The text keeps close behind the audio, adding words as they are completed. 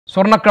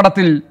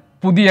സ്വർണ്ണക്കടത്തിൽ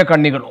പുതിയ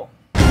കണ്ണികളോ?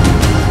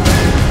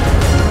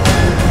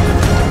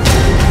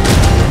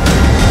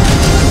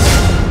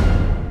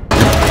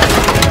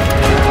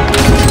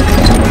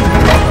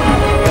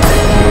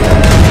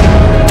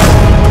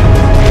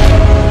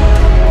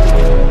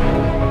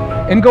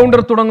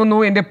 എൻകൗണ്ടർ തുടങ്ങുന്നു.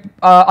 എൻ്റെ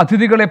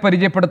അതിഥികളെ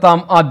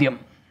പരിചയപ്പെടുത്താം. ആദ്യം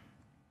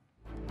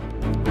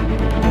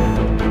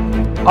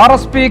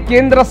RSP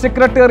കേന്ദ്ര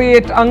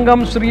സെക്രട്ടേറിയറ്റ്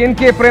അംഗം ശ്രീ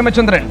NK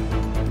പ്രേമചന്ദ്രൻ,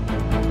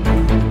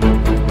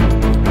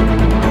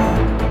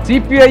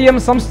 CPIM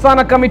സംസ്ഥാന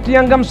കമ്മിറ്റി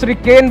അംഗം ശ്രീ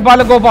KN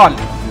ബാലഗോപാൽ,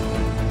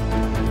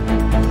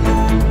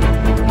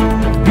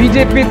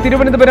 BJP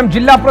തിരുവനന്തപുരം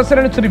ജില്ലാ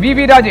പ്രസിഡന്റ് ശ്രീ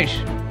VV രാജേഷ്,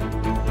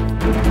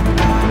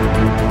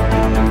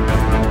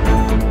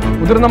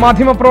 മുതിർന്ന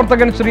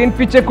മാധ്യമപ്രവർത്തകൻ ശ്രീ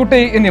NP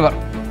ചെക്കുട്ടി എന്നിവർ.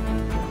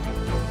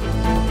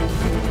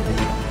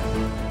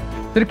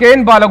 ശ്രീ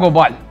KN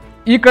ബാലഗോപാൽ,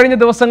 ഈ കഴിഞ്ഞ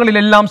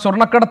ദിവസങ്ങളിലെല്ലാം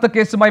സ്വർണ്ണക്കടത്ത്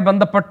കേസുമായി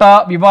ബന്ധപ്പെട്ട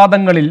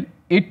വിവാദങ്ങളിൽ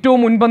ഏറ്റവും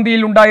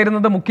മുൻപന്തിയിൽ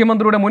ഉണ്ടായിരുന്നത്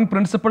മുഖ്യമന്ത്രിയുടെ മുൻ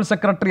പ്രിൻസിപ്പൽ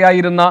സെക്രട്ടറി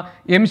ആയിരുന്ന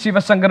M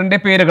ശിവശങ്കറിന്റെ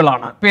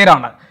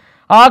പേരാണ്.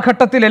 ആ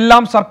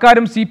ഘട്ടത്തിലെല്ലാം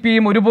സർക്കാരും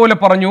CPIയും ഒരുപോലെ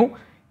പറഞ്ഞു,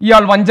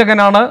 ഇയാൾ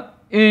വഞ്ചകനാണ്,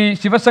 ഈ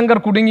ശിവശങ്കർ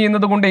കുടുങ്ങി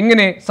എന്നതുകൊണ്ട്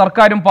എങ്ങനെ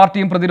സർക്കാരും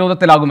പാർട്ടിയും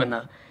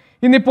പ്രതിരോധത്തിലാകുമെന്ന്.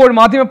 ഇന്നിപ്പോൾ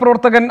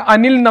മാധ്യമപ്രവർത്തകൻ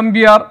അനിൽ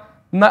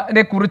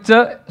നമ്പ്യാറിനെ കുറിച്ച്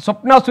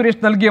സ്വപ്ന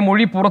സുരേഷ് നൽകിയ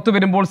മൊഴി പുറത്തു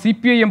വരുമ്പോൾ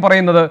CPIM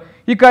പറയുന്നത്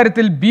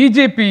ഇക്കാര്യത്തിൽ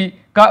BJP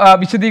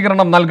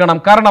വിശദീകരണം നൽകണം.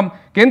 കാരണം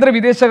കേന്ദ്ര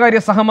വിദേശകാര്യ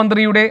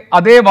സഹമന്ത്രിയുടെ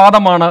അതേ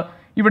വാദമാണ്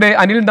ഇവിടെ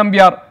അനിൽ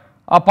നമ്പ്യാർ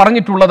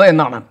പറഞ്ഞിട്ടുള്ളത്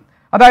എന്നാണ്.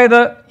 അതായത്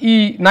ഈ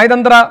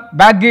നയതന്ത്ര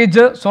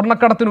ബാഗേജ്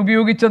സ്വർണ്ണക്കടത്തിന്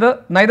ഉപയോഗിച്ചത്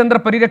നയതന്ത്ര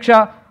പരിരക്ഷ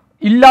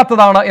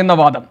ഇല്ലാത്തതാണ് എന്ന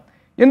വാദം.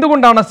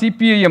 എന്തുകൊണ്ടാണ്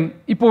CPIM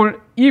ഇപ്പോൾ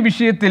ഈ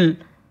വിഷയത്തിൽ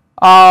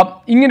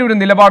ഇങ്ങനൊരു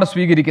നിലപാട്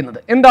സ്വീകരിക്കുന്നത്?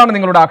 എന്താണ്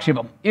നിങ്ങളുടെ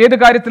ആക്ഷേപം? ഏത്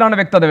കാര്യത്തിലാണ്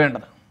വ്യക്തത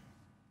വേണ്ടത്?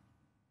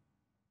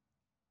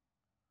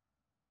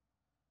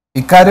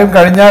 ഇക്കാര്യം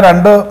കഴിഞ്ഞ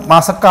 2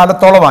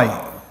 മാസക്കാലത്തോളമായി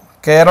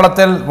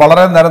കേരളത്തിൽ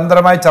വളരെ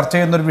നിരന്തരമായി ചർച്ച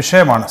ചെയ്യുന്നൊരു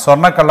വിഷയമാണ്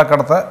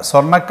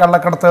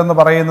സ്വർണ്ണക്കള്ളക്കടത്ത് എന്ന്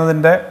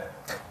പറയുന്നതിൻ്റെ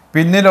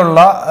പിന്നിലുള്ള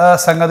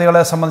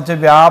സംഗതികളെ സംബന്ധിച്ച്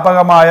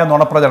വ്യാപകമായ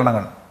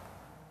നുണപ്രചരണങ്ങൾ.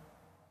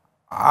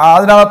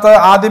 അതിനകത്ത്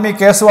ആദ്യം ഈ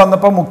കേസ്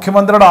വന്നപ്പോൾ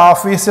മുഖ്യമന്ത്രിയുടെ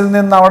ഓഫീസിൽ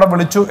നിന്ന് അവിടെ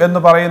വിളിച്ചു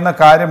എന്ന് പറയുന്ന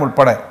കാര്യം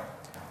ഉൾപ്പെടെ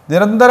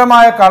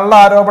നിരന്തരമായ കള്ള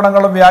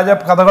ആരോപണങ്ങളും വ്യാജ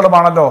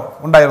കഥകളുമാണല്ലോ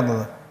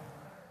ഉണ്ടായിരുന്നത്.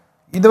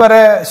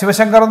 ഇതുവരെ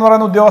ശിവശങ്കർ എന്ന്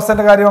പറയുന്ന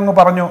ഉദ്യോഗസ്ഥൻ്റെ കാര്യം അങ്ങ്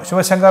പറഞ്ഞു.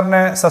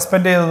 ശിവശങ്കറിനെ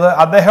സസ്പെൻഡ് ചെയ്തത്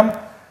അദ്ദേഹം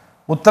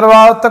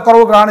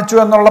ഉത്തരവാദിത്തക്കുറവ് കാണിച്ചു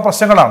എന്നുള്ള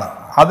പ്രശ്നങ്ങളാണ്.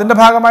 അതിൻ്റെ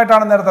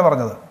ഭാഗമായിട്ടാണ് നേരത്തെ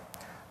പറഞ്ഞത്.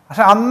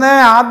 പക്ഷെ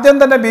ആദ്യം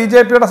തന്നെ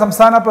BJPയുടെ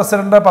സംസ്ഥാന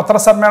പ്രസിഡന്റ്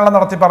പത്രസമ്മേളനം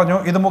നടത്തി പറഞ്ഞു,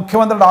 ഇത്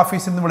മുഖ്യമന്ത്രിയുടെ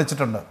ഓഫീസിൽ നിന്ന്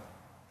വിളിച്ചിട്ടുണ്ട്,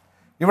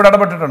 ഇവിടെ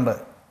ഇടപെട്ടിട്ടുണ്ട്.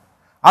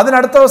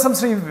 അതിനടുത്ത ദിവസം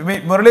ശ്രീ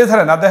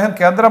മുരളീധരൻ, അദ്ദേഹം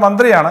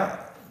കേന്ദ്രമന്ത്രിയാണ്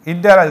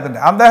ഇന്ത്യ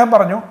രാജ്യത്തിൻ്റെ, അദ്ദേഹം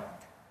പറഞ്ഞു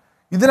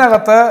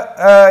ഇതിനകത്ത്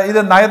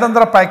ഇത്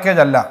നയതന്ത്ര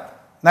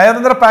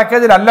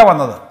പാക്കേജിലല്ല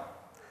വന്നത്.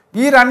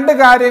 ഈ 2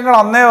 കാര്യങ്ങൾ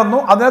അന്നേ വന്നു.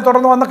 അതിനെ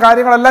തുടർന്ന് വന്ന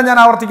കാര്യങ്ങളെല്ലാം ഞാൻ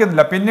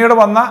ആവർത്തിക്കുന്നില്ല. പിന്നീട്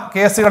വന്ന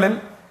കേസുകളിൽ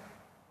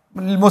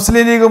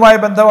മുസ്ലിം ലീഗുമായി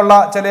ബന്ധമുള്ള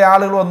ചില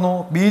ആളുകൾ വന്നു,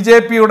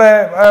 BJPയുടെ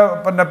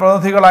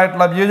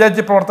പ്രതിനിധികളായിട്ടുള്ള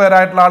BJP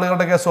പ്രവർത്തകരായിട്ടുള്ള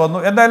ആളുകളുടെ കേസ് വന്നു.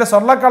 എന്തായാലും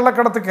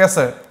സ്വർണ്ണക്കള്ളക്കടത്ത്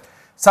കേസ്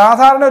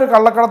സാധാരണ ഒരു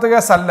കള്ളക്കടത്ത്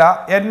കേസല്ല,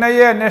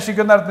 NIA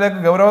അന്വേഷിക്കുന്ന തരത്തിലേക്ക്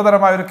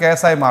ഗൗരവതരമായ ഒരു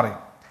കേസായി മാറി.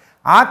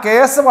 ആ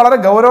കേസ് വളരെ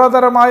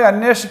ഗൗരവതരമായി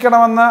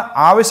അന്വേഷിക്കണമെന്ന്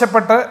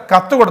ആവശ്യപ്പെട്ട്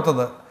കത്ത്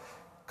കൊടുത്തത്,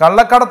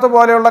 കള്ളക്കടത്ത്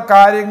പോലെയുള്ള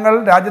കാര്യങ്ങൾ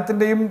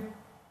രാജ്യത്തിൻ്റെയും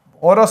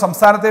ഓരോ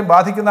സംസ്ഥാനത്തെയും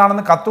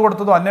ബാധിക്കുന്നതാണെന്ന് കത്ത്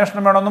കൊടുത്തതും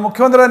അന്വേഷണം വേണമെന്ന്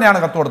മുഖ്യമന്ത്രി തന്നെയാണ്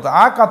കത്ത് കൊടുത്തത്.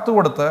 ആ കത്ത്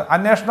കൊടുത്ത്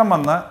അന്വേഷണം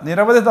വന്ന്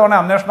നിരവധി തവണ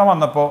അന്വേഷണം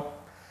വന്നപ്പോൾ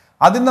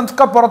അതിൽ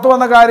നിന്നൊക്കെ പുറത്തു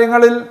വന്ന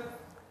കാര്യങ്ങളിൽ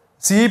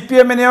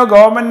CPIമിനെയോ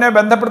ഗവൺമെൻറ്റിനെയോ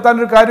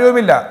ബന്ധപ്പെടുത്താനൊരു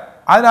കാര്യവുമില്ല.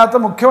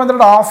 അതിനകത്ത്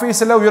മുഖ്യമന്ത്രിയുടെ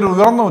ഓഫീസിലെ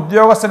ഉയർന്ന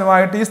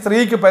ഉദ്യോഗസ്ഥനുമായിട്ട് ഈ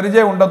സ്ത്രീക്ക്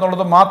പരിചയം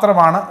ഉണ്ടെന്നുള്ളത്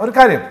മാത്രമാണ് ഒരു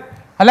കാര്യം.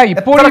 അല്ല,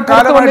 ഇപ്പോൾ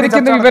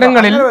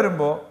വിവരങ്ങളിൽ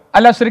വരുമ്പോൾ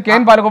ശ്രീ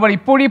KN ബാലഗോപാൽ,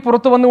 ഇപ്പോൾ ഈ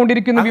പുറത്തു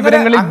വന്നുകൊണ്ടിരിക്കുന്ന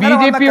വിവരങ്ങളിൽ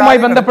BJPയുമായി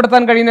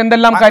ബന്ധപ്പെടുത്താൻ കഴിയുന്ന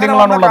എന്തെല്ലാം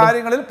കാര്യങ്ങളാണുള്ളത്?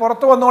 കാര്യങ്ങളിൽ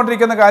പുറത്തു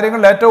വന്നുകൊണ്ടിരിക്കുന്ന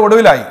കാര്യങ്ങളിൽ ഏറ്റവും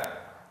ഒടുവിലായി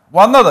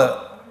വന്നത്,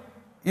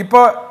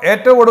 ഇപ്പോൾ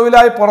ഏറ്റവും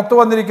ഒടുവിലായി പുറത്തു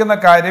വന്നിരിക്കുന്ന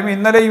കാര്യം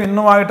ഇന്നലെയും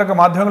ഇന്നുമായിട്ടൊക്കെ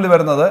മാധ്യമങ്ങളിൽ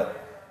വരുന്നത്,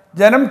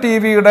 ജനം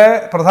TVയുടെ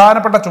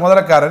പ്രധാനപ്പെട്ട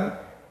ചുമതലക്കാരൻ,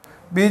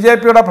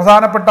 BJPയുടെ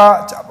പ്രധാനപ്പെട്ട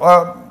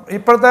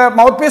ഇപ്പോഴത്തെ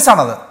മൗത്ത്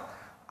പീസാണത്,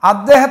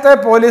 അദ്ദേഹത്തെ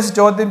പോലീസ്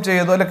ചോദ്യം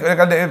ചെയ്തു,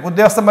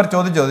 ഉദ്യോഗസ്ഥന്മാർ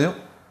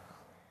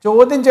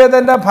ചോദ്യം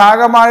ചെയ്തതിൻ്റെ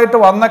ഭാഗമായിട്ട്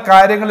വന്ന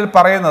കാര്യങ്ങളിൽ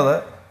പറയുന്നത്,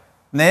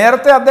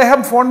 നേരത്തെ അദ്ദേഹം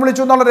ഫോൺ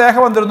വിളിച്ചു എന്നുള്ള രേഖ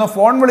വന്നിരുന്നു.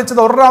 ഫോൺ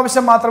വിളിച്ചത് 1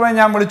 പ്രാവശ്യം മാത്രമേ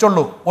ഞാൻ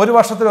വിളിച്ചുള്ളൂ, 1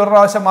 വർഷത്തിൽ 1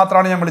 പ്രാവശ്യം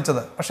മാത്രമാണ് ഞാൻ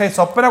വിളിച്ചത്. പക്ഷേ ഈ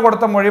സ്വപ്ന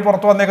കൊടുത്ത മൊഴി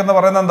പുറത്തു വന്നേക്കെന്ന്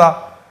പറയുന്നത് എന്താ?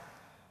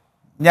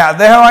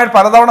 അദ്ദേഹമായിട്ട്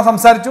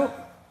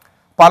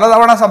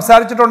പലതവണ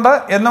സംസാരിച്ചിട്ടുണ്ട്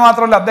എന്ന്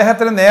മാത്രമല്ല,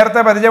 അദ്ദേഹത്തിന്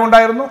നേരത്തെ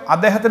പരിചയമുണ്ടായിരുന്നു.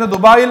 അദ്ദേഹത്തിന്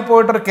ദുബായിൽ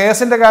പോയിട്ടൊരു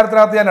കേസിൻ്റെ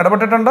കാര്യത്തിനകത്ത് ഞാൻ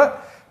ഇടപെട്ടിട്ടുണ്ട്.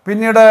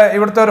 പിന്നീട്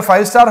ഇവിടുത്തെ ഒരു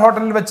 5 സ്റ്റാർ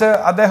ഹോട്ടലിൽ വെച്ച്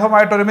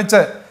അദ്ദേഹവുമായിട്ട്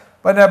ഒരുമിച്ച്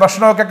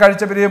ഭക്ഷണമൊക്കെ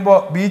കഴിച്ച് പിരിയുമ്പോൾ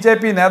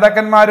BJP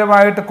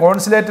നേതാക്കന്മാരുമായിട്ട്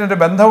കോൺസുലേറ്റിനൊരു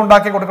ബന്ധം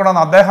ഉണ്ടാക്കി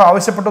കൊടുക്കണമെന്ന് അദ്ദേഹം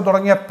ആവശ്യപ്പെട്ടു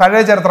തുടങ്ങിയ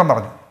പഴയ ചരിത്രം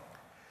പറഞ്ഞു.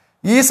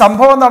 ഈ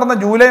സംഭവം നടന്ന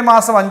ജൂലൈ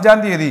മാസം 5-ാം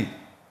തീയതി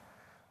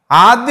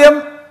ആദ്യം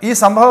ഈ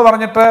സംഭവം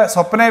പറഞ്ഞിട്ട്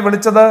സ്വപ്നയെ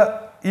വിളിച്ചത്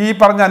ഈ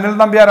പറഞ്ഞ അനിൽ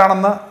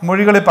നമ്പ്യാരാണെന്ന്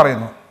മൊഴികളിൽ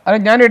പറയുന്നു.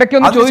 ഞാൻ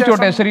ഇടയ്ക്കൊന്ന്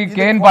ചോദിച്ചോട്ടെ ശ്രീ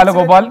KN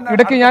ബാലഗോപാൽ,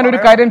 ഇടയ്ക്ക് ഞാനൊരു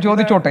കാര്യം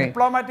ചോദിച്ചോട്ടെ.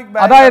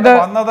 അതായത്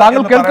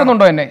താങ്കൾ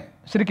കേൾക്കുന്നുണ്ടോ എന്നെ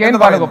ശ്രീ KN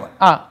ബാലഗോപാൽ?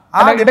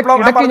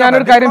 ഇടയ്ക്ക്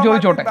ഞാനൊരു കാര്യം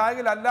ചോദിച്ചോട്ടെ.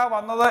 ബാഗിലല്ല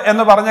വന്നത്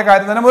എന്ന് പറഞ്ഞ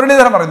കാര്യം തന്നെ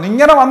മുരളീധരൻ പറയുന്നു.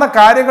 ഇങ്ങനെ വന്ന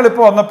കാര്യങ്ങൾ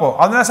ഇപ്പോൾ വന്നപ്പോൾ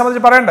അതിനെ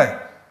സംബന്ധിച്ച് പറയണ്ടേ?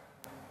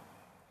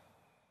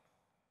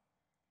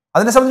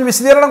 അതിനെ സംബന്ധിച്ച്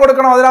വിശദീകരണം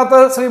കൊടുക്കണം. അതിനകത്ത്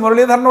ശ്രീ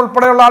മുരളീധരൻ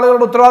ഉൾപ്പെടെയുള്ള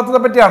ആളുകളുടെ ഉത്തരവാദിത്തത്തെ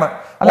പറ്റിയാണ്.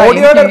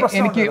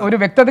 എനിക്ക് ഒരു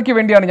വ്യക്തതയ്ക്ക്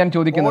വേണ്ടിയാണ് ഞാൻ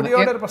ചോദിക്കുന്നത്.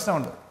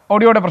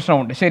 ഓഡിയോയുടെ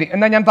പ്രശ്നമുണ്ട്. ശരി,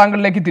 എന്നാൽ ഞാൻ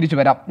താങ്കളിലേക്ക് തിരിച്ചു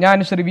വരാം.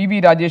 ഞാൻ ശ്രീ വി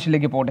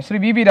രാജേഷിലേക്ക് പോകട്ടെ. ശ്രീ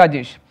വി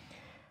രാജേഷ്,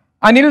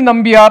 അനിൽ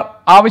നമ്പ്യാർ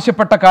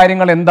ആവശ്യപ്പെട്ട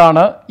കാര്യങ്ങൾ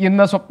എന്താണ്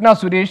ഇന്ന് സ്വപ്ന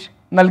സുരേഷ്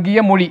നൽകിയ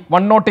മൊഴി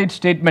 108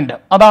 സ്റ്റേറ്റ്മെന്റ്,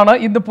 അതാണ്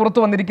ഇന്ന് പുറത്തു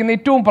വന്നിരിക്കുന്ന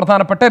ഏറ്റവും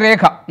പ്രധാനപ്പെട്ട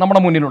രേഖ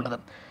നമ്മുടെ മുന്നിലുള്ളത്.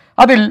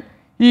 അതിൽ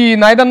ഈ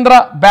നയതന്ത്ര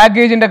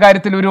ബാഗേജിന്റെ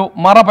കാര്യത്തിൽ ഒരു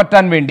മറ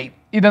പറ്റാൻ വേണ്ടി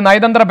ഇത്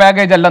നയതന്ത്ര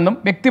ബാഗേജ് അല്ലെന്നും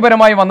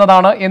വ്യക്തിപരമായി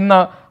വന്നതാണ് എന്ന്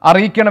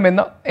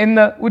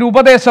അറിയിക്കണമെന്ന് ഒരു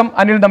ഉപദേശം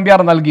അനിൽ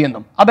നമ്പ്യാർ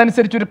നൽകിയെന്നും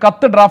അതനുസരിച്ച് ഒരു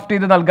കത്ത് ഡ്രാഫ്റ്റ്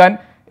ചെയ്ത് നൽകാൻ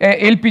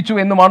ഏൽപ്പിച്ചു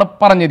എന്നുമാണ്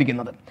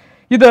പറഞ്ഞിരിക്കുന്നത്.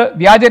 ഇത്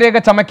വ്യാജരേഖ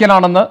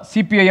ചമയ്ക്കലാണെന്ന്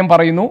CPIM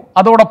പറയുന്നു.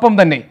 അതോടൊപ്പം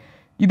തന്നെ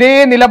ഇതേ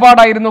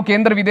നിലപാടായിരുന്നു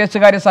കേന്ദ്ര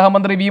വിദേശകാര്യ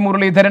സഹമന്ത്രി വി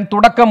മുരളീധരൻ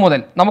തുടക്കം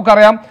മുതൽ.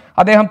 നമുക്കറിയാം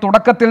അദ്ദേഹം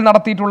തുടക്കത്തിൽ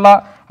നടത്തിയിട്ടുള്ള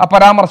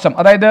പരാമർശം,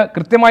 അതായത്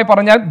കൃത്യമായി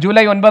പറഞ്ഞാൽ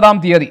ജൂലൈ 9-ാം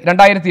തീയതി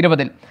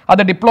 2020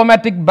 അത്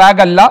ഡിപ്ലോമാറ്റിക്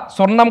ബാഗ് അല്ല,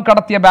 സ്വർണം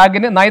കടത്തിയ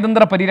ബാഗിന്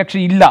നയതന്ത്ര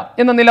പരിരക്ഷയില്ല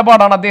എന്ന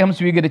നിലപാടാണ് അദ്ദേഹം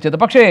സ്വീകരിച്ചത്.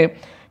 പക്ഷേ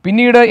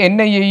പിന്നീട്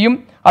NIA-യും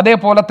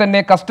അതേപോലെ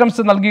തന്നെ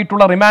കസ്റ്റംസ്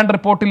നൽകിയിട്ടുള്ള റിമാൻഡ്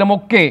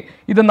റിപ്പോർട്ടിലുമൊക്കെ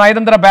ഇത്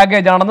നയതന്ത്ര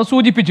ബാഗേജ് ആണെന്ന്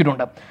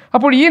സൂചിപ്പിച്ചിട്ടുണ്ട്.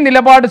 അപ്പോൾ ഈ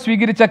നിലപാട്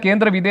സ്വീകരിച്ച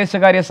കേന്ദ്ര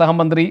വിദേശകാര്യ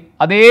സഹമന്ത്രി,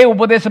 അതേ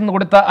ഉപദേശം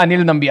കൊടുത്ത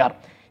അനിൽ നമ്പ്യാർ,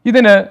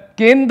 ഇതിന്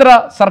കേന്ദ്ര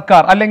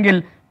സർക്കാർ അല്ലെങ്കിൽ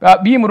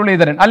വി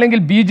മുരളീധരൻ അല്ലെങ്കിൽ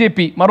BJP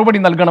മറുപടി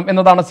നൽകണം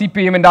എന്നതാണ്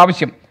CPIM-ന്റെ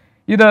ആവശ്യം.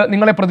 ഇത്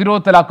നിങ്ങളെ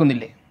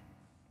പ്രതിരോധത്തിലാക്കുന്നില്ലേ?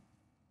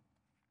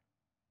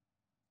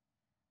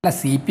 അല്ല,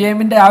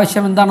 CPIM-ന്റെ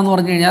ആവശ്യം എന്താണെന്ന്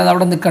പറഞ്ഞു കഴിഞ്ഞാൽ അത്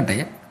അവിടെ നിൽക്കട്ടെ,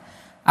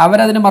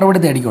 അവരതിന് മറുപടി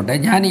തേടിക്കോട്ടെ.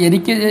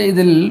 എനിക്ക്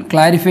ഇതിൽ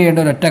ക്ലാരിഫൈ ചെയ്യേണ്ട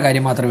ഒരൊറ്റ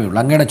കാര്യം മാത്രമേ ഉള്ളൂ.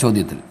 അങ്ങയുടെ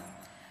ചോദ്യത്തിൽ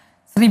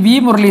ശ്രീ വി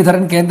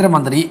മുരളീധരൻ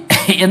കേന്ദ്രമന്ത്രി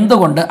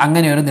എന്തുകൊണ്ട്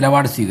അങ്ങനെ ഒരു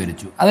നിലപാട്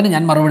സ്വീകരിച്ചു, അതിന്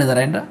ഞാൻ മറുപടി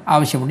തരേണ്ട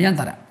ആവശ്യമുണ്ട്. ഞാൻ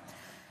തരാം.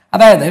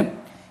 അതായത്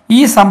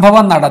ഈ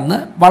സംഭവം നടന്ന്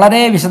വളരെ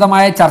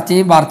വിശദമായ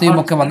ചർച്ചയും വാർത്തയും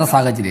ഒക്കെ വന്ന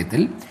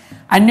സാഹചര്യത്തിൽ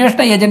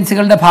അന്വേഷണ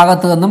ഏജൻസികളുടെ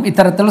ഭാഗത്തു നിന്നും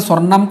ഇത്തരത്തിൽ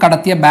സ്വർണം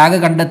കടത്തിയ ബാഗ്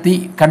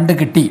കണ്ടു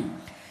കിട്ടി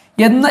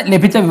എന്ന്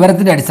ലഭിച്ച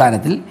വിവരത്തിൻ്റെ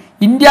അടിസ്ഥാനത്തിൽ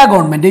ഇന്ത്യ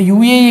ഗവൺമെൻറ്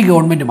UAE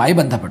ഗവൺമെൻറ്റുമായി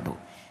ബന്ധപ്പെട്ടു.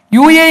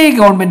 UAE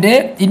ഗവൺമെൻറ്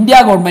ഇന്ത്യ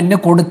ഗവൺമെൻറ്റിന്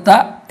കൊടുത്ത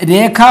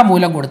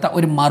രേഖാമൂലം കൊടുത്ത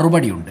ഒരു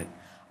മറുപടിയുണ്ട്.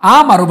 ആ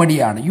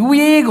മറുപടിയാണ്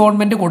UAE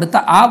ഗവൺമെൻറ് കൊടുത്ത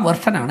ആ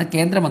വെർഷനാണ്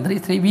കേന്ദ്രമന്ത്രി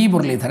ശ്രീ വി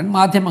മുരളീധരൻ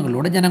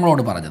മാധ്യമങ്ങളിലൂടെ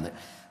ജനങ്ങളോട് പറഞ്ഞത്.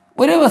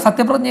 ഒരു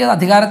സത്യപ്രതിജ്ഞ ചെയ്ത്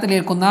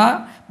അധികാരത്തിലേക്കുന്ന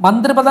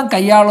മന്ത്രിപദം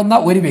കൈയാളുന്ന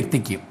ഒരു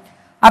വ്യക്തിക്ക്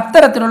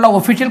അത്തരത്തിലുള്ള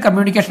ഒഫീഷ്യൽ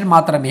കമ്മ്യൂണിക്കേഷൻ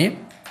മാത്രമേ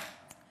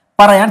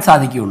പറയാൻ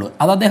സാധിക്കുകയുള്ളൂ.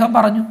 അത് അദ്ദേഹം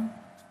പറഞ്ഞു.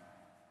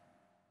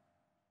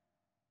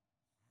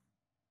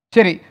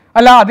 ശരി,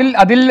 അല്ല,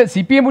 അതിൽ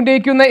CPM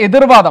ഉന്നയിക്കുന്ന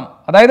എതിർവാദം,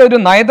 അതായത് ഒരു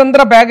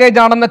നയതന്ത്ര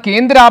ബാഗേജ് ആണെന്ന്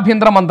കേന്ദ്ര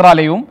ആഭ്യന്തര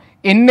മന്ത്രാലയവും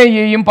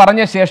NIA-യും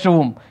പറഞ്ഞ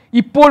ശേഷവും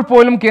ഇപ്പോൾ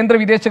പോലും കേന്ദ്ര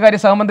വിദേശകാര്യ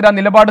സഹമന്ത്രി ആ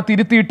നിലപാട്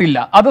തിരുത്തിയിട്ടില്ല.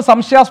 അത്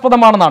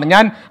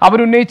സംശയാസ്പദമാണെന്നാണ്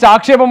അവരുന്നയിച്ച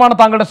ആക്ഷേപമാണ്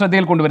താങ്കളുടെ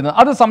ശ്രദ്ധയിൽ കൊണ്ടുവരുന്നത്.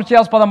 അത്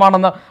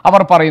സംശയാസ്പദമാണെന്ന്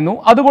അവർ പറയുന്നു.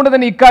 അതുകൊണ്ട്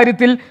തന്നെ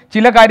ഇക്കാര്യത്തിൽ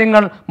ചില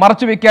കാര്യങ്ങൾ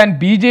മറച്ചുവെക്കാൻ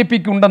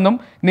BJPക്ക് ഉണ്ടെന്നും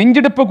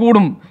നെഞ്ചിടിപ്പ്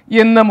കൂടും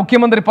എന്ന്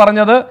മുഖ്യമന്ത്രി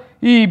പറഞ്ഞത്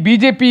ഈ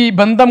BJP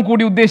ബന്ധം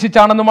കൂടി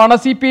ഉദ്ദേശിച്ചാണെന്നുമാണ്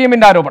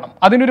CPM-ന്റെ ആരോപണം.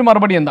 അതിനൊരു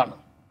മറുപടി എന്താണ്?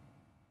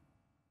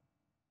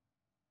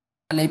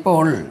 അല്ല,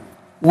 ഇപ്പോൾ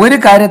ഒരു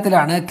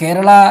കാര്യത്തിലാണ്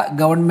കേരള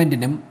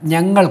ഗവൺമെൻറ്റിനും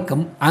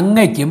ഞങ്ങൾക്കും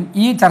അങ്ങയ്ക്കും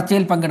ഈ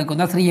ചർച്ചയിൽ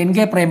പങ്കെടുക്കുന്ന ശ്രീ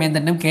NK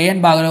പ്രേമേന്ദ്രനും KN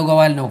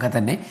ബാലഗോപാലിനും ഒക്കെ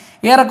തന്നെ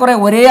ഏറെക്കുറെ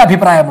ഒരേ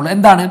അഭിപ്രായമുള്ളൂ.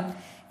 എന്താണ്?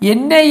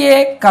 NIA,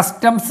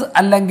 കസ്റ്റംസ്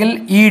അല്ലെങ്കിൽ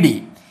ED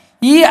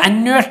ഈ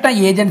അന്വേഷണ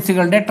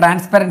ഏജൻസികളുടെ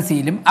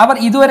ട്രാൻസ്പെറൻസിയിലും അവർ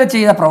ഇതുവരെ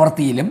ചെയ്ത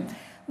പ്രവൃത്തിയിലും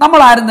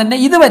നമ്മൾ ആരും തന്നെ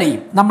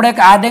ഇതുവരെയും നമ്മുടെ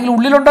ആരുടെയെങ്കിലും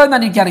ഉള്ളിലുണ്ടോ എന്ന്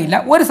എനിക്കറിയില്ല,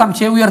 ഒരു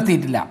സംശയം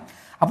ഉയർത്തിയിട്ടില്ല.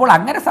 അപ്പോൾ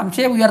അങ്ങനെ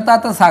സംശയം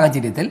ഉയർത്താത്ത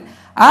സാഹചര്യത്തിൽ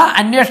ആ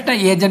അന്വേഷണ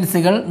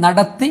ഏജൻസികൾ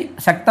നടത്തി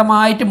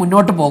ശക്തമായിട്ട്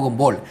മുന്നോട്ട്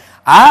പോകുമ്പോൾ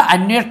ആ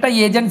അന്വേഷണ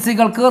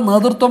ഏജൻസികൾക്ക്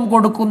നേതൃത്വം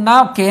കൊടുക്കുന്ന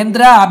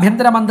കേന്ദ്ര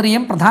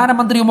ആഭ്യന്തരമന്ത്രിയും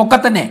പ്രധാനമന്ത്രിയും ഒക്കെ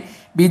തന്നെ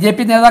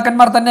BJP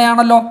നേതാക്കന്മാർ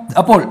തന്നെയാണല്ലോ.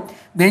 അപ്പോൾ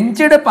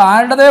നെഞ്ചെടുപ്പ്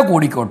ആരുടേതോ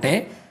കൂടിക്കോട്ടെ,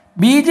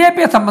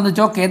 BJPയെ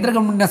സംബന്ധിച്ചോ കേന്ദ്ര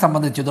ഗവൺമെൻറ്റിനെ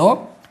സംബന്ധിച്ചതോ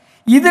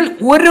ഇതിൽ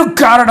ഒരു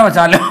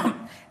കാരണവശാലും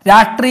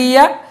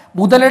രാഷ്ട്രീയ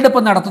മുതലെടുപ്പ്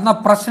നടത്തുന്ന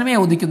പ്രശ്നമേ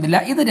ഉദിക്കുന്നില്ല.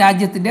 ഇത്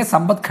രാജ്യത്തിൻ്റെ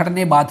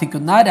സമ്പദ്ഘടനയെ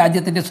ബാധിക്കുന്ന,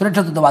 രാജ്യത്തിൻ്റെ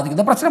സുരക്ഷിതത്വത്തെ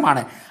ബാധിക്കുന്ന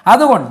പ്രശ്നമാണ്.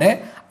 അതുകൊണ്ട്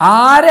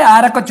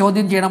ആരൊക്കെ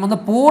ചോദ്യം ചെയ്യണമെന്ന്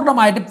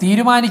പൂർണ്ണമായിട്ടും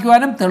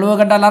തീരുമാനിക്കുവാനും തെളിവ്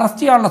കണ്ടാൽ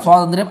അറസ്റ്റ് ചെയ്യാനുള്ള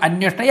സ്വാതന്ത്ര്യം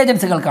അന്വേഷണ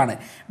ഏജൻസികൾക്കാണ്.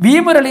 വി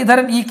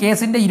മുരളീധരൻ ഈ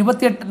കേസിൻ്റെ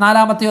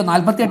 24-ാമത്തെയോ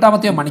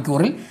 48-ാമത്തെയോ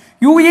മണിക്കൂറിൽ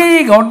UAE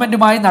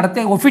ഗവൺമെൻറ്റുമായി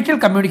നടത്തിയ ഒഫീഷ്യൽ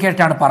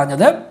കമ്മ്യൂണിക്കേഷനാണ്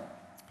പറഞ്ഞത്.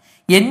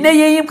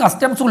 NIA-യും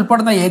കസ്റ്റംസ്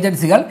ഉൾപ്പെടുന്ന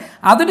ഏജൻസികൾ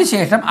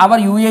അതിനുശേഷം അവർ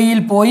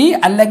UAE-യിൽ പോയി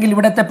അല്ലെങ്കിൽ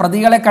ഇവിടുത്തെ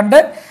പ്രതികളെ കണ്ട്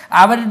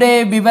അവരുടെ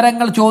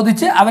വിവരങ്ങൾ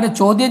ചോദിച്ച് അവരെ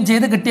ചോദ്യം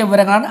ചെയ്ത് കിട്ടിയ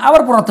വിവരങ്ങളാണ്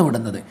അവർ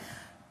പുറത്തുവിടുന്നത്.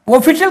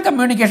 ഒഫീഷ്യൽ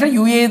കമ്മ്യൂണിക്കേഷൻ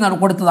UAE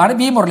കൊടുത്തതാണ്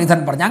വി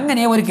മുരളീധരൻ പറഞ്ഞു.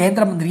 അങ്ങനെ ഒരു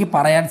കേന്ദ്രമന്ത്രിക്ക്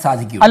പറയാൻ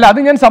സാധിക്കും. അല്ല, അത്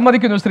ഞാൻ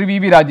സമ്മതിക്കുന്നു ശ്രീ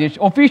വി രാജേഷ്.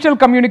 ഒഫീഷ്യൽ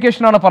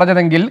കമ്മ്യൂണിക്കേഷനാണ്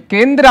പറഞ്ഞതെങ്കിൽ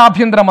കേന്ദ്ര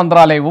ആഭ്യന്തര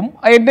മന്ത്രാലയവും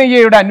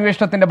NIA-യുടെ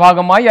അന്വേഷണത്തിന്റെ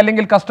ഭാഗമായി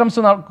അല്ലെങ്കിൽ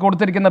കസ്റ്റംസ്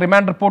കൊടുത്തിരിക്കുന്ന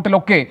റിമാൻഡ്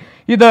റിപ്പോർട്ടിലൊക്കെ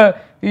ഇത്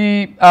ഈ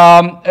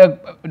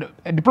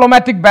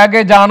ഡിപ്ലോമാറ്റിക്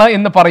ബാഗേജ് ആണ്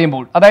എന്ന്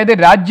പറയുമ്പോൾ, അതായത്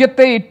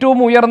രാജ്യത്തെ ഏറ്റവും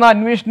ഉയർന്ന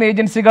അന്വേഷണ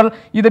ഏജൻസികൾ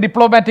ഇത്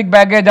ഡിപ്ലോമാറ്റിക്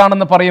ബാഗേജ്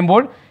ആണെന്ന്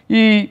പറയുമ്പോൾ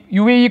ഈ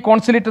UAE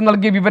കോൺസുലേറ്റ്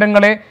നൽകിയ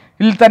വിവരങ്ങളെ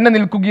തന്നെ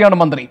നിൽക്കുകയാണ്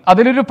മന്ത്രി.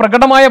 അതിലൊരു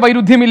പ്രകടമായ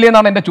വൈരുദ്ധ്യമില്ലേ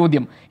എന്നാണ് എൻ്റെ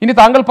ചോദ്യം. ഇനി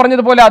താങ്കൾ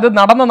പറഞ്ഞതുപോലെ അത്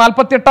നടന്ന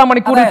 48-ാം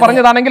മണിക്കൂറിൽ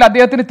പറഞ്ഞതാണെങ്കിൽ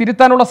അദ്ദേഹത്തിന്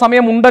തിരുത്താനുള്ള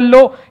സമയം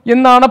ഉണ്ടല്ലോ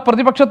എന്നാണ്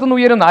പ്രതിപക്ഷത്തു നിന്ന്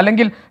ഉയരുന്ന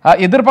അല്ലെങ്കിൽ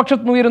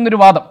എതിർപക്ഷത്തു നിന്ന് ഉയരുന്നൊരു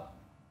വാദം.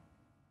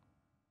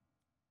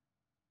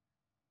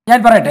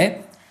 ഞാൻ പറയട്ടെ,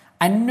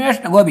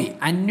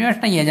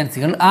 അന്വേഷണ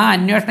ഏജൻസികൾ ആ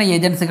അന്വേഷണ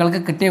ഏജൻസികൾക്ക്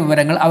കിട്ടിയ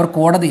വിവരങ്ങൾ അവർ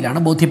കോടതിയിലാണ്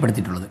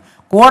ബോധ്യപ്പെടുത്തിയിട്ടുള്ളത്.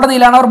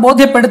 കോടതിയിലാണ് അവർ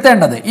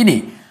ബോധ്യപ്പെടുത്തേണ്ടത്. ഇനി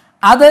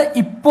അത്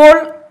ഇപ്പോൾ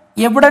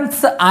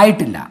എവിഡൻസ്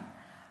ആയിട്ടില്ല.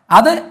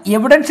 അത്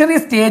എവിഡൻഷ്യറി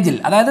സ്റ്റേജിൽ,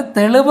 അതായത്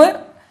തെളിവ്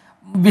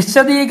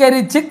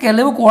വിശദീകരിച്ച്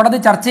തെളിവ് കോടതി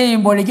ചർച്ച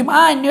ചെയ്യുമ്പോഴേക്കും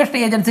ആ അന്വേഷണ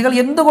ഏജൻസികൾ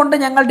എന്തുകൊണ്ട്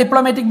ഞങ്ങൾ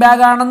ഡിപ്ലോമാറ്റിക്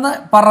ബാഗാണെന്ന്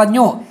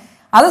പറഞ്ഞു,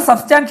 അത്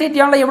സബ്സ്റ്റാൻഷിയേറ്റ്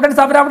ചെയ്യാനുള്ള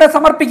എവിഡൻസ് അവരവിടെ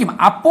സമർപ്പിക്കും.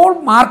 അപ്പോൾ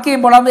മാർക്ക്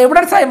ചെയ്യുമ്പോൾ അത്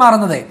എവിഡൻസായി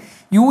മാറുന്നത്.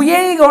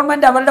 UAE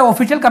ഗവൺമെൻറ് അവരുടെ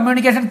ഒഫീഷ്യൽ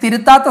കമ്മ്യൂണിക്കേഷൻ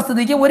തിരുത്താത്ത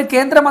സ്ഥിതിക്ക് ഒരു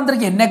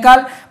കേന്ദ്രമന്ത്രിക്ക്, എന്നെക്കാൾ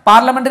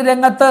പാർലമെന്ററി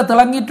രംഗത്ത്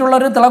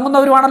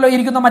തിളങ്ങുന്നവരുമാണല്ലോ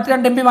ഇരിക്കുന്ന മറ്റു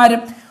 2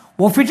 എംപിമാരും,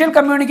 ഒഫീഷ്യൽ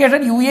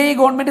കമ്മ്യൂണിക്കേഷൻ UAE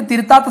ഗവൺമെൻറ്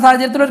തിരുത്താത്ത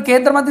സാഹചര്യത്തിൽ ഒരു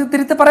കേന്ദ്രമന്ത്രി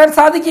തിരുത്തി പറയാൻ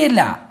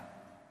സാധിക്കുകയില്ല.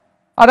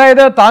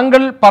 അതായത്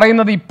താങ്കൾ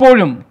പറയുന്നത്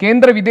ഇപ്പോഴും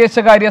കേന്ദ്ര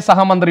വിദേശകാര്യ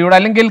സഹമന്ത്രിയുടെ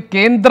അല്ലെങ്കിൽ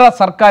കേന്ദ്ര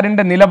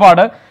സർക്കാരിന്റെ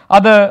നിലപാട്,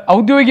 അത്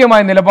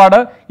ഔദ്യോഗികമായ നിലപാട്,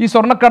 ഈ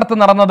സ്വർണ്ണക്കടത്ത്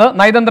നടന്നത്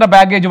നയതന്ത്ര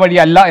ബാഗേജ്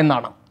വഴിയല്ല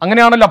എന്നാണ്.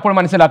 അങ്ങനെയാണല്ലോ അപ്പോൾ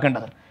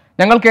മനസ്സിലാക്കേണ്ടത്.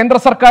 ഞങ്ങൾ കേന്ദ്ര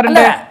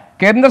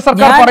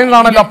സർക്കാർ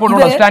പറയുന്നതാണല്ലോ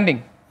അപ്പോഴുള്ള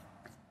സ്റ്റാൻഡിങ്.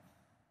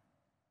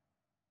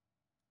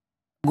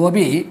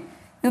 ഗോപി,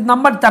 ഇത്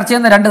നമ്മൾ ചർച്ച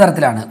ചെയ്യുന്ന 2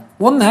 തരത്തിലാണ്.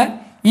 ഒന്ന്,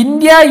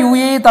 ഇന്ത്യ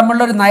UAE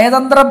തമ്മിലുള്ള ഒരു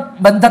നയതന്ത്ര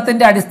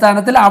ബന്ധത്തിന്റെ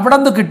അടിസ്ഥാനത്തിൽ അവിടെ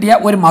നിന്ന് കിട്ടിയ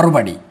ഒരു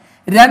മറുപടി.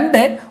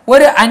 2,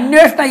 ഒരു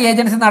അന്വേഷണ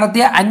ഏജൻസി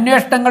നടത്തിയ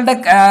അന്വേഷണങ്ങളുടെ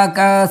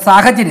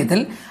സാഹചര്യത്തിൽ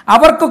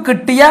അവർക്ക്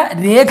കിട്ടിയ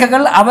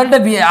രേഖകൾ,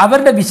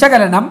 അവരുടെ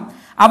വിശകലനം,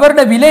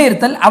 അവരുടെ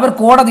വിലയിരുത്തൽ അവർ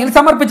കോടതിയിൽ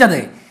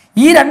സമർപ്പിച്ചത്.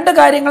 ഈ 2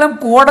 കാര്യങ്ങളും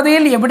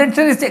കോടതിയിൽ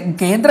എവിഡൻഷ്യറി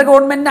കേന്ദ്ര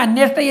ഗവൺമെന്റിന്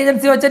അന്വേഷണ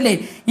ഏജൻസി വെച്ചല്ലേ.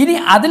 ഇനി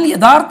അതിൽ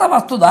യഥാർത്ഥ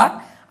വസ്തുത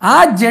ആ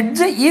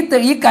ജഡ്ജ്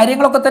ഈ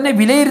കാര്യങ്ങളൊക്കെ തന്നെ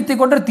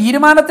വിലയിരുത്തിക്കൊണ്ട്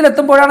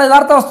തീരുമാനത്തിലെത്തുമ്പോഴാണ്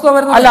യഥാർത്ഥ വസ്തുത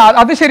വരുന്നത്. അല്ല,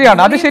 അത്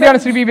ശരിയാണ്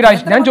ശ്രീ വി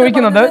രാജേഷ്. ഞാൻ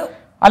ചോദിക്കുന്നത്,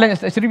 അല്ല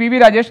ശ്രീ വി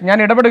രാജേഷ്, ഞാൻ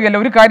ഇടപെടുകയല്ല,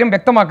 ഒരു കാര്യം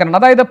വ്യക്തമാക്കണം.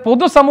 അതായത്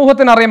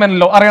പൊതുസമൂഹത്തിന്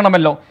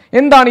അറിയണമല്ലോ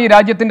എന്താണ് ഈ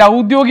രാജ്യത്തിന്റെ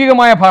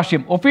ഔദ്യോഗികമായ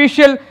ഭാഷ്യം,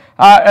 ഒഫീഷ്യൽ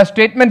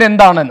സ്റ്റേറ്റ്മെന്റ്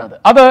എന്താണെന്നത്.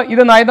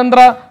 ഇത് നയതന്ത്ര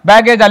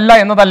ബാഗേജ് അല്ല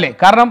എന്നതല്ലേ?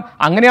 കാരണം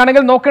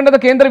അങ്ങനെയാണെങ്കിൽ നോക്കേണ്ടത്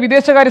കേന്ദ്ര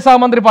വിദേശകാര്യ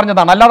സഹമന്ത്രി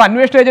പറഞ്ഞതാണ്, അല്ലാതെ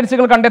അന്വേഷണ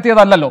ഏജൻസികൾ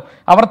കണ്ടെത്തിയതല്ലോ.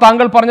 അവർ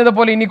താങ്കൾ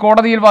പറഞ്ഞതുപോലെ ഇനി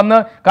കോടതിയിൽ വന്ന്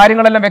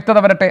കാര്യങ്ങളെല്ലാം വ്യക്തത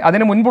വരട്ടെ.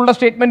 അതിന് മുൻപുള്ള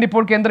സ്റ്റേറ്റ്മെന്റ്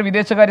ഇപ്പോൾ കേന്ദ്ര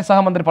വിദേശകാര്യ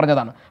സഹമന്ത്രി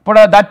പറഞ്ഞതാണ്. അപ്പോൾ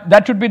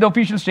that should be the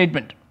official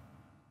statement.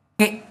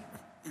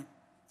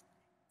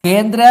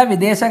 കേന്ദ്ര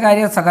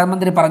വിദേശകാര്യ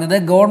സഹമന്ത്രി പറഞ്ഞത്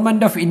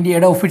ഗവൺമെന്റ് ഓഫ്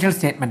ഇന്ത്യയുടെ ഒഫീഷ്യൽ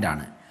സ്റ്റേറ്റ്മെന്റ്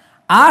ആണ്.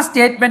 ആ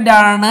സ്റ്റേറ്റ്മെന്റ്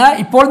ആണ്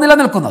ഇപ്പോൾ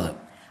നിലനിൽക്കുന്നത്.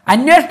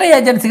 അന്വേഷണ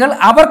ഏജൻസികൾ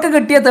അവർക്ക്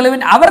കിട്ടിയ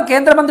തെളിവിന് അവർ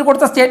കേന്ദ്രമന്ത്രി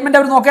കൊടുത്ത സ്റ്റേറ്റ്മെന്റ്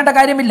അവർ നോക്കേണ്ട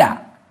കാര്യമില്ല.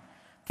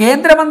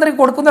 കേന്ദ്രമന്ത്രി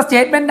കൊടുക്കുന്ന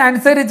സ്റ്റേറ്റ്മെന്റ്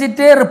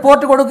അനുസരിച്ചിട്ട്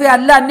റിപ്പോർട്ട്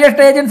കൊടുക്കുകയല്ല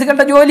അന്വേഷണ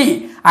ഏജൻസികളുടെ ജോലി.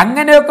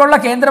 അങ്ങനെയൊക്കെയുള്ള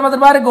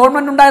കേന്ദ്രമന്ത്രിമാർ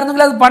ഗവൺമെന്റ്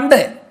ഉണ്ടായിരുന്നെങ്കിൽ അത്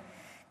പണ്ട്.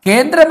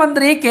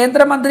 കേന്ദ്രമന്ത്രിക്ക്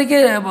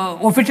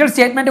ഒഫീഷ്യൽ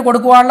സ്റ്റേറ്റ്മെന്റ്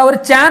കൊടുക്കുവാനുള്ള ഒരു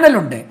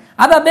ചാനലുണ്ട്,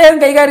 അത് അദ്ദേഹം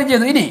കൈകാര്യം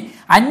ചെയ്തു. ഇനി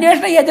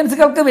അന്വേഷണ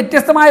ഏജൻസികൾക്ക്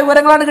വ്യത്യസ്തമായ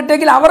വിവരങ്ങളാണ്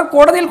കിട്ടിയെങ്കിൽ അവർ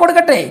കോടതിയിൽ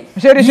കൊടുക്കട്ടെ.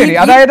 ശരി.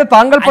 അതായത്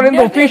താങ്കൾ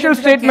പറയുന്നത് ഒഫീഷ്യൽ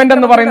സ്റ്റേറ്റ്മെന്റ്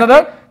എന്ന് പറയുന്നത്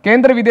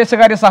കേന്ദ്ര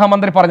വിദേശകാര്യ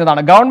സഹമന്ത്രി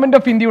പറഞ്ഞതാണ്. ഗവൺമെന്റ്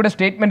ഓഫ് ഇന്ത്യയുടെ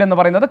സ്റ്റേറ്റ്മെന്റ് എന്ന്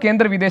പറയുന്നത്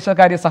കേന്ദ്ര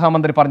വിദേശകാര്യ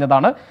സഹമന്ത്രി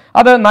പറഞ്ഞതാണ്.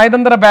 അത്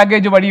നയതന്ത്ര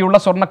ബാഗേജ് വഴിയുള്ള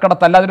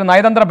സ്വർണ്ണക്കടത്തല്ല, അതൊരു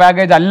നയതന്ത്ര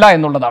ബാഗേജ് അല്ല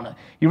എന്നുള്ളതാണ്.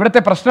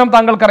 ഇവിടുത്തെ പ്രശ്നം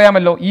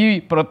താങ്കൾക്കറിയാമല്ലോ. ഈ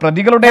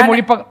പ്രതികളുടെ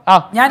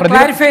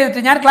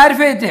ഞാൻ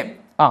ക്ലാരിഫൈ ചെയ്തിട്ട്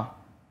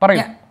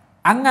പറയൂ.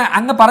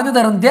 അങ്ങ് പറഞ്ഞു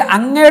തരുന്നത്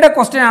അങ്ങയുടെ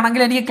ക്വസ്റ്റ്യൻ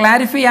ആണെങ്കിൽ എനിക്ക്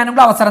ക്ലാരിഫൈ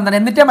ചെയ്യാനുള്ള അവസരം തന്നെ,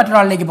 എന്നിട്ടേ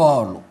മറ്റൊരാളിലേക്ക്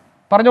പോകാവുള്ളൂ.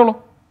 പറഞ്ഞോളൂ.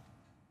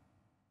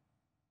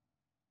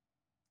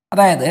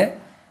 അതായത്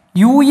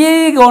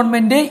UAE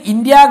ഗവൺമെന്റ്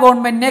ഇന്ത്യ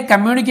ഗവൺമെന്റിനെ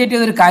കമ്മ്യൂണിക്കേറ്റ്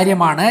ചെയ്തൊരു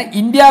കാര്യമാണ്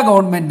ഇന്ത്യ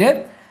ഗവൺമെന്റ്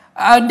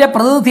അതിൻ്റെ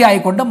പ്രതിനിധി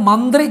ആയിക്കൊണ്ട്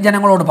മന്ത്രി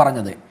ജനങ്ങളോട്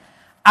പറഞ്ഞത്.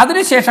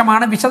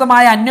 അതിനുശേഷമാണ്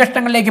വിശദമായ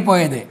അന്വേഷണങ്ങളിലേക്ക്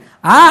പോയത്.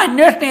 ആ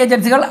അന്വേഷണ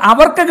ഏജൻസികൾ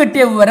അവർക്ക്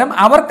കിട്ടിയ വിവരം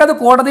അവർക്കത്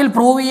കോടതിയിൽ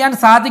പ്രൂവ് ചെയ്യാൻ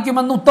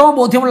സാധിക്കുമെന്ന് ഉത്തമ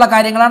ബോധ്യമുള്ള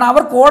കാര്യങ്ങളാണ്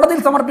അവർ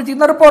കോടതിയിൽ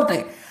സമർപ്പിച്ചിരുന്ന റിപ്പോർട്ട്.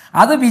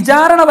 അത്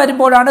വിചാരണ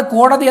വരുമ്പോഴാണ്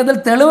കോടതി അതിൽ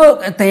തെളിവ്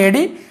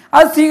തേടി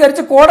അത്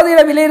സ്വീകരിച്ച്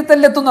കോടതിയുടെ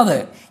വിലയിരുത്തലിലെത്തുന്നത്.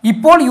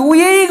 ഇപ്പോൾ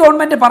UAE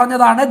ഗവൺമെന്റ്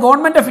പറഞ്ഞതാണ്,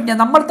 ഗവൺമെന്റ് ഓഫ് ഇന്ത്യ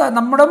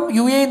നമ്മുടെ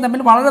UAE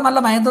തമ്മിൽ വളരെ നല്ല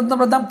നയതന്ത്ര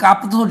ബന്ധം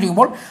കാത്തു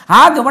സൂക്ഷിക്കുമ്പോൾ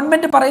ആ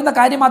ഗവൺമെന്റ് പറയുന്ന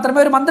കാര്യം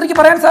മാത്രമേ ഒരു മന്ത്രിക്ക്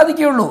പറയാൻ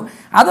സാധിക്കുകയുള്ളൂ.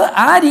 അത്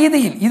ആ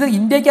രീതിയിൽ ഇത്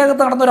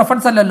ഇന്ത്യക്കകത്ത് നടന്നൊരു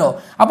ഒഫൻസ് അല്ലല്ലോ.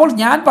 അപ്പോൾ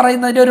ഞാൻ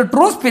പറയുന്നതിൻ്റെ ഒരു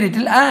ട്രൂ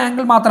സ്പിരിറ്റിൽ ആ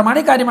ആംഗിൾ മാത്രമാണ്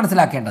ഈ കാര്യം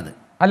മനസ്സിലാക്കേണ്ടത്.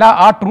 അല്ല,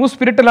 ആ ട്രൂ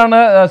സ്പിരിറ്റിലാണ്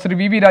ശ്രീ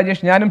വി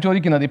രാജേഷ് ഞാനും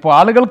ചോദിക്കുന്നത്. ഇപ്പോൾ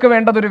ആളുകൾക്ക്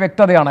വേണ്ടതൊരു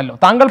വ്യക്തതയാണല്ലോ.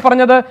 താങ്കൾ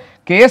പറഞ്ഞത്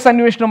കേസ്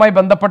അന്വേഷണവുമായി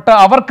ബന്ധപ്പെട്ട്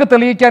അവർക്ക്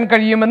തെളിയിക്കാൻ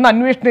കഴിയുമെന്ന്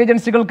അന്വേഷണ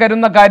ഏജൻസികൾ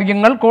കരുതുന്ന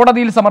കാര്യങ്ങൾ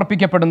കോടതിയിൽ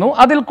സമർപ്പിക്കപ്പെടുന്നു.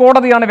 അതിൽ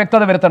കോടതിയാണ്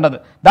വ്യക്തത വരുത്തേണ്ടത്.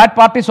 That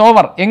part is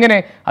over.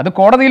 എങ്ങനെ? അത്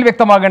കോടതിയിൽ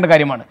വ്യക്തമാകേണ്ട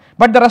കാര്യമാണ്.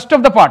 But the rest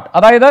of the part,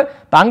 അതായത്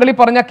താങ്കൾ ഈ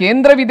പറഞ്ഞ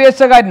കേന്ദ്ര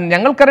വിദേശകാര്യം,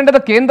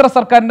 ഞങ്ങൾക്കറിയേണ്ടത് കേന്ദ്ര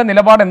സർക്കാരിന്റെ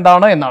നിലപാട്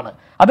എന്താണ് എന്നാണ്.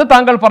 അത്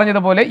താങ്കൾ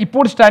പറഞ്ഞതുപോലെ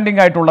ഇപ്പോൾ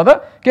സ്റ്റാൻഡിംഗ് ആയിട്ടുള്ളത്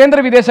കേന്ദ്ര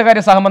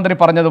വിദേശകാര്യ സഹമന്ത്രി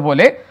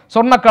പറഞ്ഞതുപോലെ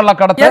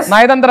സ്വർണ്ണക്കള്ളക്കടത്ത്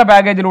നയതന്ത്ര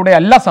ബാഗേജിലൂടെ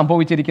അല്ല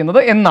സംഭവിച്ചിരിക്കുന്നത്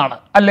എന്നാണ്,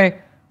 അല്ലേ?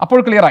 അപ്പോൾ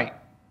ക്ലിയർ ആയി.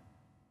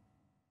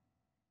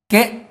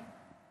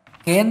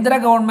 കേന്ദ്ര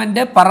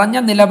ഗവൺമെന്റ് പറഞ്ഞ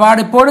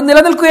നിലപാട് ഇപ്പോഴും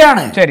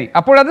നിലനിൽക്കുകയാണ്. ശരി,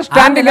 അപ്പോൾ അത്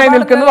സ്റ്റാൻഡിംഗ് ആയി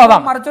നിൽക്കുന്നത്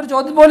അതാണ്. മറിച്ചൊരു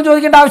ചോദ്യം പോലും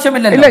ചോദിക്കേണ്ട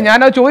ആവശ്യമില്ല. ഇല്ല, ഞാൻ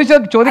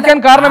ചോദിക്കാൻ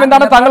കാരണം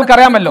എന്താണ് താങ്കൾക്ക്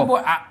അറിയാമല്ലോ.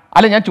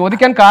 അല്ല, ഞാൻ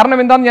ചോദിക്കാൻ കാരണം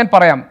എന്താണെന്ന് ഞാൻ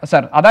പറയാം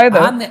സർ.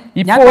 അതായത്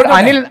ഇപ്പോൾ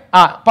അനിൽ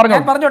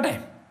പറഞ്ഞോട്ടെ.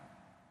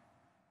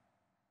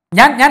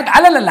 ഞാൻ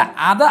അല്ലല്ല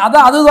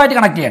അതുമായിട്ട്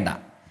കണക്ട് ചെയ്യണ്ട,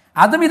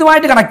 അതും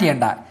ഇതുമായിട്ട് കണക്ട്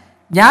ചെയ്യണ്ട.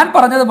 ഞാൻ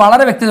പറഞ്ഞത്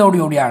വളരെ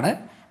വ്യക്തതയോടുകൂടിയാണ്.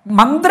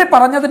 മന്ത്രി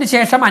പറഞ്ഞതിന്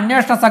ശേഷം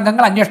അന്വേഷണ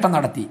സംഘങ്ങൾ അന്വേഷണം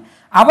നടത്തി.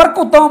 അവർക്ക്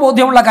ഉത്തമ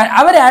ബോധ്യമുള്ള കാര്യം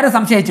അവരാരും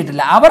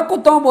സംശയിച്ചിട്ടില്ല. അവർക്ക്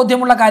ഉത്തമ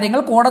ബോധ്യമുള്ള കാര്യങ്ങൾ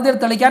കോടതിയിൽ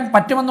തെളിയിക്കാൻ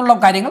പറ്റുമെന്നുള്ള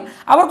കാര്യങ്ങൾ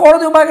അവർ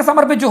കോടതി മുമ്പാകെ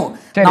സമർപ്പിച്ചു.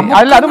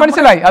 അല്ല, അത്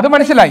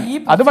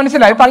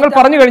മനസ്സിലായി താങ്കൾ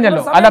പറഞ്ഞു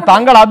കഴിഞ്ഞല്ലോ. അല്ല,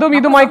 താങ്കൾ അതും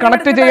ഇതുമായി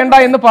കണക്ട് ചെയ്യേണ്ട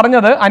എന്ന്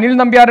പറഞ്ഞത് അനിൽ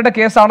നമ്പ്യാരുടെ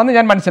കേസാണെന്ന്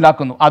ഞാൻ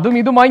മനസ്സിലാക്കുന്നു. അതും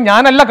ഇതുമായി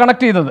ഞാനല്ല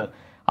കണക്ട് ചെയ്തത്.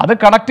 അത്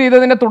കണക്ട്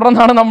ചെയ്തതിനെ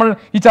തുടർന്നാണ് നമ്മൾ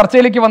ഈ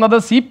ചർച്ചയിലേക്ക് വന്നത്.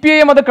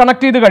 CPIM അത്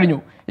കണക്ട് ചെയ്ത് കഴിഞ്ഞു.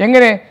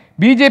 എങ്ങനെ?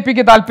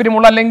 BJPക്ക്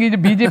താല്പര്യമുള്ള അല്ലെങ്കിൽ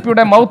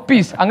BJPയുടെ മൗത്ത്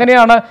പീസ്,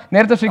 അങ്ങനെയാണ്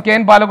നേരത്തെ ശ്രീ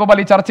KN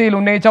ബാലഗോപാൽ ഈ ചർച്ചയിൽ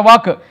ഉന്നയിച്ച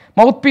വാക്ക്.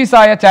 മൗത്ത്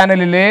പീസായ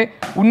ചാനലിലെ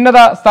ഉന്നത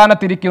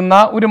സ്ഥാനത്തിരിക്കുന്ന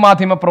ഒരു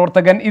മാധ്യമ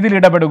പ്രവർത്തകൻ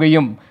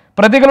ഇതിലിടപെടുകയും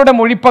പ്രതികളുടെ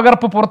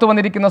മൊഴിപ്പകർപ്പ് പുറത്തു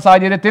വന്നിരിക്കുന്ന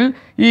സാഹചര്യത്തിൽ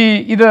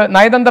ഇത്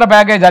നയതന്ത്ര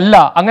ബാഗേജ് അല്ല,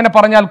 അങ്ങനെ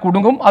പറഞ്ഞാൽ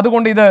കുടുങ്ങും,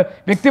 അതുകൊണ്ട് ഇത്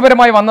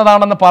വ്യക്തിപരമായി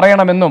വന്നതാണെന്ന്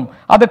പറയണമെന്നും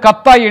അത്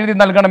കത്തായി എഴുതി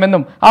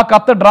നൽകണമെന്നും ആ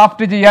കത്ത്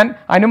ഡ്രാഫ്റ്റ് ചെയ്യാൻ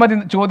അനുമതി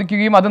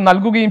ചോദിക്കുകയും അത്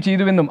നൽകുകയും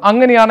ചെയ്തുവെന്നും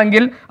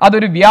അങ്ങനെയാണെങ്കിൽ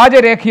അതൊരു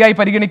വ്യാജരേഖയായി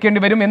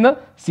പരിഗണിക്കേണ്ടി വരും എന്ന്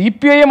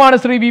CPIM ആണ്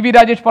ശ്രീ VV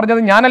രാജേഷ്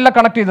പറഞ്ഞത്. ഞാനല്ല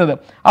കണക്ട് ചെയ്തത്.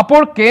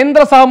 അപ്പോൾ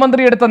കേന്ദ്ര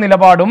സഹമന്ത്രി എടുത്ത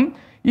നിലപാടും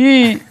ഈ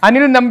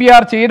അനിൽ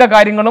നമ്പ്യാർ ചെയ്ത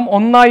കാര്യങ്ങളും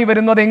ഒന്നായി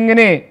വരുന്നത്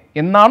എങ്ങനെ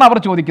എന്നാണ് അവർ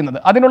ചോദിക്കുന്നത്.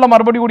 അതിനുള്ള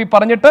മറുപടി കൂടി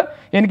പറഞ്ഞിട്ട്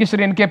എനിക്ക്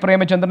ശ്രീ NK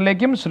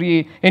പ്രേമചന്ദ്രനിലേക്കും ശ്രീ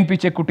NP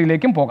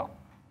ചെക്കുട്ടിയിലേക്കും പോകാം.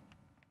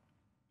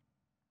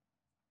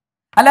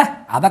 അല്ല,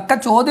 അതൊക്കെ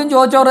ചോദ്യം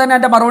ചോദിച്ചവർ തന്നെ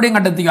എന്റെ മറുപടിയും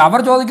കണ്ടെത്തിക്കും.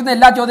 അവർ ചോദിക്കുന്ന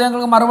എല്ലാ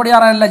ചോദ്യങ്ങൾക്കും മറുപടി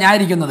അറിയാനല്ല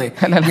ഞാനിരിക്കുന്നത്.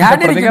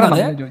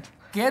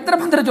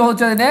 കേന്ദ്രമന്ത്രി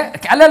ചോദിച്ചതിന്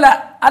അല്ലല്ല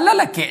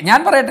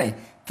ഞാൻ പറയട്ടെ,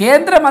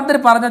 കേന്ദ്രമന്ത്രി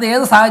പറഞ്ഞത്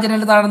ഏത്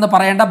സാഹചര്യത്തിലാണെന്ന്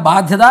പറയേണ്ട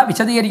ബാധ്യത,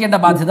 വിശദീകരിക്കേണ്ട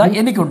ബാധ്യത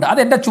എനിക്കുണ്ട്. അത്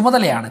എൻ്റെ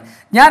ചുമതലയാണ്.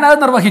 ഞാൻ അത്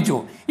നിർവഹിച്ചു.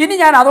 ഇനി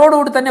ഞാൻ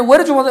അതോടുകൂടി തന്നെ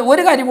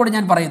ഒരു കാര്യം കൂടി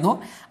ഞാൻ പറയുന്നു.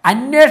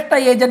 അന്വേഷണ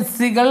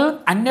ഏജൻസികൾ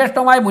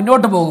അന്വേഷണവുമായി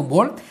മുന്നോട്ട്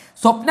പോകുമ്പോൾ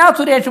സ്വപ്ന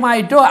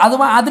സുരേഷുമായിട്ടോ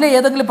അതിലെ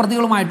ഏതെങ്കിലും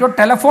പ്രതികളുമായിട്ടോ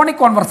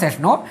ടെലഫോണിക്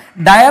കോൺവെർസേഷനോ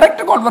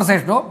ഡയറക്റ്റ്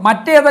കോൺവെർസേഷനോ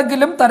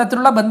മറ്റേതെങ്കിലും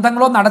തരത്തിലുള്ള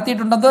ബന്ധങ്ങളോ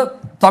നടത്തിയിട്ടുണ്ടെന്ന്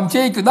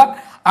സംശയിക്കുന്ന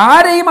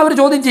ആരെയും അവർ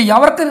ചോദ്യം ചെയ്യും.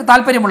 അവർക്ക്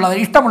താല്പര്യമുള്ളവർ,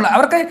 ഇഷ്ടമുള്ള,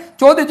 അവർക്ക്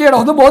ചോദ്യം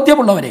ചെയ്യണമെന്ന്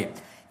ബോധ്യമുള്ളവരെ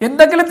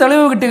എന്തെങ്കിലും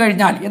തെളിവ്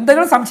കിട്ടിക്കഴിഞ്ഞാൽ,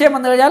 എന്തെങ്കിലും സംശയം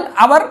വന്നു കഴിഞ്ഞാൽ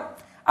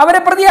അവരെ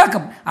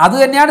പ്രതിയാക്കും. അത്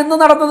തന്നെയാണ് ഇന്ന്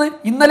നടന്നത്,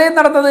 ഇന്നലെയും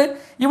നടന്നത്.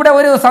 ഇവിടെ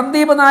ഒരു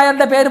സന്ദീപ്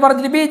നായരുടെ പേര്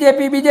പറഞ്ഞിട്ട്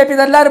BJP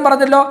ഇതെല്ലാവരും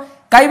പറഞ്ഞല്ലോ.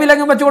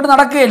 കൈവിലങ്ങും വെച്ചുകൊണ്ട്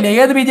നടക്കുകയല്ലേ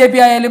ഏത് BJP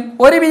ആയാലും?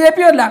 ഒരു BJP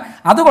അല്ല.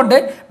 അതുകൊണ്ട്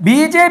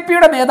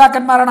BJPയുടെ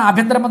നേതാക്കന്മാരാണ്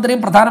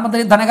ആഭ്യന്തരമന്ത്രിയും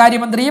പ്രധാനമന്ത്രിയും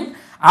ധനകാര്യമന്ത്രിയും.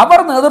 അവർ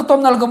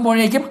നേതൃത്വം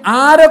നൽകുമ്പോഴേക്കും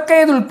ആരൊക്കെ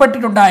ഇത്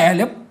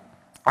ഉൾപ്പെട്ടിട്ടുണ്ടായാലും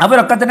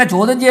അവരൊക്കെ തന്നെ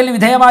ചോദ്യം ചെയ്യലിന്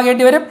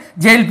വിധേയമാകേണ്ടി വരും,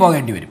 ജയിലിൽ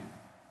പോകേണ്ടി വരും.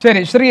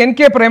 ശരി, ശ്രീ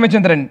NK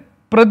പ്രേമചന്ദ്രൻ,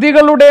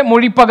 പ്രതികളുടെ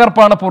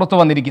മൊഴിപ്പകർപ്പാണ് പുറത്തു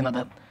വന്നിരിക്കുന്നത്.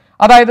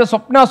 അതായത്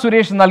സ്വപ്ന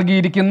സുരേഷ്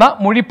നൽകിയിരിക്കുന്ന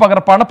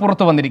മൊഴിപ്പകർപ്പാണ്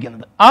പുറത്തു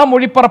വന്നിരിക്കുന്നത്. ആ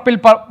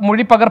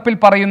മൊഴിപ്പകർപ്പിൽ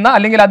പറയുന്ന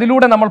അല്ലെങ്കിൽ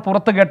അതിലൂടെ നമ്മൾ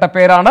പുറത്തു കേട്ട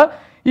പേരാണ്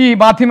ഈ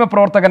മാധ്യമ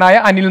പ്രവർത്തകനായ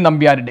അനിൽ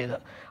നമ്പ്യാരുടേത്.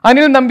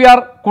 അനിൽ നമ്പ്യാർ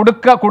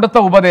കൊടുത്ത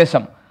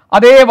ഉപദേശം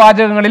അതേ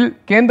വാചകങ്ങളിൽ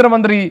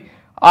കേന്ദ്രമന്ത്രി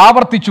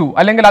ആവർത്തിച്ചു,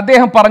 അല്ലെങ്കിൽ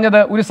അദ്ദേഹം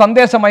പറഞ്ഞത് ഒരു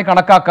സന്ദേശമായി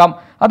കണക്കാക്കാം.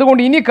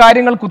 അതുകൊണ്ട് ഇനി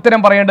കാര്യങ്ങൾക്ക് ഉത്തരം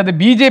പറയേണ്ടത്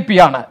BJP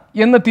ആണ്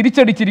എന്ന്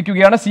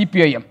തിരിച്ചടിച്ചിരിക്കുകയാണ്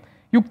CPIM.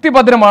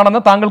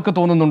 യുക്തിഭദ്രമാണെന്ന് താങ്കൾക്ക്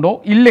തോന്നുന്നുണ്ടോ?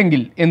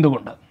 ഇല്ലെങ്കിൽ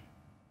എന്തുകൊണ്ട്?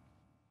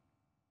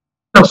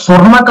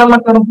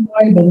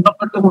 സ്വർണ്ണക്കള്ളക്കടത്തുമായി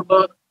ബന്ധപ്പെട്ടുകൊണ്ട്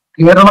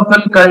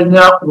കേരളത്തിൽ കഴിഞ്ഞ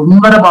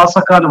 1.5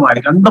 മാസക്കാലമായി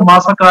 2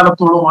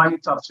 മാസക്കാലത്തോളമായി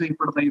ചർച്ച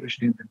ചെയ്യപ്പെടുന്ന ഈ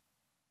വിഷയത്തിൽ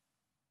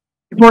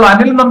ഇപ്പോൾ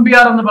അനിൽ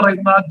നമ്പ്യാർ എന്ന്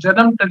പറയുന്ന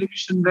ജനം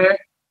ടെലിവിഷന്റെ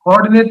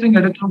കോർഡിനേറ്റിംഗ്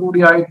എഡിറ്റർ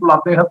കൂടിയായിട്ടുള്ള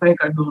അദ്ദേഹത്തെ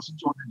കഴിഞ്ഞ ദിവസം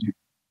ചോദ്യം ചെയ്തു.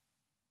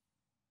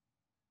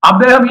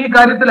 അദ്ദേഹം ഈ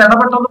കാര്യത്തിൽ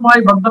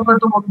ഇടപെട്ടതുമായി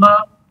ബന്ധപ്പെട്ടുകൊണ്ട്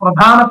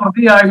പ്രധാന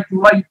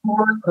പ്രതിയായിട്ടുള്ള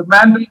ഇപ്പോൾ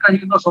റിമാൻഡിൽ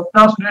കഴിയുന്ന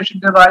സ്വപ്ന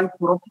സുരേഷിന്റേതായി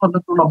പുറത്തു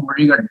വന്നിട്ടുള്ള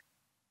മൊഴികൾ,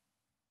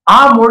 ആ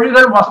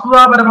മൊഴികൾ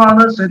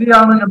വസ്തുതാപരമാണ്,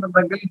 ശരിയാണ്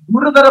എന്നുണ്ടെങ്കിൽ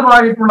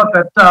ഗുരുതരമായിട്ടുള്ള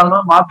തെറ്റാണ്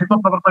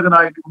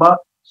മാധ്യമപ്രവർത്തകനായിട്ടുള്ള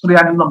ശ്രീ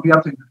അനിൽ നമ്പ്യാർ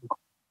ചെയ്തിട്ടുള്ളത്.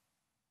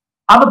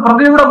 അത്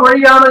പ്രതിയുടെ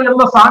മൊഴിയാണ്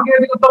എന്ന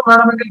സാങ്കേതികത്വം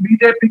വേണമെങ്കിൽ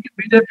BJP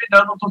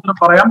നേതൃത്വത്തിന്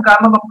പറയാം.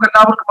 കാരണം നമുക്ക്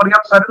എല്ലാവർക്കും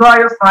അറിയാം,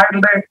 സരിതായ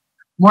നായരുടെ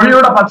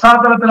മൊഴിയുടെ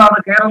പശ്ചാത്തലത്തിലാണ്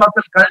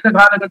കേരളത്തിൽ കഴിഞ്ഞ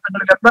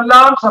കാലഘട്ടങ്ങളിൽ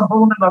എന്തെല്ലാം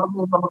സംഭവങ്ങൾ നടന്നു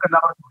എന്ന് നമുക്ക്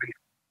എല്ലാവർക്കും അറിയാം.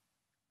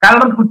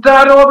 കാരണം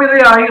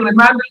കുറ്റാരോപിതയായി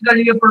റിമാൻഡിൽ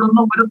കഴിയപ്പെടുന്ന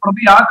ഒരു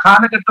പ്രതി ആ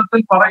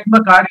കാലഘട്ടത്തിൽ പറയുന്ന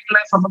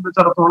കാര്യങ്ങളെ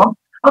സംബന്ധിച്ചിടത്തോളം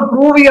അത്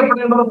പ്രൂവ്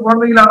ചെയ്യപ്പെടേണ്ടത്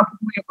കോടതിയിലാണ്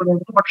പ്രൂവ്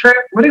ചെയ്യപ്പെടേണ്ടത്. പക്ഷേ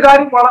ഒരു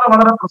കാര്യം വളരെ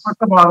വളരെ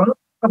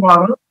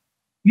പ്രസക്തമാണ്.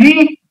 ഈ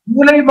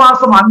ജൂലൈ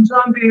മാസം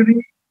 5-ാം തീയതി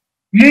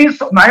ഈ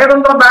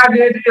നയതന്ത്ര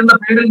ബാഗേജ് എന്ന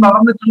പേരിൽ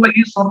നടന്നിട്ടുള്ള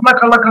ഈ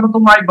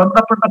സ്വർണ്ണക്കള്ളക്കടത്തുമായി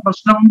ബന്ധപ്പെട്ട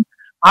പ്രശ്നം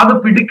അത്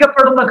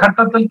പിടിക്കപ്പെടുന്ന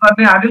ഘട്ടത്തിൽ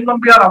തന്നെ അനിൽ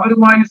നമ്പ്യാർ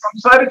അവരുമായി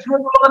സംസാരിച്ചു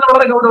എന്നുള്ളത് തന്നെ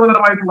വളരെ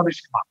ഗൗരവകരമായിട്ടുള്ള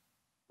വിഷയമാണ്.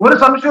 ഒരു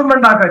സംശയവും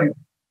വേണ്ട ആ കാര്യം.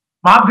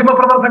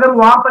 മാധ്യമപ്രവർത്തകർ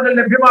വാർത്തകൾ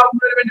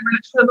ലഭ്യമാകുന്നതിന് വേണ്ടി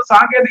വിളിച്ചു എന്ന്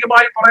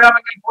സാങ്കേതികമായി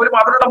പറയാമെങ്കിൽ പോലും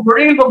അവരുടെ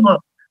മൊഴിയിൽ നിന്ന്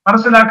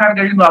മനസ്സിലാക്കാൻ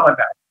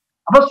കഴിയുന്നതല്ല.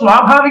 അപ്പൊ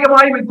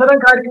സ്വാഭാവികമായും ഇത്തരം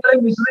കാര്യങ്ങളിൽ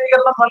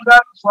വിശദീകരണം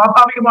നൽകാൻ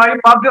സ്വാഭാവികമായും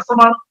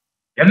ബാധ്യസ്ഥമാണ്,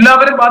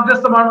 എല്ലാവരും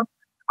ബാധ്യസ്ഥമാണ്.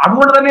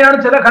 അതുകൊണ്ട് തന്നെയാണ്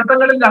ചില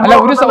ഘട്ടങ്ങളിൽ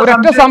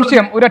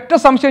ഒരൊറ്റ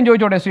സംശയം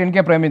ചോദിച്ചോട്ടെ ശ്രീ NK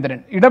പ്രേമചന്ദ്രൻ,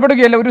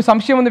 ഇടപെടുകയല്ല, ഒരു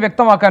സംശയം ഒന്ന്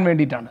വ്യക്തമാക്കാൻ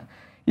വേണ്ടിയിട്ടാണ്.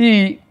 ഈ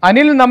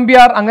അനിൽ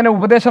നമ്പ്യാർ അങ്ങനെ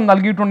ഉപദേശം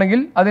നൽകിയിട്ടുണ്ടെങ്കിൽ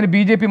അതിന്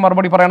BJP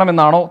മറുപടി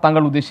പറയണമെന്നാണോ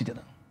താങ്കൾ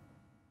ഉദ്ദേശിച്ചത്?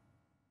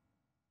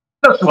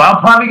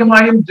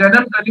 സ്വാഭാവികമായും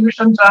ജനം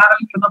ടെലിവിഷൻ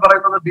ചാനൽ എന്ന്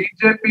പറയുന്നത്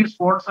BJP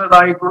സ്പോൺസേഡ്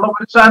ആയിട്ടുള്ള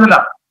ഒരു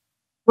ചാനലാണ്.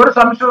 ഒരു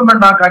സംശയവും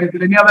വേണ്ട ആ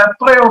കാര്യത്തിൽ. ഇനി അത്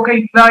എത്രയൊക്കെ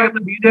ഇല്ല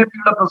എന്ന്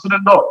BJPയുടെ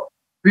പ്രസിഡന്റോ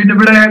പിന്നെ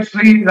ഇവിടെ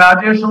ശ്രീ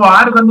രാജേഷോ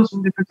ആര് തന്നെ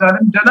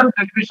സൂചിപ്പിച്ചാലും ജനം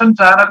ടെലിവിഷൻ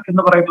ചാനൽ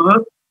എന്ന് പറയുന്നത്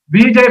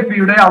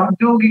BJPയുടെ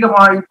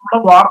ഔദ്യോഗികമായിട്ടുള്ള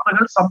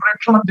വാർത്തകൾ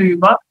സംപ്രേഷണം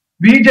ചെയ്യുന്ന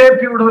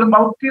BJPയുടെ ഒരു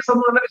മൗത്തീസ്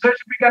എന്ന് തന്നെ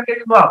വിശേഷിപ്പിക്കാൻ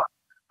കഴിയുന്നതാണ്.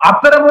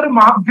 അത്തരം ഒരു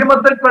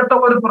മാധ്യമത്തിൽപ്പെട്ട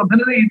ഒരു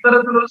പ്രതിനിധി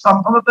ഇത്തരത്തിലൊരു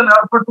സംഭവത്തിൽ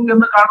ഏർപ്പെട്ടു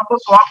എന്ന് കാണുമ്പോൾ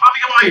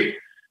സ്വാഭാവികമായി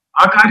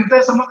ആ കാര്യത്തെ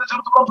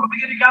സംബന്ധിച്ചിടത്തോളം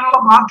പ്രതികരിക്കാനുള്ള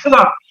ബാധ്യത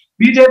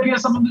BJPയെ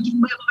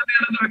സംബന്ധിച്ചുണ്ട് എന്ന്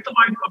തന്നെയാണ് എന്റെ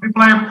വ്യക്തമായിട്ടുള്ള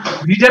അഭിപ്രായം.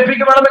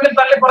 BJPക്ക് വേണമെങ്കിൽ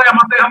തള്ളി പറയാം,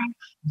 അദ്ദേഹം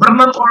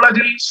ബ്രണ്ണൻ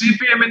കോളേജിൽ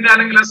CPMന്റെ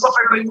അല്ലെങ്കിൽ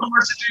SFIയുടെ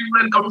യൂണിവേഴ്സിറ്റി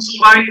യൂണിയൻ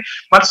കൗൺസിലറായി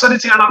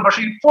മത്സരിച്ചയാളാണ്.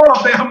 പക്ഷെ ഇപ്പോൾ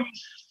അദ്ദേഹം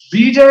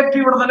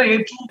BJPയുടെ തന്നെ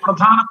ഏറ്റവും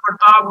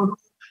പ്രധാനപ്പെട്ട ഒരു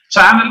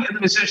ചാനൽ എന്ന്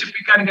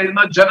വിശേഷിപ്പിക്കാൻ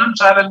കഴിയുന്ന ജനം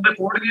ചാനലിന്റെ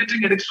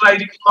കോർഡിനേറ്റിംഗ് എഡിറ്റർ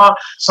ആയിരിക്കുന്ന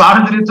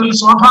സാഹചര്യത്തിൽ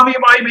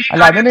സ്വാഭാവികമായും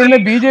അതിന്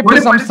BJP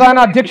സംസ്ഥാന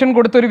അധ്യക്ഷൻ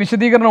കൊടുത്ത ഒരു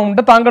വിശദീകരണം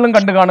ഉണ്ട്, താങ്കളും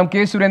കണ്ടു കാണും.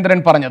 K.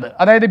 സുരേന്ദ്രൻ പറഞ്ഞത്,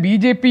 അതായത്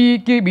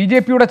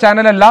BJPയുടെ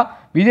ചാനലല്ല,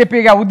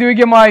 BJPക്ക്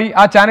ഔദ്യോഗികമായി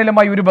ആ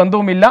ചാനലുമായി ഒരു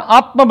ബന്ധവുമില്ല,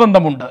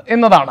 ആത്മബന്ധമുണ്ട്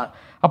എന്നതാണ്.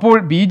 അപ്പോൾ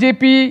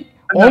BJP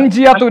ഓൺ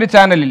ചെയ്യാത്ത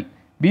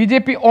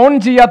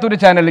ഒരു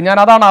ചാനലിൽ ഞാൻ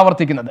അതാണ്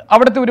ആവർത്തിക്കുന്നത്,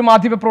 അവിടുത്തെ ഒരു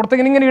മാധ്യമ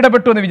പ്രവർത്തകൻ ഇങ്ങനെ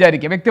ഇടപെട്ടു എന്ന്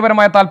വിചാരിക്കുക,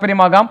 വ്യക്തിപരമായ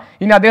താല്പര്യമാകാം.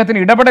 ഇനി അദ്ദേഹത്തിന്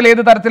ഇടപെടൽ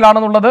ഏത്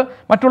തരത്തിലാണെന്നുള്ളത്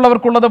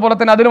മറ്റുള്ളവർക്കുള്ളത് പോലെ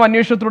തന്നെ അതിനും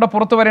അന്വേഷണത്തിലൂടെ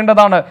പുറത്തു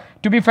വരേണ്ടതാണ്.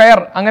 ടു ബി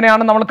ഫെയർ,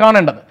 അങ്ങനെയാണ് നമ്മൾ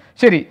കാണേണ്ടത്.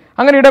 ശരി,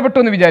 അങ്ങനെ ഇടപെട്ടു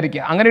എന്ന്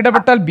വിചാരിക്കുക. അങ്ങനെ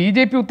ഇടപെട്ടാൽ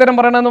BJP ഉത്തരം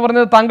പറയണമെന്ന്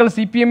പറഞ്ഞത് താങ്കൾ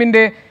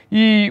CPMന്റെ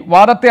ഈ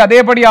വാദത്തെ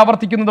അതേപടി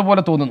ആവർത്തിക്കുന്നത്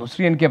പോലെ തോന്നുന്നു.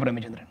 ശ്രീ N. K.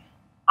 പ്രേമചന്ദ്രൻ.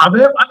 അത്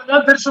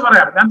ഞാൻ തിരിച്ചു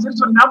പറയാം.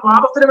 ഞാൻ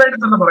വാദത്തിന് വേണ്ടി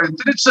തന്നെ പറയും.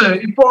 തിരിച്ച്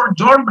ഇപ്പോൾ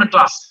ജോൺ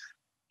ബ്രിട്ടാസ്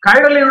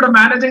കൈരളിയുടെ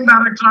മാനേജിംഗ്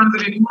ഡയറക്ടറാണ്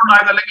ഇതിൽ ഇൻവോൾവ്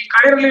ആയത്, അല്ലെങ്കിൽ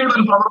കൈരളിയുടെ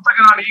ഒരു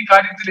പ്രവർത്തകനാണ് ഈ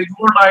കാര്യത്തിൽ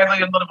ഇൻവോൾവ് ആയത്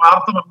എന്നൊരു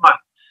വാർത്ത വന്നാൽ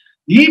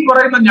ഈ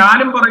പറയുന്ന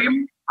ഞാനും പറയും,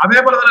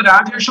 അതേപോലെ തന്നെ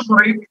രാജേഷും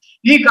പറയും,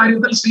 ഈ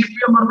കാര്യത്തിൽ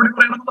CPM മറുപടി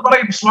പറയണമെന്ന്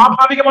പറയും.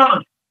 സ്വാഭാവികമാണ്.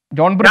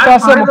 ജോൺ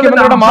ബ്രിട്ടാസ്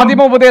മുഖ്യമന്ത്രിയുടെ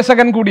മാധ്യമ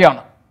ഉപദേശകൻ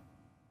കൂടിയാണ്.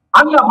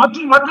 അല്ല,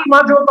 മറ്റൊരു മാധ്യമ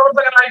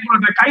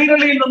പ്രവർത്തകനായിക്കോട്ടെ,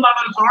 കൈരളിയിൽ നിന്നാണ്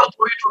ഒരു കോൾ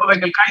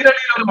പോയിട്ടുള്ളതെങ്കിൽ,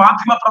 കൈരളിയിൽ ഒരു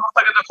മാധ്യമ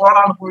പ്രവർത്തകന്റെ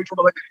കോളാണ്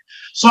പോയിട്ടുള്ളതെങ്കിൽ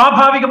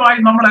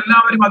സ്വാഭാവികമായും നമ്മൾ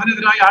എല്ലാവരും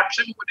അതിനെതിരായി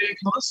ആക്ഷേപം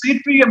ഉന്നയിക്കുന്നത്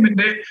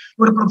CPMന്റെ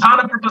ഒരു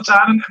പ്രധാനപ്പെട്ട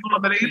ചാനൽ എന്നുള്ള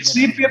നിലയിൽ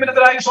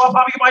CPMനെതിരായി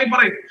സ്വാഭാവികമായും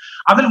പറയും.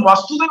 അതിൽ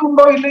വസ്തുത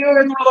ഉണ്ടോ ഇല്ലയോ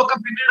എന്നുള്ളതൊക്കെ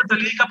പിന്നീട്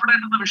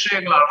തെളിയിക്കപ്പെടേണ്ടുന്ന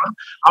വിഷയങ്ങളാണ്.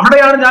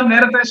 അവിടെയാണ് ഞാൻ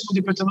നേരത്തെ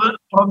സൂചിപ്പിച്ചത്,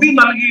 പ്രതി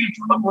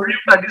നൽകിയിട്ടുള്ള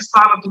മൊഴിയുടെ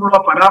അടിസ്ഥാനത്തിലുള്ള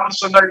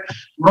പരാമർശങ്ങൾ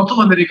പുറത്തു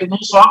വന്നിരിക്കുന്നു.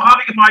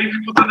 സ്വാഭാവികമായും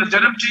ഇപ്പൊ തന്നെ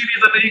ജനം TV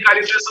തന്നെ ഈ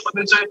കാര്യത്തെ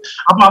സംബന്ധിച്ച്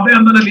അപ്പൊ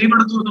അദ്ദേഹം തന്നെ ലീവ്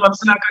എടുത്തു എന്ന്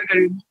മനസ്സിലാക്കാൻ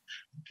കഴിയുന്നു.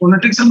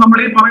 പൊളിറ്റിക്സിൽ നമ്മൾ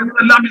ഈ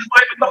പറയുന്നതെല്ലാം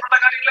ഇതുമായി ബന്ധപ്പെട്ട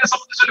കാര്യങ്ങളെ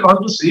സംബന്ധിച്ചല്ലോ.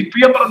 അത്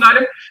CPM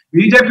പറഞ്ഞാലും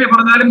BJP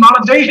പറഞ്ഞാലും നാളെ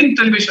ജയ്ഹിന്ദ്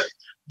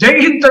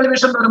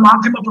ടെലിവിഷന്റെ ഒരു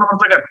മാധ്യമ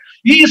പ്രവർത്തകൻ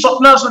ഈ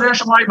സ്വപ്ന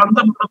സുരേഷുമായി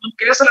ബന്ധമുണ്ടെന്നും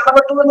കേസിൽ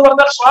ഇടപെട്ടു എന്ന്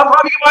പറഞ്ഞാൽ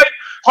സ്വാഭാവികമായും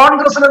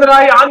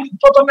കോൺഗ്രസിനെതിരായി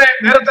ഇപ്പൊ തന്നെ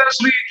നേരത്തെ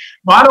ശ്രീ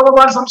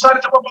ബാലഗോപാൽ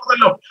സംസാരിച്ചപ്പോൾ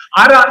പറഞ്ഞല്ലോ,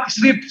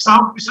 ശ്രീ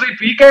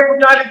PK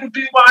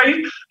കുഞ്ഞാലിക്കുട്ടിയുമായി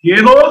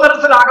ഏതോ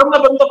തരത്തിൽ അകന്ന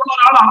ബന്ധമുള്ള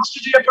ഒരാൾ അറസ്റ്റ്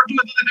ചെയ്യപ്പെട്ടു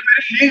എന്നതിന്റെ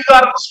പേരിൽ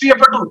ലീഗുകാർ അറസ്റ്റ്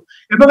ചെയ്യപ്പെട്ടു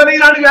എന്ന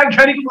നിലയിലാണ്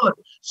വ്യാഖ്യാനിക്കുന്നത്.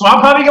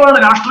 സ്വാഭാവികമാണ്,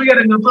 രാഷ്ട്രീയ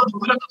രംഗത്ത്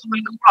പൊതുരംഗത്ത്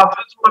നിൽക്കുമ്പോൾ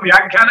അത്തരത്തിലുള്ള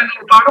വ്യാഖ്യാനങ്ങൾ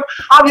ഉണ്ടാകും.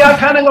 ആ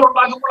വ്യാഖ്യാനങ്ങൾ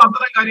ഉണ്ടാകുമ്പോൾ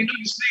അത്തരം കാര്യങ്ങൾ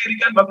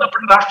വിശദീകരിക്കാൻ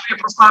ബന്ധപ്പെട്ട രാഷ്ട്രീയ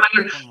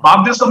പ്രസ്ഥാനങ്ങൾ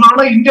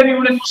ബാധ്യസ്ഥമാണ്. ഇന്ത്യൻ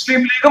യൂണിയൻ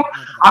മുസ്ലിം ലീഗും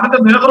അതിന്റെ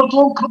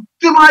നേതൃത്വവും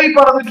കൃത്യമായി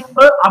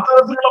പറഞ്ഞിട്ടുണ്ട്,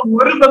 അത്തരത്തിലുള്ള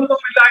ഒരു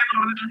ബന്ധവുമില്ല എന്ന്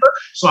പറഞ്ഞിട്ടുണ്ട്.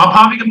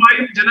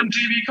 സ്വാഭാവികമായും ജനം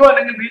TVക്കോ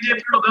അല്ലെങ്കിൽ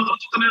BJPയുടെ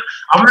നേതൃത്വത്തിന്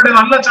അവരുടെ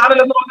നല്ല ചാനൽ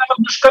എന്ന്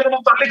പറഞ്ഞാൽ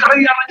നിഷ്കരണം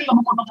തള്ളിക്കളയുകയാണെങ്കിൽ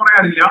നമുക്കൊന്നും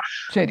പറയാനില്ല.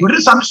 ഒരു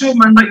സംശയവും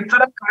വേണ്ട.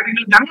 ഇത്തരം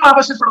കാര്യങ്ങൾ ഞങ്ങൾ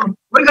ആവശ്യപ്പെടുന്നു.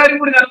 ഒരു കാര്യം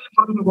കൂടി ഞാൻ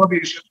പറഞ്ഞു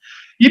ഗോപീഷ്,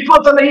 ഇപ്പൊ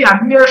തന്നെ ഈ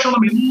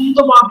അന്വേഷണം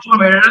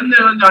എന്തുമാത്രം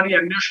ഇഴഞ്ഞിഴഞ്ഞാണ് ഈ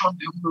അന്വേഷണം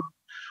നീങ്ങുന്നത്.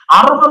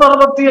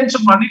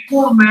 60-65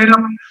 മണിക്കൂർ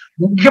നേരം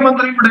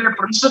മുഖ്യമന്ത്രിയുടെ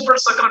പ്രിൻസിപ്പൽ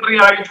സെക്രട്ടറി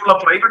ആയിട്ടുള്ള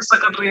പ്രൈവറ്റ്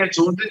സെക്രട്ടറിയെ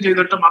ചോദ്യം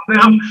ചെയ്തിട്ടും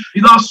അദ്ദേഹം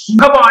ഇതാ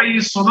സുഖമായി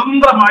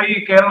സ്വതന്ത്രമായി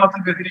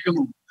കേരളത്തിൽ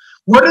എത്തിയിരിക്കുന്നു.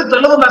 ഒരു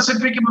തെളിവ്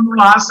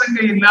നശിപ്പിക്കുമെന്നുള്ള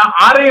ആശങ്കയില്ല,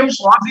 ആരെയും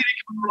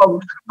സ്വാധീനിക്കുമെന്നുള്ള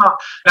ഉത്കണ്ഠ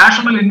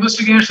നാഷണൽ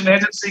ഇൻവെസ്റ്റിഗേഷൻ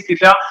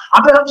ഏജൻസിക്കില്ല.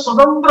 അദ്ദേഹം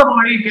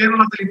സ്വതന്ത്രമായി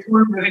കേരളത്തിൽ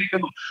ഇപ്പോഴും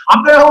വിഹരിക്കുന്നു.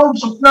 അദ്ദേഹവും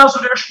സ്വപ്ന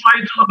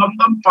സുരേഷുമായിട്ടുള്ള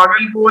ബന്ധം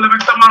പകൽ പോലെ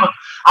വ്യക്തമാണ്.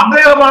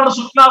 അദ്ദേഹമാണ്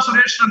സ്വപ്ന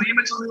സുരേഷിനെ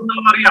നിയമിച്ചത്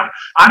എന്നുള്ളത് അറിയാം.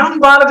 അരുൺ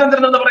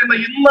ബാലചന്ദ്രൻ എന്ന് പറയുന്ന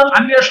ഇന്ന്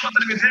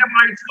അന്വേഷണത്തിന്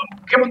വിധേയമായിട്ടുള്ള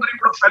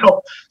മുഖ്യമന്ത്രിയുടെ ഫെലോ,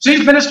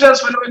 ചീഫ്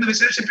മിനിസ്റ്റേഴ്സ് ഫെലോ എന്ന്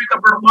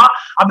വിശേഷിപ്പിക്കപ്പെടുന്ന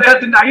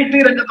അദ്ദേഹത്തിന്റെ IT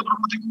രംഗത്ത്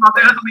പ്രവർത്തിക്കുന്ന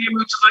അദ്ദേഹത്തെ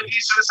നിയമിച്ചത് ഈ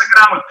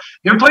ശിവശങ്കരാണ്.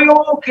 എത്രയോ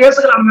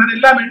കേസുകളാണ്, ഞാൻ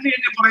എല്ലാം എണ്ണി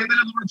പറയുന്നത്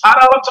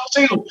ധാരാളം ചർച്ച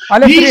ചെയ്തു.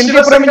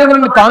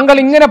 താങ്കൾ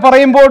ഇങ്ങനെ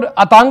പറയുമ്പോൾ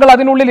താങ്കൾ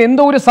അതിനുള്ളിൽ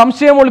എന്തോ ഒരു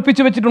സംശയം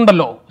ഒളിപ്പിച്ചു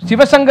വെച്ചിട്ടുണ്ടല്ലോ.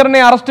 ശിവശങ്കറിനെ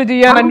അറസ്റ്റ്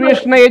ചെയ്യാൻ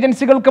അന്വേഷണ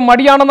ഏജൻസികൾക്ക്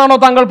മടിയാണെന്നാണോ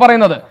താങ്കൾ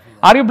പറയുന്നത്?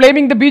 Are you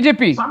blaming the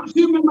BJP?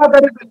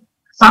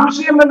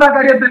 സംശയം എന്ന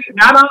കാര്യത്തിൽ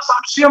ഞാൻ ആ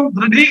സംശയം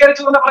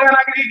ദൃഢീകരിച്ചു തന്നെ പറയാൻ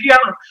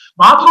ആഗ്രഹിക്കുകയാണ്.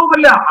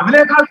 മാത്രവുമല്ല,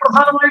 അതിനേക്കാൾ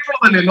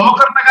പ്രധാനമായിട്ടുള്ളതല്ലേ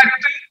ലോക്കറിന്റെ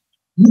കാര്യത്തിൽ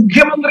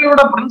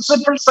മുഖ്യമന്ത്രിയുടെ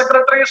പ്രിൻസിപ്പൽ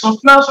സെക്രട്ടറി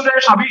സ്വപ്ന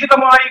സുരേഷ്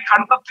അവിഹിതമായി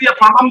കണ്ടെത്തിയ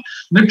പണം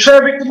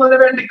നിക്ഷേപിക്കുന്നതിന്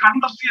വേണ്ടി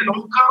കണ്ടെത്തിയ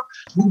ലോക്കർ,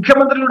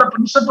 മുഖ്യമന്ത്രിയുടെ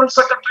പ്രിൻസിപ്പൽ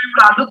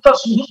സെക്രട്ടറിയുടെ അടുത്ത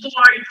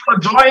സുഹൃത്തുമായിട്ടുള്ള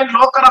ജോയിന്റ്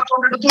ലോക്കർ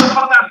അക്കൗണ്ട് എടുത്തു എന്ന്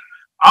പറഞ്ഞാൽ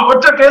ആ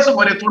ഒറ്റ കേസ്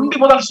പോലെ തൊണ്ടി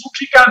മുതൽ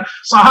സൂക്ഷിക്കാൻ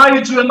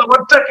സഹായിച്ചു എന്ന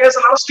ഒറ്റ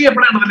കേസിൽ അറസ്റ്റ്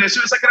ചെയ്യപ്പെടേണ്ടതല്ലേ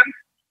ശിവശങ്കരൻ?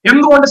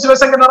 എന്തുകൊണ്ട്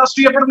ശിവശങ്കരൻ അറസ്റ്റ്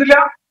ചെയ്യപ്പെടുന്നില്ല?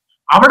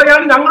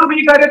 അവിടെയാണ് ഞങ്ങളും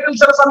ഈ കാര്യത്തിൽ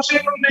ചില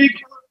സംശയങ്ങൾ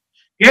ഉന്നയിക്കുന്നത്.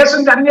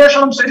 കേസിന്റെ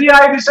അന്വേഷണം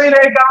ശരിയായ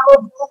ദിശയിലേക്കാണോ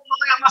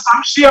പോകുന്നത് എന്ന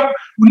സംശയം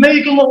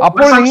ഉന്നയിക്കുന്നു.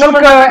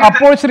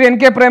 അപ്പോൾ ശ്രീ N.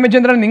 K.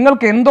 പ്രേമചന്ദ്രൻ,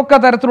 നിങ്ങൾക്ക് എന്തൊക്കെ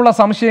തരത്തിലുള്ള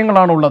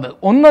സംശയങ്ങളാണുള്ളത്?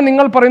 ഒന്ന്,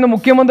 നിങ്ങൾ പറയുന്ന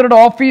മുഖ്യമന്ത്രിയുടെ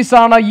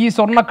ഓഫീസാണ് ഈ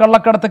സ്വർണ്ണ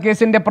കള്ളക്കടത്ത്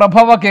കേസിന്റെ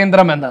പ്രഭവ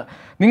കേന്ദ്രമെന്ന്.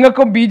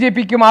 നിങ്ങൾക്കും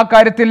BJPക്കും ആ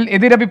കാര്യത്തിൽ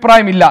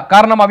എതിരഭിപ്രായമില്ല.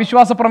 കാരണം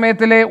അവിശ്വാസ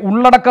പ്രമേയത്തിലെ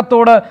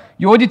ഉള്ളടക്കത്തോട്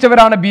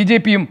യോജിച്ചവരാണ്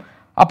BJPയും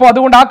അപ്പോൾ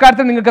അതുകൊണ്ട് ആ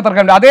കാര്യത്തിൽ നിങ്ങൾക്ക്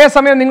തർക്കമില്ല.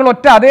 അതേസമയം നിങ്ങൾ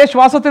അതേ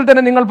ശ്വാസത്തിൽ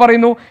തന്നെ നിങ്ങൾ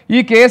പറയുന്നു ഈ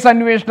കേസ്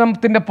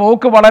അന്വേഷണത്തിന്റെ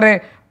പോക്ക് വളരെ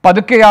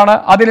പതുക്കെയാണ്,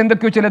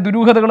 അതിലെന്തൊക്കെയോ ചില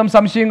ദുരൂഹതകളും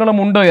സംശയങ്ങളും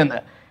ഉണ്ട് എന്ന്.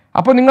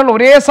 അപ്പോൾ നിങ്ങൾ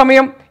ഒരേ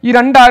സമയം ഈ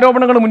രണ്ട്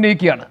ആരോപണങ്ങളും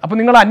ഉന്നയിക്കുകയാണ്. അപ്പോൾ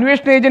നിങ്ങൾ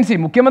അന്വേഷണ ഏജൻസി,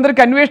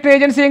 മുഖ്യമന്ത്രിക്ക് അന്വേഷണ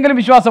ഏജൻസിയെങ്കിലും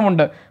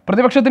വിശ്വാസമുണ്ട്,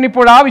 പ്രതിപക്ഷത്തിന്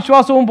ഇപ്പോൾ ആ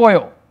വിശ്വാസവും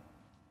പോയോ?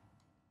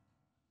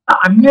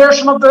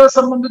 അന്വേഷണത്തെ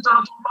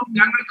സംബന്ധിച്ചിടത്തോളം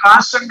ഞങ്ങൾക്ക്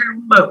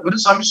ആശങ്കയുണ്ട്, ഒരു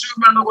സംശയവും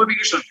വേണ്ട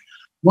ഗോപികൃഷ്ണൻ.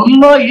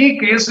 ഒന്ന്, ഈ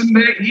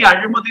കേസിന്റെ ഈ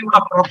അഴിമതിയുടെ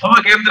പ്രഭവ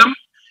കേന്ദ്രം,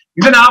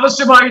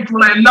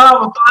 ഇതിനാവശ്യമായിട്ടുള്ള എല്ലാ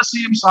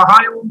ഒത്താശയും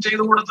സഹായവും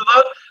ചെയ്തു കൊടുത്തത്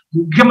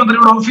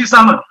മുഖ്യമന്ത്രിയുടെ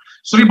ഓഫീസാണ്.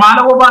 ശ്രീ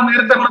ബാലഗോപാൽ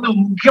നേരത്തെ പറഞ്ഞു,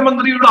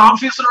 മുഖ്യമന്ത്രിയുടെ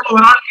ഓഫീസിലുള്ള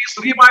ഒരാൾക്ക് ഈ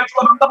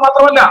സ്ത്രീയുമായിട്ടുള്ള ബന്ധം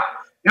മാത്രമല്ല,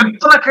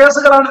 എത്ര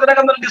കേസുകളാണ്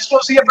ഇതിനകം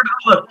disclose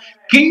ചെയ്യപ്പെട്ടിട്ടുള്ളത്.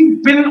 King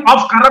pin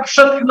of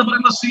corruption എന്ന്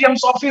പറയുന്ന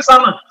CM's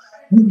ഓഫീസാണ്.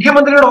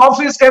 മുഖ്യമന്ത്രിയുടെ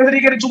ഓഫീസ്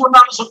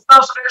കേന്ദ്രീകരിച്ചുകൊണ്ടാണ് സ്വപ്ന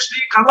സുരേഷിന്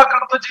ഈ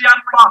കള്ളക്കടത്ത്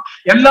ചെയ്യാനുള്ള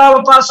എല്ലാ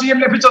ഒത്താശയും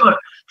ലഭിച്ചത്.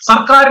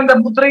 സർക്കാരിന്റെ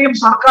മുദ്രയും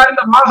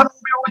സർക്കാരിന്റെ വാഹനം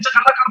ഉപയോഗിച്ച്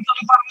കള്ളക്കടത്ത്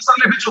നടത്താൻ അവസരം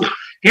ലഭിച്ചു.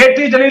 KT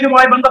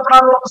ജലീലുമായി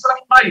ബന്ധപ്പെടാനുള്ള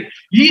അവസരമുണ്ടായി.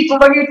 ഈ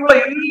തുടങ്ങിയിട്ടുള്ള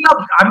എല്ലാ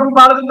അരുൺ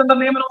ബാലചന്ദ്രന്റെ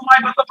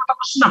നിയമനവുമായി ബന്ധപ്പെട്ട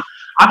പ്രശ്നം,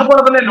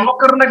 അതുപോലെ തന്നെ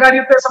ലോക്കറിന്റെ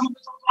കാര്യത്തെ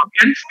സംബന്ധിച്ചിടത്തോളം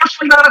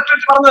എൻഫോഴ്സ്മെന്റ്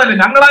ഡയറക്ടറേറ്റ് പറഞ്ഞതല്ലേ,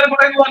 ഞങ്ങളാരും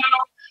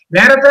പറയുന്നതല്ലോ.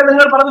 നേരത്തെ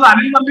നിങ്ങൾ പറഞ്ഞത്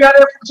അനിൽ നമ്പ്യാരെ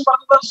കുറിച്ച്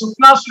പറഞ്ഞത്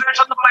സ്വപ്ന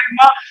സുരേഷ് എന്ന്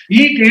പറയുന്ന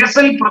ഈ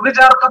കേസിൽ പ്രതി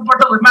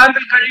ചേർക്കപ്പെട്ട്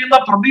റിമാൻഡിൽ കഴിയുന്ന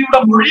പ്രതിയുടെ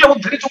മൊഴിയെ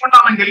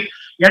ഉദ്ധരിച്ചുകൊണ്ടാണെങ്കിൽ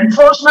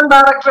എൻഫോഴ്സ്മെന്റ്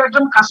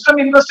ഡയറക്ടറേറ്റും കസ്റ്റം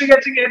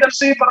ഇൻവെസ്റ്റിഗേറ്റിംഗ്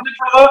ഏജൻസിയും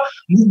പറഞ്ഞിട്ടുള്ളത്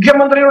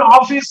മുഖ്യമന്ത്രിയുടെ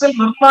ഓഫീസിൽ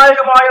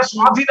നിർണായകമായ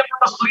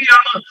സ്വാധീനമുള്ള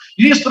സ്ത്രീയാണ്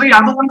ഈ സ്ത്രീ.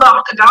 അതുകൊണ്ട്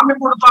അവർക്ക് ജാമ്യം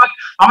കൊടുത്താൽ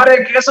അവരെ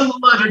കേസിൽ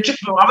നിന്ന്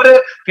രക്ഷിക്കും, അവര്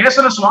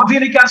കേസിനെ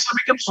സ്വാധീനിക്കാൻ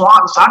ശ്രമിക്കും,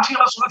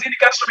 സാക്ഷികളെ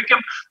സ്വാധീനിക്കാൻ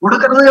ശ്രമിക്കും,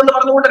 കൊടുക്കരുത് എന്ന്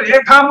പറഞ്ഞുകൊണ്ട്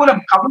രേഖാമൂലം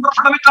കൗണ്ടർ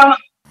അഫിഡവിറ്റാണ്.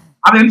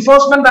 അത്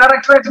എൻഫോഴ്സ്മെന്റ്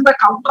ഡയറക്ടറേറ്റിന്റെ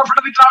കൗണ്ടർ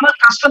അഫിഡവിറ്റ് ആണ്,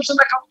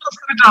 കസ്റ്റംസിന്റെ കൗണ്ടർ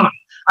അഫിഡവിറ്റ് ആണ്,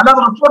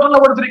 അല്ലാതെ റിപ്പോർട്ടല്ല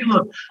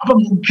കൊടുത്തിരിക്കുന്നത്. അപ്പൊ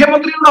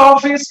മുഖ്യമന്ത്രിയുടെ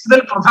ഓഫീസ്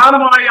ഇതിൽ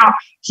പ്രധാനമായ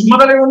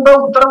ചുമതലയുണ്ട്,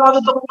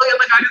 ഉത്തരവാദിത്വമുണ്ട്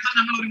എന്ന കാര്യത്തിൽ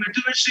ഞങ്ങൾ ഒരു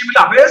വിട്ടുവീഴ്ചയുമില്ല.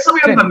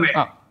 അതേസമയം തന്നെ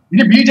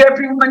ഇനി BJP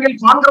ഉണ്ടെങ്കിൽ,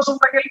 കോൺഗ്രസ്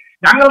ഉണ്ടെങ്കിൽ,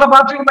 ഞങ്ങളുടെ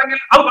പാർട്ടി ഉണ്ടെങ്കിൽ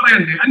അത്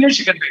പറയണ്ടേ,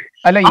 അന്വേഷിക്കട്ടെ.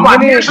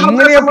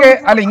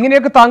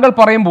 ഇങ്ങനെയൊക്കെ താങ്കൾ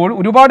പറയുമ്പോൾ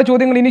ഒരുപാട്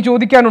ചോദ്യങ്ങൾ ഇനി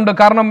ചോദിക്കാനുണ്ട്.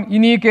 കാരണം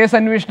ഇനി ഈ കേസ്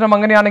അന്വേഷണം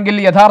അങ്ങനെയാണെങ്കിൽ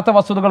യഥാർത്ഥ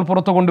വസ്തുതകൾ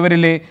പുറത്തു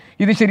കൊണ്ടുവരില്ലേ,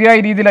 ഇത് ശരിയായ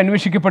രീതിയിൽ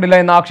അന്വേഷിക്കപ്പെടില്ല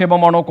എന്ന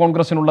ആക്ഷേപമാണോ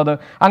കോൺഗ്രസിനുള്ളത്?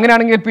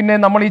 അങ്ങനെയാണെങ്കിൽ പിന്നെ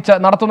നമ്മൾ ഈ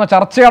നടത്തുന്ന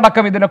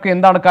ചർച്ചയടക്കം ഇതിനൊക്കെ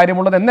എന്താണ്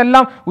കാര്യമുള്ളത്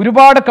എന്നെല്ലാം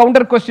ഒരുപാട്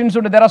കൗണ്ടർ ക്വസ്റ്റ്യൻസ്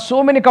ഉണ്ട്. There are so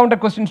many counter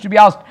questions to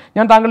B asked.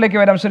 ഞാൻ താങ്കളിലേക്ക്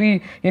വരാം. ശ്രീ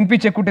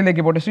NP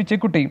ചെക്കുട്ടിയിലേക്ക് പോട്ടെ. ശ്രീ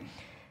ചെക്കുട്ടി,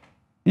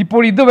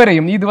 ഇപ്പോൾ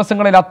ഇതുവരെയും ഈ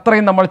ദിവസങ്ങളിൽ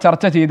അത്രയും നമ്മൾ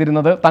ചർച്ച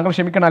ചെയ്തിരുന്നത്, താങ്കൾ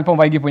ക്ഷമിക്കണം അല്പം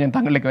വൈകിപ്പോയി, ഞാൻ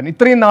താങ്കളിലേക്ക് വരാം.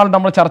 ഇത്രയും നാൾ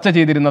നമ്മൾ ചർച്ച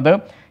ചെയ്തിരുന്നത്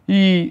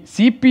ഈ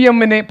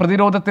CPM-നെ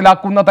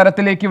പ്രതിരോധത്തിലാക്കുന്ന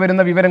തരത്തിലേക്ക്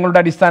വരുന്ന വിവരങ്ങളുടെ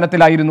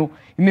അടിസ്ഥാനത്തിലായിരുന്നു.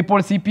 ഇന്നിപ്പോൾ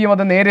CPM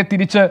അത് നേരെ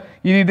തിരിച്ച്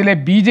ഇതിലെ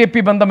BJP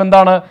ബന്ധം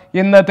എന്താണ്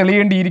എന്ന്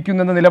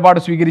തെളിയേണ്ടിയിരിക്കുന്നു എന്ന നിലപാട്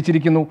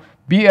സ്വീകരിച്ചിരിക്കുന്നു.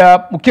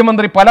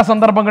 മുഖ്യമന്ത്രി പല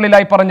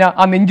സന്ദർഭങ്ങളിലായി പറഞ്ഞ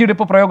ആ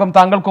നെഞ്ചിടിപ്പ് പ്രയോഗം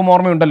താങ്കൾക്കും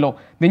ഓർമ്മയുണ്ടല്ലോ.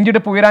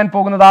 നെഞ്ചിടിപ്പ് ഉയരാൻ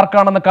പോകുന്നത്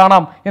ആർക്കാണെന്ന്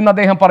കാണാം എന്ന്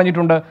അദ്ദേഹം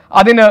പറഞ്ഞിട്ടുണ്ട്.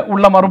 അതിന്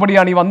ഉള്ള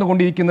മറുപടിയാണ് ഈ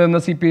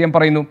വന്നുകൊണ്ടിരിക്കുന്നതെന്ന് CPM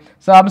പറയുന്നു.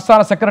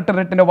 സംസ്ഥാന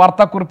സെക്രട്ടേറിയറ്റിന്റെ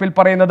വാർത്താക്കുറിപ്പിൽ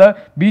പറയുന്നത്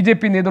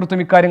BJP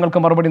നേതൃത്വം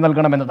ഇക്കാര്യങ്ങൾക്ക് മറുപടി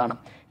നൽകണമെന്നതാണ്.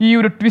 ഈ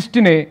ഒരു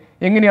ട്വിസ്റ്റിനെ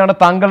എങ്ങനെയാണ്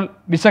താങ്കൾ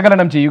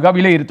വിശകലനം ചെയ്യുക,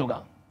 വിലയിരുത്തുക?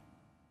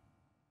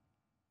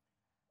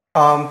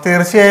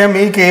 തീർച്ചയായും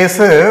ഈ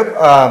കേസ്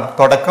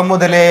തുടക്കം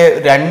മുതലേ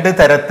രണ്ട്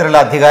തരത്തിലുള്ള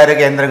അധികാര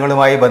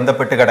കേന്ദ്രങ്ങളുമായി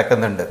ബന്ധപ്പെട്ട്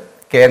കിടക്കുന്നുണ്ട്.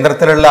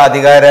 കേന്ദ്രത്തിലുള്ള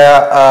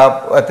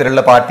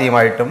അധികാരത്തിലുള്ള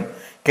പാർട്ടിയുമായിട്ടും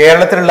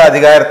കേരളത്തിലുള്ള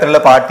അധികാരത്തിലുള്ള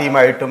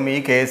പാർട്ടിയുമായിട്ടും ഈ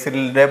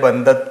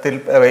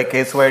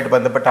കേസുമായിട്ട്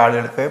ബന്ധപ്പെട്ട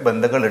ആളുകൾക്ക്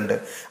ബന്ധങ്ങളുണ്ട്.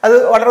 അത്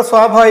വളരെ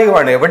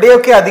സ്വാഭാവികമാണ്.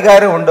 എവിടെയൊക്കെ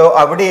അധികാരമുണ്ടോ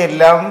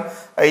അവിടെയെല്ലാം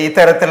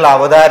ഇത്തരത്തിലുള്ള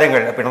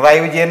അവതാരങ്ങൾ, പിണറായി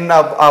വിജയൻ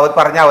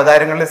പറഞ്ഞ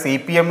അവതാരങ്ങളിൽ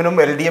CPM-നും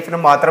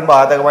LDF-നും മാത്രം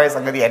ബാധകമായ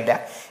സംഗതിയല്ല.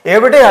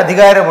 എവിടെ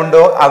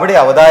അധികാരമുണ്ടോ അവിടെ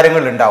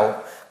അവതാരങ്ങൾ ഉണ്ടാവും.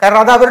 കാരണം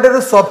അത് അവരുടെ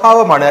ഒരു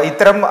സ്വഭാവമാണ്.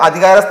 ഇത്തരം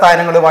അധികാര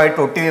സ്ഥാനങ്ങളുമായിട്ട്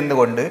ഒട്ടി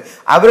നിന്നുകൊണ്ട്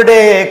അവരുടെ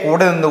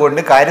കൂടെ നിന്നുകൊണ്ട്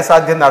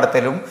കാര്യസാധ്യം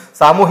നടത്തലും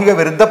സാമൂഹിക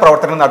വിരുദ്ധ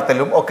പ്രവർത്തനം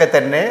നടത്തലും ഒക്കെ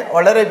തന്നെ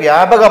വളരെ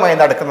വ്യാപകമായി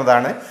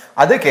നടക്കുന്നതാണ്.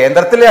 അത്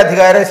കേന്ദ്രത്തിലെ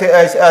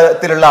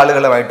അധികാരത്തിലുള്ള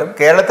ആളുകളുമായിട്ടും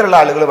കേരളത്തിലുള്ള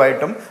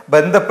ആളുകളുമായിട്ടും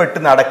ബന്ധപ്പെട്ട്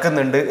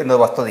നടക്കുന്നുണ്ട്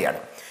എന്നത്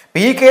വസ്തുതയാണ്.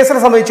 ഈ കേസിനെ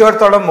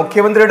സംബന്ധിച്ചിടത്തോളം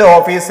മുഖ്യമന്ത്രിയുടെ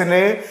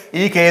ഓഫീസിന്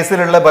ഈ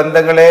കേസിലുള്ള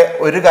ബന്ധങ്ങളെ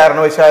ഒരു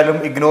കാരണവശാലും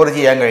ഇഗ്നോർ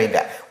ചെയ്യാൻ കഴിയില്ല.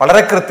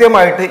 വളരെ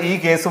കൃത്യമായിട്ട് ഈ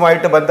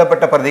കേസുമായിട്ട്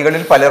ബന്ധപ്പെട്ട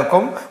പ്രതികളിൽ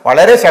പലർക്കും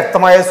വളരെ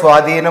ശക്തമായ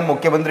സ്വാധീനം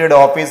മുഖ്യമന്ത്രിയുടെ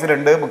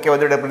ഓഫീസിലുണ്ട്,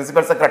 മുഖ്യമന്ത്രിയുടെ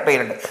പ്രിൻസിപ്പൽ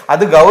സെക്രട്ടറിയിലുണ്ട്.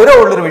 അത്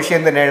ഗൗരവമുള്ളൊരു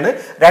വിഷയം തന്നെയാണ്.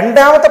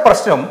 രണ്ടാമത്തെ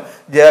പ്രശ്നം,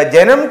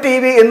 ജനം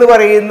TV എന്ന്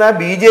പറയുന്ന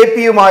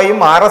BJP-യുമായും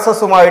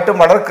RSS-ഉമായിട്ടും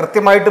വളരെ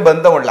കൃത്യമായിട്ട്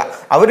ബന്ധമുള്ള,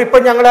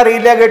 അവരിപ്പം ഞങ്ങൾ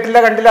അറിയില്ല, കേട്ടില്ല,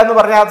 കണ്ടില്ല എന്ന്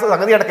പറഞ്ഞാൽ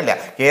സംഗതി നടക്കില്ല.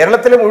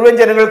 കേരളത്തിലെ മുഴുവൻ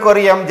ജനങ്ങൾക്കും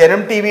അറിയാം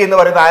ജനം TV എന്ന്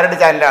പറയുന്നത് ആരുടെ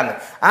ചാനലാണ്.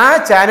 ആ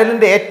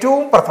ചാനലിന്റെ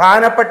ഏറ്റവും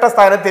പ്രധാനപ്പെട്ട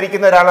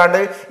സ്ഥാനത്തിരിക്കുന്ന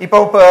ഒരാളാണ്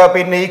ഇപ്പോൾ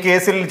പിന്നെ ഈ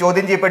കേസിൽ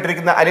ചോദ്യം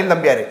ചെയ്യപ്പെട്ടിരിക്കുന്ന അനിൽ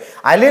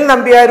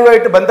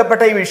നമ്പ്യാരുമായിട്ട്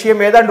ബന്ധപ്പെട്ട ഈ വിഷയം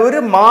ഏതാണ്ട് ഒരു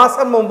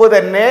മാസം മുമ്പ്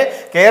തന്നെ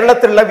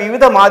കേരളത്തിലുള്ള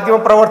വിവിധ മാധ്യമ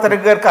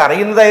പ്രവർത്തകർക്ക്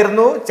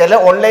അറിയുന്നതായിരുന്നു.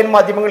 ചില ഓൺലൈൻ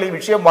മാധ്യമങ്ങൾ ഈ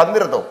വിഷയം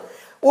വന്നിരുന്നു.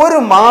 ഒരു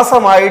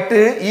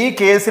മാസമായിട്ട് ഈ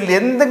കേസിൽ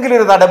എന്തെങ്കിലും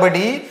ഒരു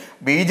നടപടി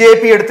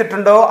BJP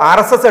എടുത്തിട്ടുണ്ടോ,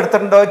 RSS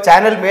എടുത്തിട്ടുണ്ടോ,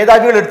 ചാനൽ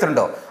മേധാവികൾ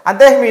എടുത്തിട്ടുണ്ടോ?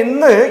 അദ്ദേഹം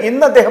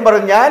ഇന്ന് അദ്ദേഹം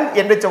പറഞ്ഞു, ഞാൻ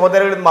എൻ്റെ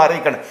ചുമതലകളിൽ മാറി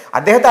നിൽക്കണം.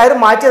 അദ്ദേഹത്തെ ആരും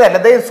മാറ്റിയതല്ല,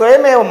 അദ്ദേഹം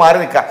സ്വയമേവ മാറി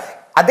നിൽക്കുക.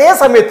 അതേ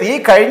സമയത്ത് ഈ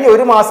കഴിഞ്ഞ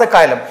ഒരു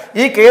മാസക്കാലം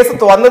ഈ കേസ്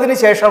തുറന്നതിന്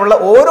ശേഷമുള്ള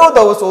ഓരോ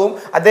ദിവസവും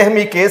അദ്ദേഹം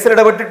ഈ കേസിൽ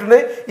ഇടപെട്ടിട്ടുണ്ട്.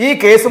 ഈ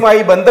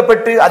കേസുമായി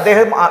ബന്ധപ്പെട്ട്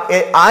അദ്ദേഹം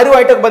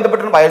ആരുമായിട്ടൊക്കെ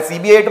ബന്ധപ്പെട്ടിട്ടുണ്ട്,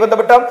 CBI ആയിട്ട്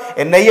ബന്ധപ്പെട്ടാം,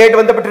 NIA ആയിട്ട്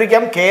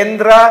ബന്ധപ്പെട്ടിരിക്കാം,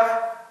 കേന്ദ്ര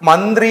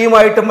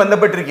മന്ത്രിയുമായിട്ടും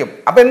ബന്ധപ്പെട്ടിരിക്കും.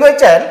 അപ്പൊ എന്ന്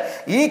വെച്ചാൽ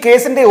ഈ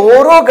കേസിന്റെ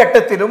ഓരോ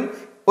ഘട്ടത്തിലും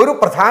ഒരു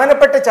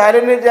പ്രധാനപ്പെട്ട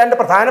ചാനലിന്റെ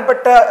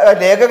പ്രധാനപ്പെട്ട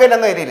ലേഖകൻ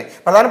എന്ന നിലയിൽ,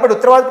 പ്രധാനപ്പെട്ട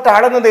ഉത്തരവാദിപ്പെട്ട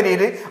ആളെന്ന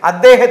നിലയിൽ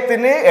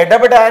അദ്ദേഹത്തിന്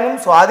ഇടപെടാനും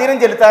സ്വാധീനം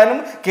ചെലുത്താനും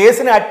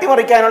കേസിനെ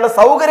അട്ടിമറിക്കാനുള്ള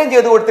സൗകര്യം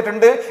ചെയ്തു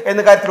കൊടുത്തിട്ടുണ്ട് എന്ന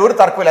കാര്യത്തിൽ ഒരു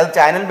തർക്കമില്ല. അത്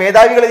ചാനൽ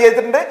മേധാവികൾ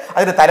ചെയ്തിട്ടുണ്ട്,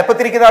 അതിന്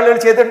തലപ്പത്തിരിക്കുന്ന ആളുകൾ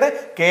ചെയ്തിട്ടുണ്ട്.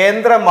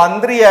 കേന്ദ്ര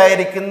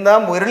മന്ത്രിയായിരിക്കുന്ന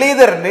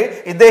മുരളീധരന്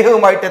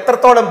ഇദ്ദേഹവുമായിട്ട്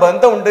എത്രത്തോളം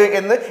ബന്ധമുണ്ട്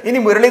എന്ന്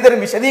ഇനി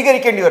മുരളീധരൻ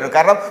വിശദീകരിക്കേണ്ടി വരും.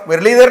 കാരണം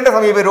മുരളീധരന്റെ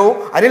സമീപനവും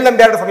അനിൽ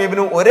നമ്പ്യാരുടെ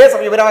സമീപനവും ഒരേ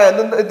സമീപനമായ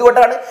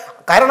എന്തുകൊണ്ടാണ്?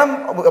 കാരണം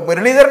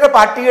മുരളീധരന്റെ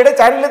പാർട്ടിയുടെ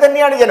ചാനലിൽ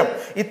തന്നെയാണ് ജനം.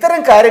 ഇത്തരം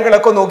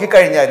കാര്യങ്ങളൊക്കെ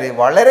നോക്കിക്കഴിഞ്ഞാൽ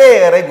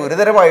വളരെയേറെ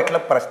ഗുരുതരമായിട്ടുള്ള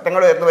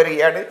പ്രശ്നങ്ങൾ ഉയർന്നു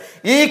വരികയാണ്.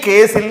 ഈ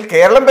കേസിൽ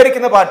കേരളം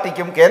ഭരിക്കുന്ന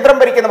പാർട്ടിക്കും കേന്ദ്രം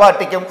ഭരിക്കുന്ന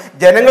പാർട്ടിക്കും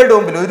ജനങ്ങളുടെ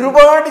മുമ്പിൽ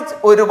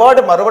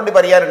ഒരുപാട് മറുപടി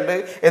പറയാനുണ്ട്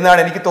എന്നാണ്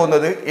എനിക്ക്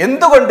തോന്നുന്നത്.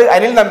 എന്തുകൊണ്ട്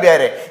അനിൽ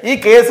നമ്പ്യാരെ ഈ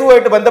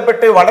കേസുമായിട്ട്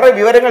ബന്ധപ്പെട്ട് വളരെ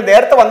വിവരങ്ങൾ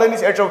നേരത്തെ വന്നതിന്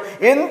ശേഷം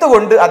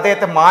എന്തുകൊണ്ട്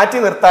അദ്ദേഹത്തെ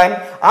മാറ്റി നിർത്താൻ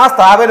ആ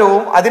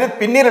സ്ഥാപനവും അതിന്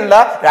പിന്നിലുള്ള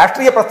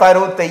രാഷ്ട്രീയ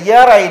പ്രസ്ഥാനവും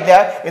തയ്യാറായില്ല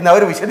എന്ന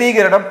ഒരു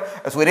വിശദീകരണം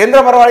സുരേന്ദ്ര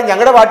മറവാളി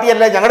ഞങ്ങളുടെ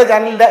പാർട്ടിയല്ല, ഞങ്ങളുടെ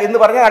ചാനലില്ല എന്ന്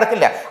പറഞ്ഞാൽ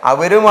നടക്കില്ല.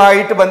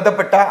 അവരുമായിട്ട്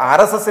ബന്ധപ്പെട്ട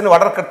RSSന്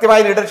വളരെ കൃത്യമായ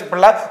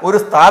ലീഡർഷിപ്പുള്ള ഒരു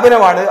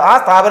സ്ഥാപനമാണ്. ആ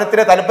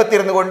സ്ഥാപനത്തിന്റെ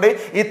തലപ്പത്തിരുന്നു കൊണ്ട്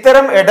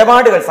ഇത്തരം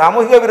ഇടപാടുകൾ,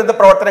 സാമൂഹിക വിരുദ്ധ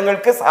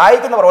പ്രവർത്തനങ്ങൾക്ക്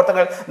സഹായിക്കുന്ന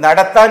പ്രവർത്തനങ്ങൾ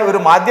നടത്താൻ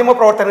ഒരു മാധ്യമ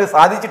പ്രവർത്തനത്തിന്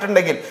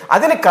സാധിച്ചിട്ടുണ്ടെങ്കിൽ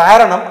അതിന്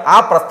കാരണം ആ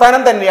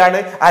പ്രസ്ഥാനം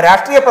തന്നെയാണ്. ആ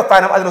രാഷ്ട്രീയ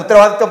പ്രസ്ഥാനം അതിന്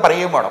ഉത്തരവാദിത്വം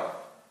പറയുകയും വേണം.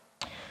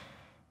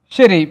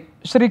 ശരി,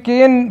 ശ്രീ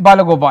KN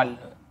ബാലഗോപാൽ,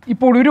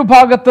 ഇപ്പോൾ ഒരു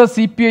ഭാഗത്ത്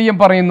CPIM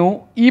പറയുന്നു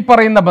ഈ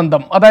പറയുന്ന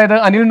ബന്ധം, അതായത്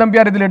അനിൽ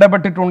നമ്പ്യാർ ഇതിൽ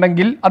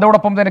ഇടപെട്ടിട്ടുണ്ടെങ്കിൽ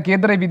അതോടൊപ്പം തന്നെ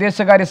കേന്ദ്ര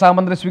വിദേശകാര്യ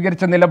സഹമന്ത്രി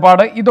സ്വീകരിച്ച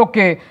നിലപാട്,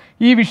 ഇതൊക്കെ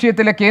ഈ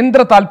വിഷയത്തിലെ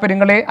കേന്ദ്ര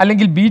താല്പര്യങ്ങളെ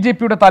അല്ലെങ്കിൽ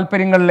BJPയുടെ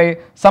താല്പര്യങ്ങളെ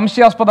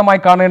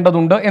സംശയാസ്പദമായി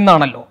കാണേണ്ടതുണ്ട്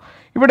എന്നാണല്ലോ.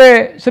 ഇവിടെ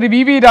ശ്രീ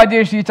VV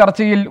രാജേഷ് ഈ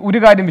ചർച്ചയിൽ ഒരു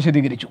കാര്യം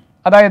വിശദീകരിച്ചു.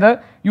 അതായത്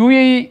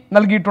UAE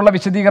നൽകിയിട്ടുള്ള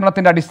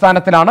വിശദീകരണത്തിന്റെ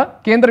അടിസ്ഥാനത്തിലാണ്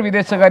കേന്ദ്ര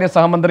വിദേശകാര്യ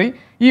സഹമന്ത്രി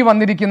ഈ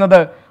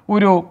വന്നിരിക്കുന്നത്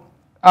ഒരു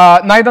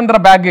നയതന്ത്ര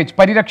ബാഗേജ്,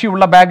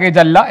 പരിരക്ഷയുള്ള ബാഗേജ്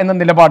അല്ല എന്ന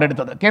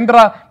നിലപാടെടുത്തത്. കേന്ദ്ര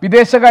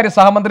വിദേശകാര്യ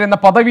സഹമന്ത്രി എന്ന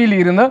പദവിയിൽ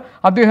ഇരുന്ന്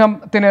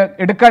അദ്ദേഹത്തിന്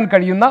എടുക്കാൻ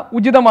കഴിയുന്ന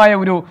ഉചിതമായ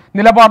ഒരു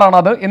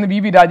നിലപാടാണത് എന്ന്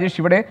VV രാജേഷ്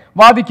ഇവിടെ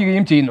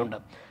വാദിക്കുകയും ചെയ്യുന്നുണ്ട്.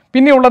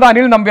 പിന്നെയുള്ളത്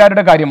അനിൽ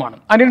നമ്പ്യാരുടെ കാര്യമാണ്.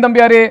 അനിൽ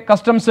നമ്പ്യാരെ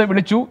കസ്റ്റംസ്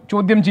വിളിച്ചു,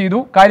 ചോദ്യം ചെയ്തു,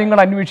 കാര്യങ്ങൾ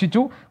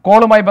അന്വേഷിച്ചു,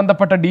 കോളുമായി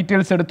ബന്ധപ്പെട്ട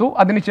ഡീറ്റെയിൽസ് എടുത്തു.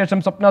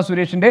 അതിനുശേഷം സ്വപ്ന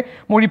സുരേഷിന്റെ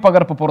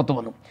മൊഴിപ്പകർപ്പ് പുറത്തു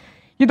വന്നു.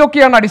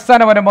 ഇതൊക്കെയാണ്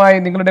അടിസ്ഥാനപരമായി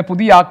നിങ്ങളുടെ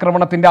പുതിയ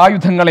ആക്രമണത്തിന്റെ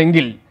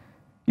ആയുധങ്ങളെങ്കിൽ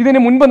ഇതിന്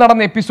മുൻപ്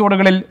നടന്ന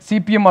എപ്പിസോഡുകളിൽ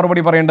CPM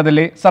മറുപടി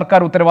പറയേണ്ടതില്ലേ? സർക്കാർ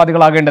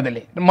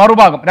ഉത്തരവാദികളാകേണ്ടതില്ലേ?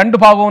 മറുഭാഗം, രണ്ടു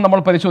ഭാഗവും നമ്മൾ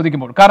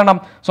പരിശോധിക്കുമ്പോൾ, കാരണം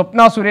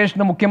സ്വപ്ന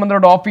സുരേഷിന്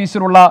മുഖ്യമന്ത്രിയുടെ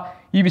ഓഫീസിലുള്ള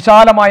ഈ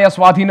വിശാലമായ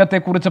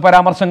സ്വാധീനത്തെക്കുറിച്ച്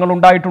പരാമർശങ്ങൾ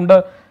ഉണ്ടായിട്ടുണ്ട്.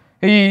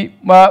 ഈ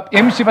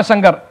M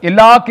ശിവശങ്കർ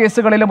എല്ലാ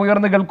കേസുകളിലും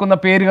ഉയർന്നു കേൾക്കുന്ന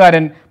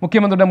പേരുകാരൻ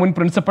മുഖ്യമന്ത്രിയുടെ മുൻ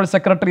പ്രിൻസിപ്പൽ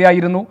സെക്രട്ടറി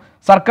ആയിരുന്നു,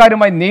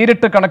 സർക്കാരുമായി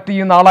നേരിട്ട് കണക്ട്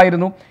ചെയ്യുന്ന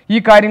ആളായിരുന്നു. ഈ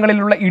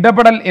കാര്യങ്ങളിലുള്ള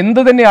ഇടപെടൽ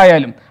എന്ത് തന്നെ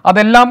ആയാലും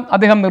അതെല്ലാം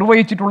അദ്ദേഹം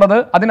നിർവഹിച്ചിട്ടുള്ളത്,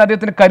 അതിന്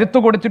അദ്ദേഹത്തിന് കരുത്തു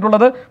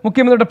കൊടുത്തിട്ടുള്ളത്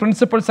മുഖ്യമന്ത്രിയുടെ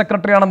പ്രിൻസിപ്പൽ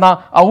സെക്രട്ടറി ആണെന്ന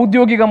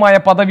ഔദ്യോഗികമായ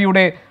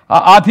പദവിയുടെ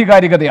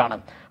ആധികാരികതയാണ്.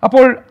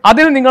 അപ്പോൾ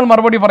അതിൽ നിങ്ങൾ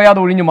മറുപടി പറയാതെ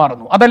ഒഴിഞ്ഞു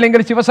മാറുന്നു.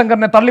 അതല്ലെങ്കിൽ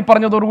ശിവശങ്കറിനെ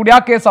തള്ളിപ്പറഞ്ഞതോടുകൂടി ആ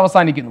കേസ്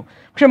അവസാനിക്കുന്നു.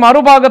 പക്ഷെ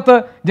മറുഭാഗത്ത്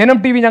ജനം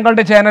TV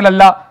ഞങ്ങളുടെ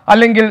ചാനലല്ല,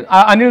 അല്ലെങ്കിൽ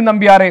അനിൽ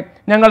നമ്പ്യാരെ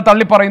ഞങ്ങൾ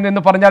തള്ളിപ്പറയുന്നു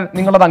എന്ന് പറഞ്ഞാൽ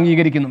നിങ്ങളത്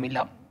അംഗീകരിക്കുന്നുമില്ല.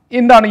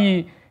 എന്താണ്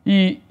ഈ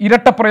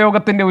ഇരട്ട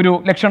പ്രയോഗത്തിന്റെ ഒരു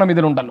ലക്ഷണം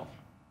ഇതിലുണ്ടല്ലോ?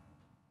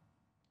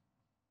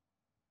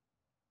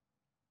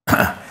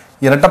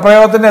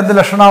 ഇരട്ടപ്രയോഗത്തിന്റെ എന്ത്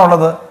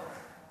ലക്ഷണമാണുള്ളത്?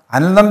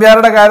 അനിൽ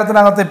നമ്പ്യാരുടെ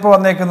കാര്യത്തിനകത്ത് ഇപ്പോൾ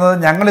വന്നേക്കുന്നത്,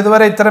 ഞങ്ങൾ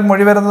ഇതുവരെ ഇത്തരം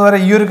മൊഴി വരുന്നതുവരെ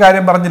ഈ ഒരു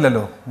കാര്യം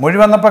പറഞ്ഞില്ലല്ലോ. മൊഴി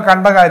വന്നപ്പോൾ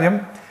കണ്ട കാര്യം,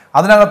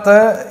 അതിനകത്ത്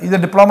ഇത്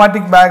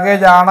ഡിപ്ലോമാറ്റിക്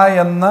ബാഗേജ് ആണ്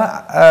എന്ന്,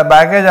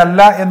 ബാഗേജ്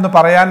അല്ല എന്ന്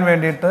പറയാൻ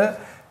വേണ്ടിയിട്ട്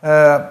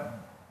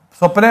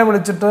സ്വപ്നയെ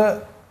വിളിച്ചിട്ട്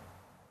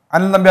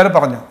അനിൽ നമ്പ്യാർ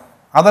പറഞ്ഞു.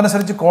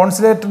 അതനുസരിച്ച്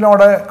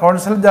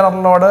കോൺസുൽ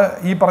ജനറലിനോട്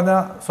ഈ പറഞ്ഞ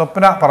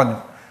സ്വപ്ന പറഞ്ഞു.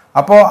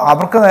 അപ്പോൾ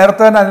അവർക്ക്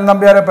നേരത്തെ തന്നെ അനിൽ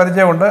നമ്പ്യാരെ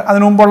പരിചയമുണ്ട്,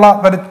 അതിനു മുമ്പുള്ള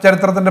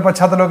ചരിത്രത്തിൻ്റെ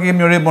പശ്ചാത്തലമൊക്കെ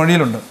ഈ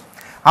മൊഴിയിലുണ്ട്.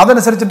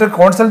 അതനുസരിച്ചിട്ട്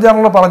കോൺസുൽ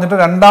ജനറൽ പറഞ്ഞിട്ട്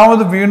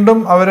രണ്ടാമത് വീണ്ടും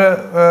അവർ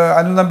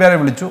അനിൽ നമ്പ്യാരെ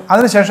വിളിച്ചു.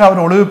 അതിനുശേഷം അവർ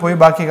ഒളിവിൽ പോയി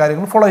ബാക്കി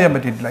കാര്യങ്ങൾ ഫോളോ ചെയ്യാൻ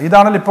പറ്റിയിട്ടില്ല.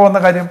 ഇതാണല്ലോ ഇപ്പോൾ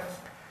വന്ന കാര്യം.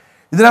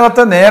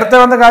 ഇതിനകത്ത് നേരത്തെ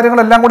വന്ന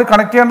കാര്യങ്ങളെല്ലാം കൂടി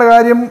കണക്ട് ചെയ്യേണ്ട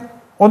കാര്യം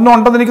ഒന്നും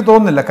ഉണ്ടെന്ന് എനിക്ക്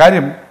തോന്നുന്നില്ല.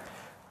 കാര്യം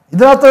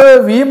ഇതിനകത്ത്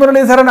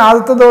മുരളീധരൻ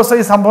ആദ്യത്തെ ദിവസം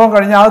ഈ സംഭവം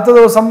കഴിഞ്ഞ് ആദ്യത്തെ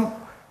ദിവസം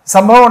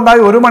സംഭവം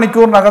ഉണ്ടായി 1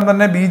 മണിക്കൂറിനകം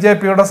തന്നെ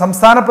BJPയുടെ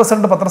സംസ്ഥാന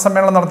പ്രസിഡന്റ്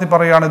പത്രസമ്മേളനം നടത്തി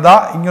പറയുകയാണ്, ഇതാ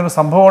ഇങ്ങനൊരു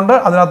സംഭവമുണ്ട്,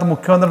 അതിനകത്ത്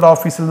മുഖ്യമന്ത്രിയുടെ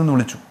ഓഫീസിൽ നിന്ന്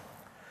വിളിച്ചു.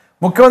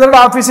 മുഖ്യമന്ത്രിയുടെ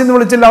ഓഫീസിൽ നിന്ന്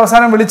വിളിച്ചില്ല,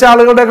 അവസാനം വിളിച്ച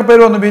ആളുകളുടെയൊക്കെ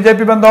പേര് വന്നു.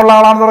 BJP ബന്ധമുള്ള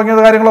ആളാണെന്ന്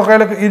തുടങ്ങിയത് കാര്യങ്ങളൊക്കെ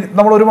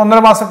നമ്മൾ ഒരു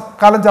 1.5 മാസം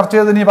കാലം ചർച്ച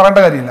ചെയ്ത് ഇനി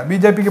പറയേണ്ട കാര്യമില്ല.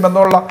 BJPക്ക്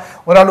ബന്ധമുള്ള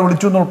ഒരാൾ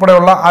വിളിച്ചു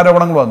എന്നുൾപ്പെടെയുള്ള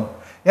ആരോപണങ്ങൾ വന്നു.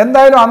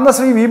 എന്തായാലും അന്ന്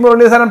ശ്രീ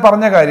മുരളീധരൻ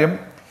പറഞ്ഞ കാര്യം,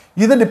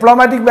 ഇത്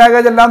ഡിപ്ലോമാറ്റിക്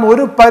ബാഗേജ് അല്ലാന്ന്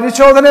ഒരു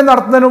പരിശോധന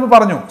നടത്തുന്നതിന് മുമ്പ്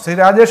പറഞ്ഞു. ശ്രീ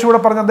രാജേഷ് ഇവിടെ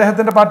പറഞ്ഞ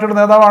അദ്ദേഹത്തിന്റെ പാർട്ടിയുടെ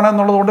നേതാവാണ്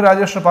എന്നുള്ളതുകൊണ്ട്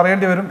രാജേഷിന്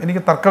പറയേണ്ടി വരും,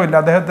 എനിക്ക് തർക്കമില്ല.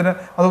 അദ്ദേഹത്തിന്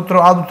അത്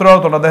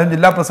ഉത്തരവാദിത്തമുണ്ട്, അദ്ദേഹം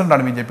ജില്ലാ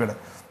പ്രസിഡന്റാണ് BJPയുടെ.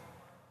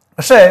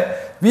 പക്ഷേ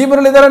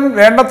മുരളീധരൻ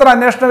വേണ്ടത്ര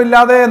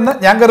അന്വേഷണമില്ലാതെ എന്ന്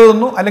ഞാൻ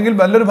കരുതുന്നു, അല്ലെങ്കിൽ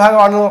നല്ലൊരു ഭാഗം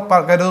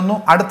ആളുകൾ കരുതുന്നു.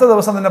 അടുത്ത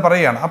ദിവസം തന്നെ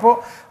പറയുകയാണ്. അപ്പോൾ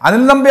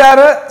അനിൽ നമ്പ്യാർ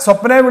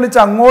സ്വപ്നയെ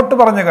വിളിച്ച് അങ്ങോട്ട്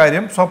പറഞ്ഞ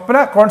കാര്യം,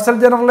 സ്വപ്ന കോൺസൽ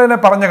ജനറലിനെ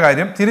പറഞ്ഞ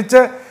കാര്യം,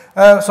 തിരിച്ച്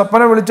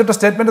സ്വപ്നം വിളിച്ചിട്ട്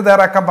സ്റ്റേറ്റ്മെൻറ്റ്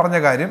തയ്യാറാക്കാൻ പറഞ്ഞ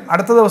കാര്യം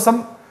അടുത്ത ദിവസം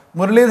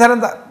മുരളീധരൻ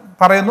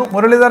പറയുന്നു.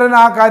 മുരളീധരൻ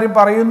ആ കാര്യം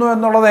പറയുന്നു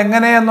എന്നുള്ളത്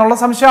എങ്ങനെയെന്നുള്ള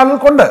സംശയം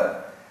ആളുകൾക്കുണ്ട്.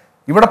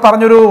 ഇവിടെ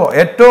പറഞ്ഞൊരു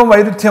ഏറ്റവും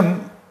വൈരുദ്ധ്യം,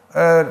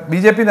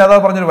 BJP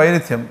നേതാവ് പറഞ്ഞൊരു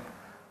വൈരുദ്ധ്യം,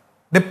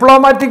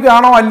 ഡിപ്ലോമാറ്റിക്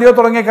ആണോ അല്ലയോ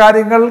തുടങ്ങിയ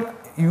കാര്യങ്ങൾ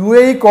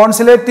UAE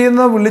കോൺസുലേറ്റിൽ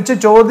നിന്ന് വിളിച്ച്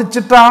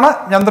ചോദിച്ചിട്ടാണ്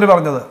മന്ത്രി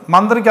പറഞ്ഞത്.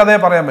 മന്ത്രിക്ക് അതേ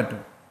പറയാൻ പറ്റും.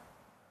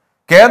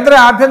 കേന്ദ്ര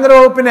ആഭ്യന്തര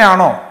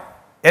വകുപ്പിനെയാണോ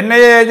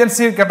NIA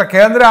ഏജൻസി കേട്ട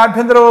കേന്ദ്ര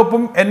ആഭ്യന്തര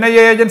വകുപ്പും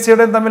NIA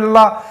ഏജൻസിയുടെയും തമ്മിലുള്ള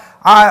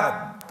ആ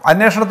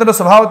അന്വേഷണത്തിൻ്റെ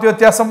സ്വഭാവത്തിൽ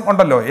വ്യത്യാസം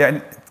ഉണ്ടല്ലോ.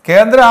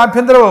 കേന്ദ്ര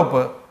ആഭ്യന്തര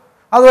വകുപ്പ്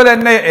അതുപോലെ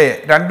NIA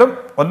രണ്ടും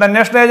ഒന്ന്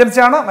അന്വേഷണ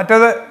ഏജൻസിയാണ്,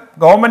 മറ്റേത്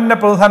ഗവൺമെൻറ്റിനെ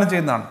പ്രതിനിധാനം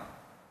ചെയ്യുന്നതാണ്.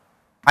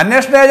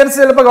 അന്വേഷണ ഏജൻസി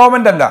ചിലപ്പോൾ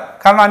ഗവൺമെൻറ് അല്ല,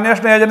 കാരണം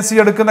അന്വേഷണ ഏജൻസി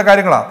എടുക്കുന്ന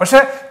കാര്യങ്ങളാണ്. പക്ഷേ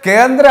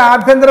കേന്ദ്ര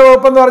ആഭ്യന്തര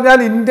വകുപ്പ് എന്ന് പറഞ്ഞാൽ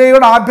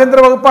ഇന്ത്യയുടെ ആഭ്യന്തര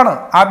വകുപ്പാണ്,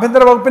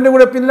 ആഭ്യന്തര വകുപ്പിൻ്റെ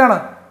കൂടെ പിന്നിലാണ്.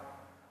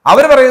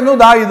 അവർ പറയുന്നു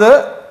ഇത്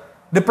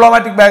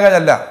ഡിപ്ലോമാറ്റിക് ബാഗേജ്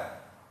അല്ല.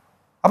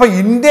 അപ്പൊ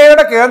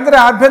ഇന്ത്യയുടെ കേന്ദ്ര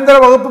ആഭ്യന്തര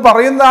വകുപ്പ്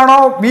പറയുന്നതാണോ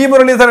വി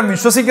മുരളീധരൻ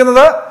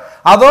വിശ്വസിക്കുന്നത്,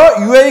 അതോ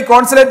UAE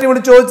കോൺസുലേറ്റ്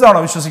വിളിച്ച് ചോദിച്ചതാണോ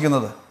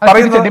വിശ്വസിക്കുന്നത്?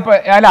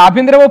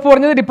 ആഭ്യന്തര വകുപ്പ്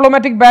പറഞ്ഞത്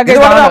ഡിപ്ലോമാറ്റിക്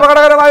ബാഗേജ്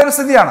അപകടകരമായ ഒരു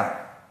സ്ഥിതിയാണ്.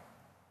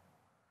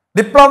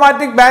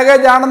 ഡിപ്ലോമാറ്റിക്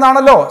ബാഗേജ്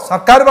ആണെന്നാണല്ലോ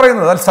സർക്കാർ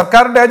പറയുന്നത്,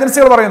 സർക്കാരിന്റെ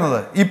ഏജൻസികൾ പറയുന്നത്.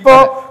 ഇപ്പോ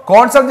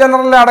കോൺസൽ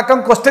ജനറലിനെ അടക്കം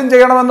ക്വസ്റ്റ്യൻ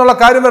ചെയ്യണമെന്നുള്ള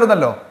കാര്യം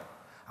വരുന്നല്ലോ.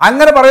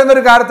 അങ്ങനെ പറയുന്ന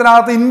ഒരു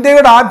കാര്യത്തിനകത്ത്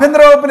ഇന്ത്യയുടെ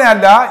ആഭ്യന്തര വകുപ്പിനെ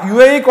അല്ല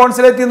UAE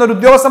കോൺസുലേറ്റിൽ നിന്ന് ഒരു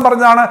ഉദ്യോഗസ്ഥൻ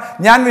പറഞ്ഞതാണ്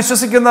ഞാൻ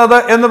വിശ്വസിക്കുന്നത്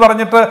എന്ന്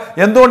പറഞ്ഞിട്ട്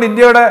എന്തുകൊണ്ട്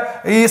ഇന്ത്യയുടെ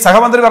ഈ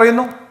സഹമന്ത്രി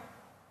പറയുന്നു?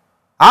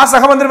 ആ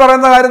സഹമന്ത്രി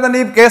പറയുന്ന കാര്യം തന്നെ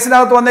ഈ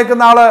കേസിനകത്ത്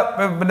വന്നേക്കുന്ന ആള്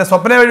പിന്നെ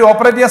സ്വപ്ന വഴി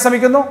ഓപ്പറേറ്റ് ചെയ്യാൻ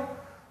ശ്രമിക്കുന്നു.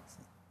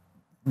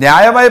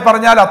 ന്യായമായി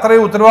പറഞ്ഞാൽ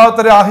അത്രയും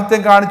ഉത്തരവാദിത്വ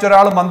രാഹിത്യം കാണിച്ച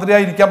ഒരാൾ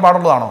മന്ത്രിയായി ഇരിക്കാൻ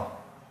പാടുള്ളതാണോ?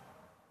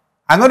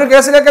 അങ്ങനൊരു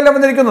കേസിലേക്കല്ല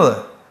വന്നിരിക്കുന്നത്.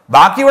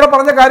 ബാക്കി ഇവിടെ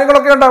പറഞ്ഞ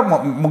കാര്യങ്ങളൊക്കെ ഉണ്ട്.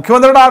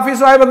 മുഖ്യമന്ത്രിയുടെ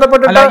ഓഫീസുമായി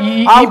ബന്ധപ്പെട്ടിട്ട്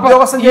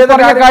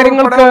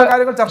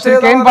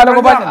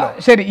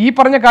ശരി, ഈ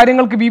പറഞ്ഞ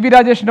കാര്യങ്ങൾക്ക് VV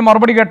രാജേഷിന്റെ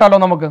മറുപടി കേട്ടാലോ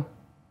നമുക്ക്?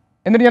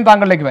 എന്നിട്ട് ഞാൻ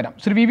താങ്കളിലേക്ക് വരാം.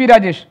 ശ്രീ VV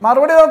രാജേഷ്,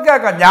 മറുപടി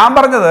നോക്കിയാക്കാം. ഞാൻ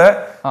പറഞ്ഞത്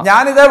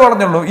ഞാനിതേ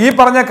പറഞ്ഞുള്ളൂ, ഈ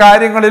പറഞ്ഞ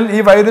കാര്യങ്ങളിൽ ഈ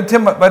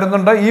വൈരുദ്ധ്യം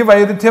വരുന്നുണ്ട്. ഈ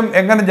വൈരുദ്ധ്യം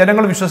എങ്ങനെ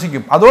ജനങ്ങൾ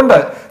വിശ്വസിക്കും? അതുകൊണ്ട്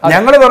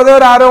ഞങ്ങൾ വെറുതെ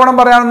ഒരു ആരോപണം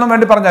പറയാനൊന്നും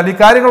വേണ്ടി പറഞ്ഞാൽ ഈ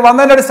കാര്യങ്ങൾ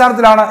വന്നതിന്റെ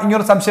അടിസ്ഥാനത്തിലാണ്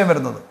ഇങ്ങനൊരു സംശയം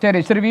വരുന്നത്. ശരി,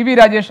 ശ്രീ VV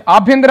രാജേഷ്,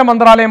 ആഭ്യന്തര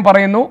മന്ത്രാലയം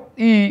പറയുന്നു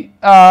ഈ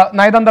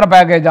നയതന്ത്ര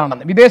ബാഗേജ്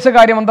ആണെന്ന്,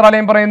 വിദേശകാര്യ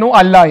മന്ത്രാലയം പറയുന്നു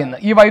അല്ല എന്ന്.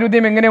 ഈ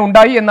വൈരുദ്ധ്യം എങ്ങനെ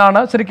ഉണ്ടായി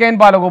എന്നാണ് ശ്രീ KN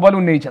ബാലഗോപാൽ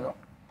ഉന്നയിച്ചത്.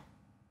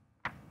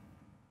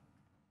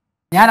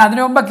 ഞാൻ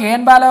അതിനു മുമ്പ്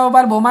KN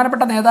ബാലഗോപാൽ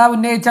ബഹുമാനപ്പെട്ട നേതാവ്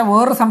ഉന്നയിച്ച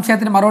വേറൊരു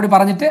സംശയത്തിന് മറുപടി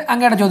പറഞ്ഞിട്ട്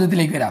അങ്ങയുടെ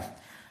ചോദ്യത്തിലേക്ക് വരാം.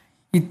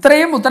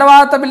 ഇത്രയും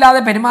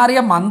ഉത്തരവാദിത്തമില്ലാതെ പെരുമാറിയ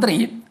മന്ത്രി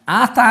ആ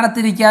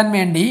സ്ഥാനത്തിരിക്കാൻ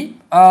വേണ്ടി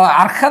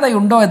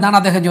അർഹതയുണ്ടോ എന്നാണ്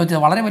അദ്ദേഹം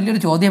ചോദിച്ചത്. വളരെ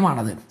വലിയൊരു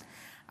ചോദ്യമാണത്.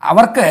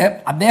 അവർക്ക്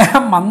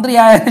അദ്ദേഹം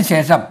മന്ത്രിയായതിനു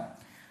ശേഷം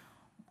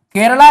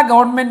കേരള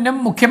ഗവൺമെൻറ്റിനും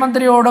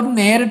മുഖ്യമന്ത്രിയോടും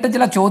നേരിട്ട്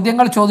ചില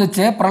ചോദ്യങ്ങൾ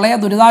ചോദിച്ച് പ്രളയ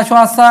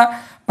ദുരിതാശ്വാസ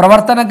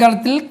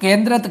പ്രവർത്തനത്തിൽ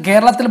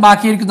കേരളത്തിൽ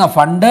ബാക്കിയിരിക്കുന്ന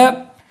ഫണ്ട്,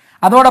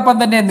 അതോടൊപ്പം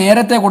തന്നെ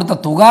നേരത്തെ കൊടുത്ത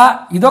തുക,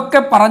 ഇതൊക്കെ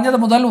പറഞ്ഞത്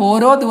മുതൽ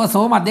ഓരോ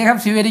ദിവസവും അദ്ദേഹം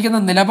സ്വീകരിക്കുന്ന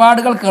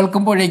നിലപാടുകൾ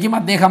കേൾക്കുമ്പോഴേക്കും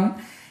അദ്ദേഹം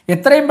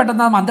എത്രയും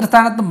പെട്ടെന്ന്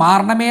മന്ത്രിസ്ഥാനത്ത്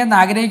മാറണമേ എന്ന്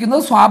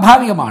ആഗ്രഹിക്കുന്നത്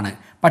സ്വാഭാവികമാണ്.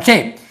 പക്ഷേ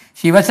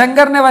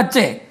ശിവശങ്കറിനെ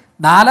വച്ച്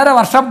 4.5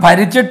 വർഷം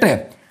ഭരിച്ചിട്ട്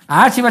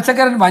ആ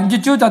ശിവശങ്കരൻ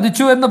വഞ്ചിച്ചു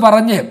ചതിച്ചു എന്ന്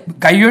പറഞ്ഞ്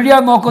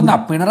കൈയൊഴിയാൻ നോക്കുന്ന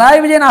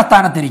പിണറായി വിജയൻ ആ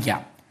സ്ഥാനത്തിരിക്കാം.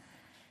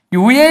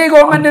 UAE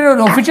ഗവൺമെന്റിന്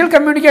ഒരു ഒഫീഷ്യൽ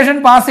കമ്മ്യൂണിക്കേഷൻ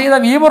പാസ് ചെയ്ത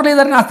വി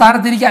മുരളീധരൻ ആ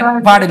സ്ഥാനത്തിരിക്കാൻ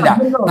പാടില്ല.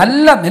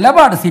 നല്ല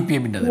നിലപാട്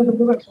CPM-ൻ്റെത്,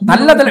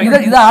 നല്ല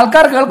ഇത്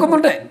ആൾക്കാർ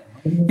കേൾക്കുന്നുണ്ട്,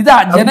 ഇത്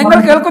ജനങ്ങൾ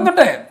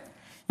കേൾക്കുന്നുണ്ട്.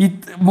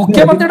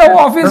 മുഖ്യമന്ത്രിയുടെ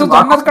ഓഫീസ്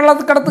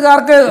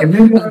സ്വർണ്ണക്കടത്തുകാർക്ക്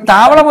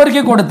താവളം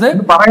ഒരുക്കി കൊടുത്ത്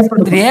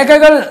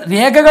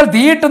രേഖകൾ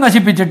തീയിട്ട്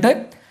നശിപ്പിച്ചിട്ട്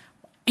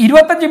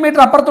 25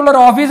 മീറ്റർ അപ്പുറത്തുള്ള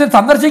ഒരു ഓഫീസിൽ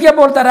സന്ദർശിക്കാൻ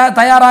പോലും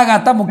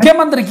തയ്യാറാകാത്ത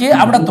മുഖ്യമന്ത്രിക്ക്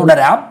അവിടെ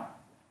തുടരാം.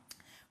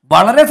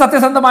 വളരെ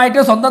സത്യസന്ധമായിട്ട്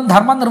സ്വന്തം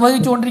ധർമ്മം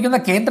നിർവഹിച്ചുകൊണ്ടിരിക്കുന്ന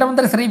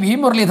കേന്ദ്രമന്ത്രി ശ്രീ വി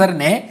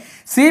മുരളീധരനെ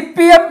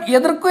CPM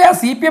എതിർക്കുക.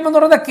 CPM എന്ന്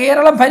പറയുന്ന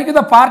കേരളം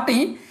ഭരിക്കുന്ന പാർട്ടി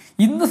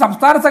ഇന്ന്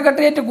സംസ്ഥാന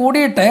സെക്രട്ടേറിയറ്റ്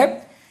കൂടിയിട്ട്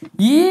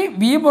ഈ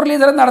വി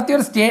മുരളീധരൻ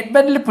നടത്തിയൊരു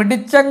സ്റ്റേറ്റ്മെൻറ്റിൽ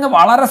പിടിച്ചങ്ങ്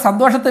വളരെ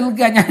സന്തോഷത്തിൽ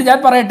നിൽക്കുക. ഞാൻ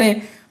പറയട്ടെ,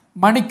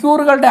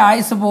 മണിക്കൂറുകളുടെ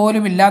ആയുസ്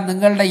പോലുമില്ല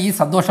നിങ്ങളുടെ ഈ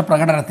സന്തോഷ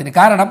പ്രകടനത്തിന്.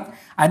 കാരണം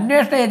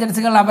അന്വേഷണ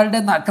ഏജൻസികൾ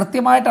അവരുടെ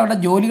കൃത്യമായിട്ട് അവരുടെ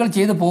ജോലികൾ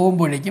ചെയ്തു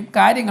പോകുമ്പോഴേക്കും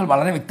കാര്യങ്ങൾ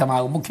വളരെ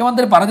വ്യക്തമാകും.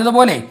 മുഖ്യമന്ത്രി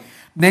പറഞ്ഞതുപോലെ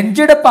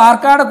നെഞ്ചിടിപ്പ്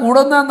ആർക്കാണ്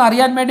കൂടുന്നതെന്ന്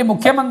അറിയാൻ വേണ്ടി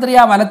മുഖ്യമന്ത്രി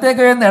ആ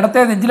വലത്തേക്ക് വരുന്ന ഇടത്തെ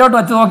നെഞ്ചിലോട്ട്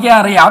വെച്ച് നോക്കിയാൽ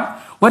അറിയാം.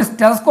 ഒരു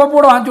സ്റ്റെതസ്കോപ്പ്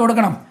കൂടെ വാങ്ങിച്ചു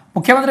കൊടുക്കണം.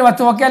 മുഖ്യമന്ത്രി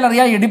വെച്ച് നോക്കിയാൽ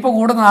അറിയാം ഇടിപ്പ്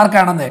കൂടുന്ന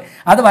ആർക്കാണെന്ന്.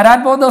 അത് വരാൻ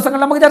പോകുന്ന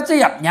ദിവസങ്ങളിൽ നമുക്ക് ചർച്ച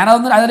ചെയ്യാം.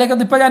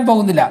 അതിലേക്കൊന്നും ഇപ്പോൾ ഞാൻ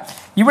പോകുന്നില്ല.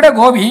 ഇവിടെ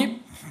ഗോപി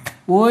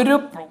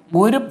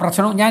ഒരു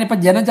പ്രശ്നവും, ഞാനിപ്പോൾ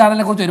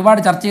ജനചാനലിനെ കുറിച്ച്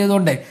ഒരുപാട് ചർച്ച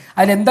ചെയ്തുകൊണ്ട്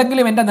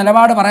അതിലെന്തെങ്കിലും എൻ്റെ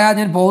നിലപാട് പറയാൻ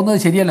ഞാൻ പോകുന്നത്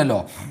ശരിയല്ലല്ലോ.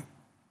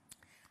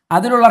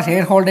 അതിലുള്ള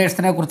ഷെയർ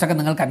ഹോൾഡേഴ്സിനെ കുറിച്ചൊക്കെ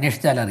നിങ്ങൾക്ക്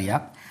അന്വേഷിച്ചാൽ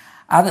അറിയാം.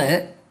 അത്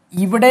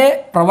ഇവിടെ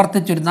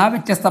പ്രവർത്തിച്ചിരുന്ന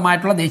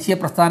വ്യത്യസ്തമായിട്ടുള്ള ദേശീയ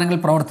പ്രസ്ഥാനങ്ങളിൽ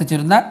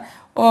പ്രവർത്തിച്ചിരുന്ന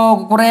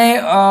കുറേ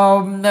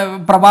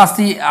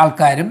പ്രവാസി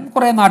ആൾക്കാരും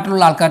കുറേ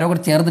നാട്ടിലുള്ള ആൾക്കാരും ഒക്കെ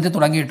ചേർന്നിട്ട്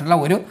തുടങ്ങിയിട്ടുള്ള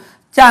ഒരു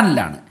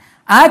ചാനലാണ്.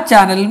 ആ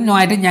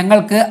ചാനലിനുമായിട്ട്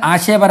ഞങ്ങൾക്ക്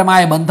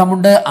ആശയപരമായ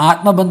ബന്ധമുണ്ട്,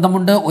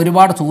 ആത്മബന്ധമുണ്ട്.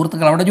 ഒരുപാട്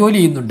സുഹൃത്തുക്കൾ അവിടെ ജോലി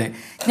ചെയ്യുന്നുണ്ട്.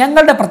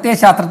 ഞങ്ങളുടെ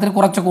പ്രത്യയശാസ്ത്രത്തിന്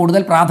കുറച്ച്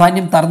കൂടുതൽ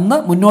പ്രാധാന്യം തന്ന്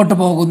മുന്നോട്ട്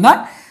പോകുന്ന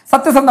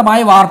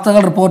സത്യസന്ധമായ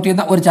വാർത്തകൾ റിപ്പോർട്ട്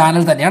ചെയ്യുന്ന ഒരു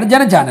ചാനൽ തന്നെയാണ്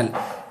ജനചാനൽ.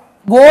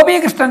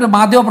 ഗോപികൃഷ്ണൻ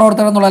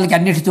മാധ്യമപ്രവർത്തകർ എന്നുള്ളതിലേക്ക്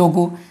അന്വേഷിച്ച്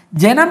നോക്കൂ.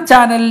 ജനം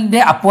ചാനലിൻ്റെ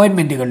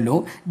അപ്പോയിൻമെൻറ്റുകളിലോ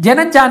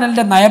ജനം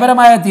ചാനലിൻ്റെ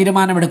നയപരമായ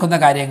തീരുമാനമെടുക്കുന്ന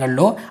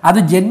കാര്യങ്ങളിലോ അത്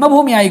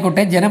ജന്മഭൂമി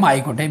ആയിക്കോട്ടെ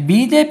ജനമായിക്കോട്ടെ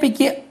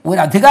BJPക്ക് ഒരു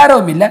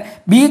അധികാരവുമില്ല.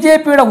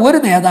 BJPയുടെ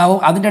ഒരു നേതാവും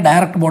അതിൻ്റെ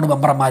ഡയറക്ടർ ബോർഡ്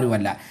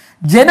മെമ്പർമാരുമല്ല.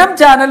 ജനം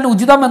ചാനലിന്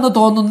ഉചിതമെന്ന്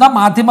തോന്നുന്ന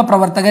മാധ്യമ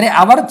പ്രവർത്തകരെ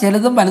അവർ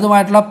ചെറുതും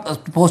വലുതുമായിട്ടുള്ള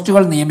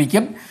പോസ്റ്റുകൾ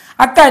നിയമിക്കും.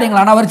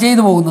 അക്കാര്യങ്ങളാണ് അവർ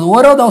ചെയ്തു പോകുന്നത്.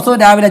 ഓരോ ദിവസവും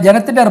രാവിലെ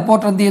ജനത്തിൻ്റെ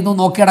റിപ്പോർട്ടർ എന്ത് ചെയ്യുന്നു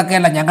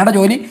നോക്കിയടക്കുകയല്ല ഞങ്ങളുടെ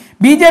ജോലി.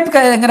 BJP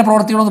എങ്ങനെ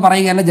പ്രവർത്തിക്കണമെന്ന്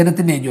പറയുകയല്ല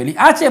ജനത്തിൻ്റെയും ജോലി.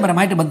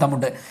 ആശയപരമായിട്ട്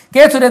ബന്ധമുണ്ട്.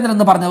 കെ സുരേന്ദ്രൻ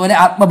എന്ന് പറഞ്ഞതുപോലെ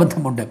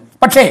ആത്മബന്ധമുണ്ട്.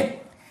 പക്ഷേ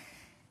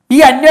ഈ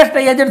അന്വേഷണ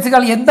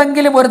ഏജൻസികൾ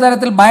എന്തെങ്കിലും ഒരു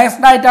തരത്തിൽ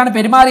ബയസ്ഡ് ആയിട്ടാണ്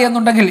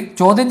പെരുമാറിയെന്നുണ്ടെങ്കിൽ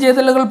ചോദ്യം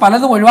ചെയ്യലുകൾ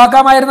പലതും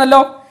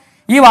ഒഴിവാക്കാമായിരുന്നല്ലോ.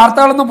 ഈ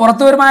വാർത്തകളൊന്നും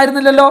പുറത്തു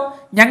വരുമായിരുന്നില്ലല്ലോ.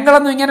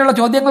 ഞങ്ങളൊന്നും ഇങ്ങനെയുള്ള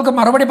ചോദ്യങ്ങൾക്ക്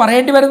മറുപടി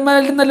പറയേണ്ടി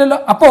വരുമായിരുന്നില്ലല്ലോ.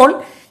 അപ്പോൾ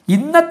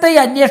ഇന്നത്തെ ഈ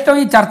അന്വേഷണം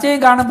ഈ ചർച്ചയും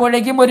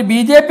കാണുമ്പോഴേക്കും ഒരു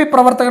BJP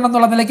പ്രവർത്തകൻ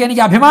എന്നുള്ള നിലയ്ക്ക്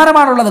എനിക്ക്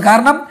അഭിമാനമാണുള്ളത്.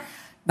 കാരണം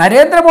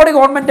നരേന്ദ്രമോദി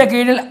ഗവൺമെൻറ്റിൻ്റെ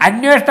കീഴിൽ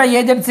അന്വേഷണ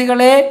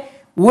ഏജൻസികളെ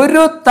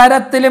ഒരു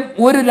തരത്തിലും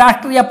ഒരു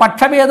രാഷ്ട്രീയ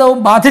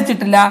പക്ഷഭേദവും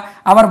ബാധിച്ചിട്ടില്ല.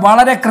 അവർ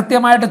വളരെ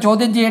കൃത്യമായിട്ട്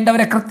ചോദ്യം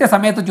ചെയ്യേണ്ടവരെ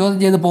കൃത്യസമയത്ത് ചോദ്യം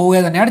ചെയ്ത്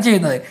പോവുക തന്നെയാണ്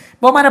ചെയ്യുന്നത്.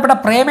 ബഹുമാനപ്പെട്ട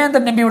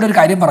പ്രേമേന്ദ്രൻ എം പിയുടെ ഒരു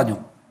കാര്യം പറഞ്ഞു.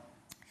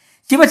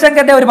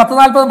 ശിവശങ്കരൻ്റെ ഒരു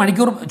 10-40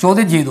 മണിക്കൂർ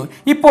ചോദ്യം ചെയ്തു.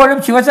 ഇപ്പോഴും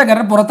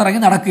ശിവശങ്കരൻ പുറത്തിറങ്ങി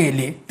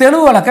നടക്കുകയില്ലേ?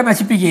 തെളിവുകളൊക്കെ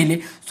നശിപ്പിക്കുകയില്ലേ?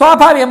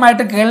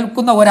 സ്വാഭാവികമായിട്ട്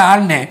കേൾക്കുന്ന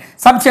ഒരാളിന്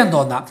സംശയം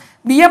തോന്നാം.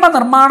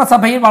 നിയമനിർമ്മാണ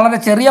സഭയിൽ വളരെ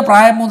ചെറിയ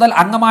പ്രായം മുതൽ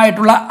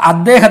അംഗമായിട്ടുള്ള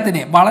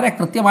അദ്ദേഹത്തിന് വളരെ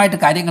കൃത്യമായിട്ട്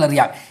കാര്യങ്ങൾ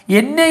അറിയാം.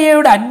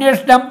 NIAയുടെ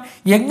അന്വേഷണം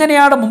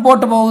എങ്ങനെയാണ്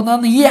മുമ്പോട്ട്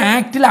പോകുന്നതെന്ന് ഈ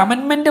ആക്ടിൽ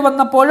അമെൻമെൻറ്റ്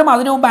വന്നപ്പോഴും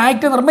അതിനു മുമ്പ്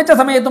ആക്ട് നിർമ്മിച്ച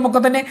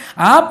സമയത്തുമൊക്കെ തന്നെ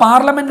ആ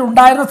പാർലമെൻറ്റിൽ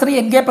ഉണ്ടായിരുന്ന ശ്രീ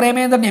NK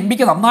പ്രേമചന്ദ്രൻ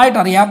MPക്ക്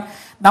നന്നായിട്ടറിയാം.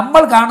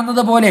 നമ്മൾ കാണുന്നത്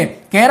പോലെ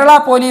കേരള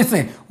പോലീസ്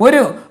ഒരു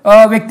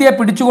വ്യക്തിയെ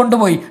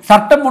പിടിച്ചുകൊണ്ടുപോയി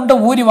ഷർട്ടും മുണ്ടും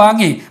ഊരി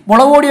വാങ്ങി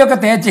മുളകോടിയൊക്കെ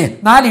തേച്ച്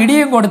 4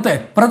 ഇടിയും കൊടുത്ത്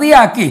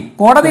പ്രതിയാക്കി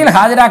കോടതിയിൽ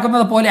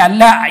ഹാജരാക്കുന്നത് പോലെ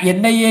അല്ല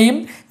NIAയും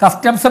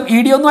കസ്റ്റംസും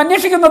ED ഒന്നും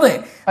അന്വേഷിക്കുന്നത്.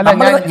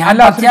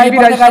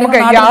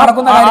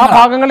 ആ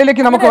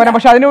ഭാഗങ്ങളിലേക്ക് നമുക്ക് വരാം.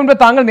 പക്ഷെ അതിനു മുൻപ്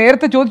താങ്കൾ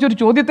നേരത്തെ ചോദിച്ചൊരു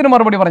ചോദ്യത്തിന്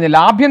മറുപടി പറഞ്ഞില്ല.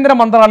 ആഭ്യന്തര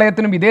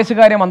മന്ത്രാലയത്തിനും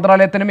വിദേശകാര്യ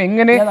മന്ത്രാലയത്തിനും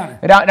എങ്ങനെ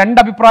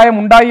രണ്ടഭിപ്രായം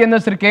ഉണ്ടായി എന്ന്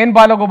ശ്രീ KN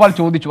ബാലഗോപാൽ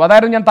ചോദിച്ചു.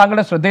 അതായിരുന്നു ഞാൻ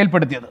താങ്കളുടെ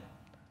ശ്രദ്ധയിൽപ്പെടുത്തിയത്.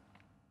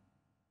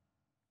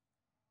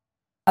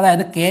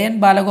 അതായത് KN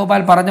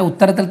ബാലഗോപാൽ പറഞ്ഞ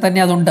ഉത്തരത്തിൽ തന്നെ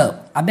അതുണ്ട്.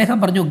 അദ്ദേഹം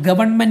പറഞ്ഞു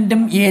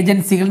ഗവൺമെൻറ്റും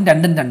ഏജൻസികളും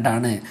രണ്ടും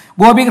രണ്ടാണ്.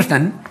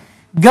 ഗോപികൃഷ്ണൻ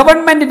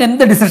ഗവൺമെൻറ്റിന്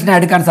എന്ത് ഡിസിഷനാണ്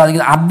എടുക്കാൻ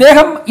സാധിക്കുന്നത്?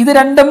 അദ്ദേഹം ഇത്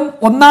രണ്ടും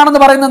ഒന്നാണെന്ന്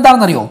പറയുന്നത്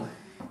എന്താണെന്നറിയോ?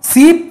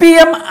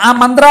 CPM ആ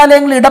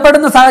മന്ത്രാലയങ്ങളിൽ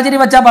ഇടപെടുന്ന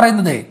സാഹചര്യം വെച്ചാൽ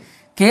പറയുന്നത്.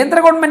 കേന്ദ്ര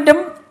ഗവൺമെൻറ്റും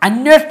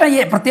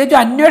പ്രത്യേകിച്ച്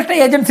അന്വേഷണ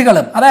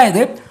ഏജൻസികളും,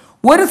 അതായത്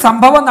ഒരു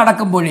സംഭവം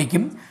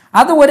നടക്കുമ്പോഴേക്കും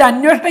അത് ഒരു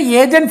അന്വേഷണ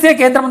ഏജൻസിയെ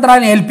കേന്ദ്ര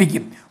മന്ത്രാലയം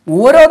ഏൽപ്പിക്കും.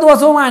 ഓരോ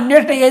ദിവസവും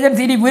അന്വേഷണ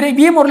ഏജൻസി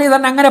V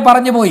മുരളീധരൻ അങ്ങനെ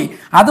പറഞ്ഞു പോയി,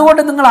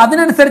 അതുകൊണ്ട് നിങ്ങൾ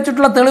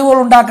അതിനനുസരിച്ചിട്ടുള്ള തെളിവുകൾ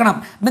ഉണ്ടാക്കണം,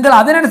 നിങ്ങൾ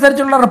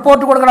അതിനനുസരിച്ചുള്ള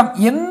റിപ്പോർട്ട് കൊടുക്കണം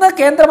എന്ന്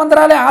കേന്ദ്ര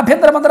മന്ത്രാലയം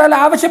ആഭ്യന്തര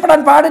മന്ത്രാലയം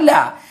ആവശ്യപ്പെടാൻ പാടില്ല.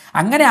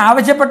 അങ്ങനെ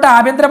ആവശ്യപ്പെട്ട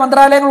ആഭ്യന്തര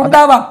മന്ത്രാലയങ്ങൾ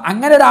ഉണ്ടാവാം.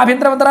 അങ്ങനെ ഒരു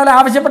ആഭ്യന്തര മന്ത്രാലയം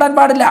ആവശ്യപ്പെടാൻ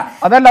പാടില്ല.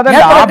 അതല്ല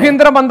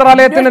ആഭ്യന്തര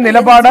മന്ത്രാലയത്തിന്റെ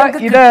നിലപാട്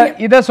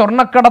ഇത്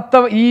സ്വർണ്ണക്കടത്ത്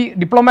ഈ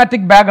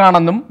ഡിപ്ലോമാറ്റിക് ബാഗ്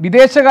ആണെന്നും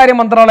വിദേശകാര്യ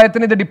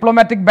മന്ത്രാലയത്തിന് ഇത്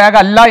ഡിപ്ലോമാറ്റിക് ബാഗ്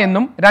അല്ല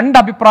എന്നും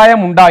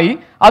രണ്ടഭിപ്രായം ഉണ്ടായി.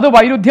 അത്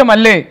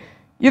വൈരുദ്ധ്യമല്ലേ?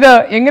 ഇത്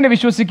എങ്ങനെ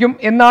വിശ്വസിക്കും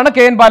എന്നാണ്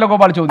KN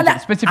ബാലഗോപാൽ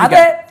ചോദിച്ചത്. സ്പെസിഫിക്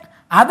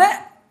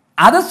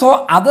അത്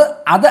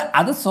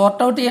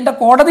സോർട്ട് ഔട്ട് ചെയ്യേണ്ട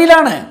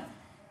കോടതിയിലാണ്.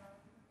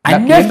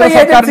 അന്വേഷണ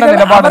ഏജൻസികൾ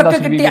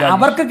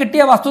അവർക്ക്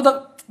കിട്ടിയ വസ്തുത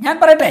ഞാൻ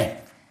പറയട്ടെ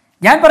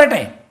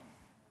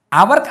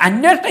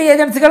അന്വേഷണ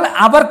ഏജൻസികൾ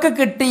അവർക്ക്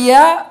കിട്ടിയ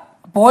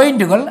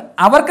പോയിന്റുകൾ,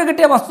 അവർക്ക്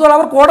കിട്ടിയ വസ്തുതകൾ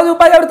അവർ കോടതി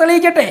മുമ്പായി അവർ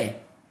തെളിയിക്കട്ടെ.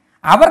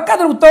 അവർക്ക്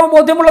അതിൽ ഉത്തമ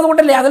ബോധ്യമുള്ളത്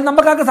കൊണ്ടല്ലേ. അതിൽ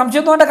നമുക്ക്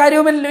സംശയം തോന്നേണ്ട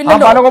കാര്യവുമില്ലല്ലോ.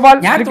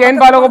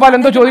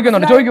 എന്തോ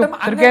ചോദിക്കുന്നുണ്ട്. ചോദിക്കൂ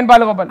ശ്രീ KN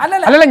ബാലഗോപാൽ.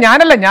 അല്ലല്ല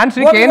ഞാനല്ല, ഞാൻ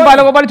ശ്രീ KN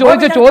ബാലഗോപാൽ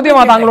ചോദിച്ച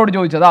ചോദ്യമാണ് താങ്കളോട്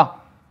ചോദിച്ചതാ.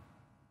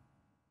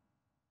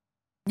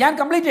 ഞാൻ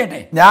കംപ്ലീറ്റ്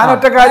ചെയ്യട്ടെ. ഞാൻ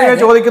ഒറ്റ കാര്യമേ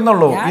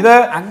ചോദിക്കുന്നുള്ളൂ. ഇത്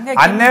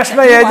അന്വേഷണ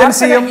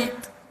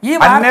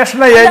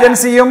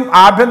ഏജൻസിയും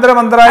ആഭ്യന്തര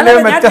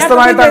മന്ത്രാലയവും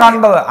വ്യത്യസ്തമായിട്ടാണ്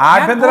കാണേണ്ടത്.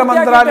 ആഭ്യന്തര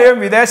മന്ത്രാലയവും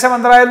വിദേശ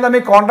മന്ത്രാലയവും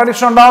തമ്മിൽ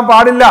കോൺട്രഡിക്ഷൻ ഉണ്ടാവാൻ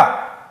പാടില്ല.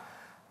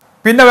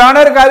 പിന്നെ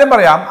വേണൊരു കാര്യം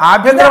പറയാം,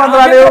 ആഭ്യന്തര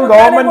മന്ത്രാലയവും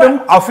ഗവൺമെന്റും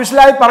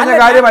ഒഫീഷ്യലായി പറഞ്ഞ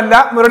കാര്യമല്ല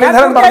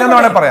മുരളീധരൻ പറഞ്ഞെന്ന്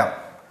വേണേൽ പറയാം.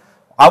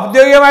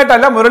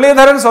 ഔദ്യോഗികമായിട്ടല്ല,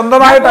 മുരളീധരൻ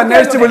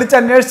സ്വന്തമായിട്ട്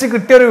വിളിച്ചന്വേഷിച്ച്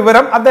കിട്ടിയ ഒരു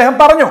വിവരം അദ്ദേഹം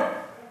പറഞ്ഞു.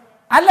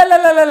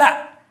 അല്ലല്ലല്ല,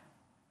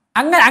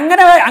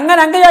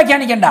 അങ്ങനെ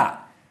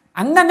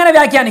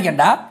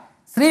വ്യാഖ്യാനിക്കണ്ട.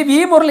 ശ്രീ V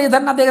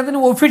മുരളീധരൻ അദ്ദേഹത്തിന്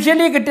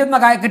ഒഫീഷ്യലി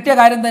കിട്ടിയ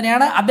കാര്യം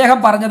തന്നെയാണ് അദ്ദേഹം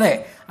പറഞ്ഞത്.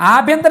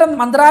 ആഭ്യന്തര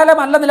മന്ത്രാലയം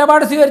അല്ല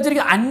നിലപാട്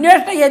സ്വീകരിച്ചിരിക്കുന്നത്,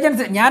 അന്വേഷണ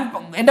ഏജൻസി.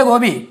 എൻ്റെ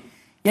ഗോപി,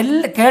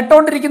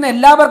 കേട്ടോണ്ടിരിക്കുന്ന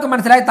എല്ലാവർക്കും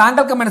മനസ്സിലായി,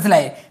 താങ്കൾക്ക്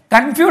മനസ്സിലായി.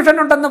 കൺഫ്യൂഷൻ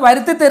ഉണ്ടെന്ന്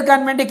വരുത്തി തീർക്കാൻ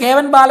വേണ്ടി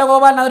KN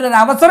ബാലഗോപാലിന് അതൊരു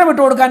അവസരം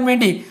ഇട്ട് കൊടുക്കാൻ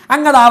വേണ്ടി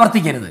അങ്ങത്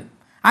ആവർത്തിക്കരുത്.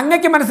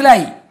 അങ്ങക്ക്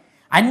മനസ്സിലായി.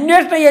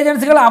 അന്വേഷണ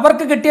ഏജൻസികൾ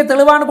അവർക്ക് കിട്ടിയ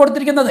തെളിവാണ്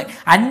കൊടുത്തിരിക്കുന്നത്.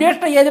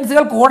 അന്വേഷണ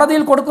ഏജൻസികൾ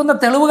കോടതിയിൽ കൊടുക്കുന്ന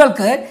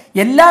തെളിവുകൾക്ക്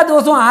എല്ലാ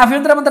ദിവസവും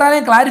ആഭ്യന്തര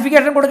മന്ത്രാലയം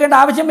ക്ലാരിഫിക്കേഷൻ കൊടുക്കേണ്ട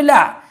ആവശ്യമില്ല.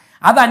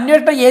 അത്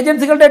അന്വേഷണ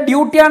ഏജൻസികളുടെ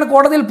ഡ്യൂട്ടിയാണ്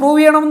കോടതിയിൽ പ്രൂവ്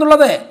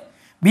ചെയ്യണമെന്നുള്ളത്.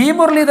 V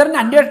മുരളീധരൻ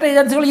അന്വേഷണ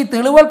ഏജൻസികൾ ഈ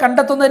തെളിവുകൾ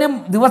കണ്ടെത്തുന്നതിന്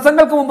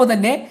ദിവസങ്ങൾക്ക് മുമ്പ്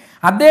തന്നെ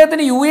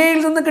അദ്ദേഹത്തിന് UAE-യിൽ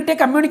നിന്ന് കിട്ടിയ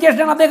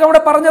കമ്മ്യൂണിക്കേഷനാണ് അദ്ദേഹം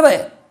അവിടെ പറഞ്ഞത്.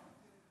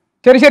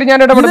 ശരി, ഞാൻ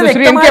ഇടപെടുന്നു.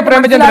 ശ്രീ NK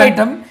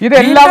പ്രേമചന്ദ്രൻ, ഇത്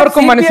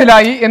എല്ലാവർക്കും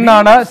മനസ്സിലായി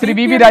എന്നാണ് ശ്രീ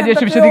VV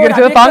രാജേഷ്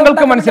വിശദീകരിച്ചത്.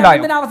 താങ്കൾക്ക്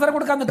മനസ്സിലായോ?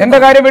 എന്റെ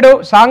കാര്യം വിടൂ,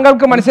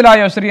 താങ്കൾക്ക്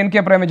മനസ്സിലായോ ശ്രീ NK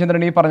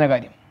പ്രേമചന്ദ്രൻ ഈ പറഞ്ഞ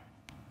കാര്യം?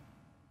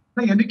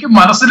 എനിക്ക്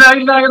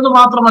മനസ്സിലായില്ല എന്ന്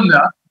മാത്രമല്ല,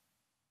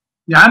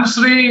 ഞാൻ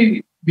ശ്രീ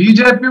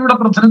BJPയുടെ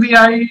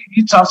പ്രതിനിധിയായി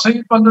ഈ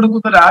ചർച്ചയിൽ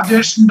പങ്കെടുക്കുന്ന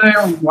രാജേഷിന്റെ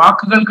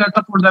വാക്കുകൾ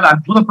കേട്ടപ്പോൾ ഞാൻ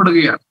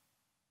അത്ഭുതപ്പെടുകയാണ്.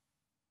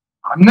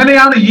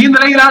 അങ്ങനെയാണ്, ഈ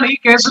നിലയിലാണ് ഈ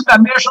കേസിന്റെ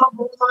അന്വേഷണം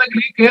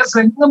പോകുന്നതെങ്കിൽ ഈ കേസ്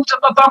എങ്ങും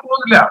ചെന്നെത്താൻ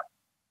പോകുന്നില്ല.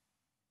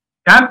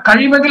 ഞാൻ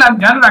കഴിയുമെങ്കിൽ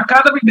ഞാനൊരു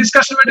അക്കാദമിക്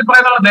ഡിസ്കഷന് വേണ്ടി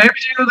പറയുന്നതാണ്, ദയവ്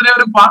ചെയ്യുന്നതിനെ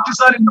ഒരു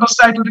പാർട്ടിസാൻ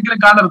ഇൻട്രസ്റ്റ് ആയിട്ട്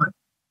ഒരിക്കലും കാണരുത്.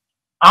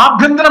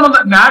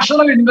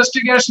 നാഷണൽ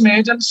ഇൻവെസ്റ്റിഗേഷൻ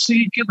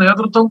ഏജൻസിക്ക്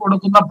നേതൃത്വം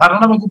കൊടുക്കുന്ന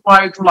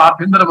ഭരണവകുപ്പായിട്ടുള്ള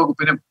ആഭ്യന്തര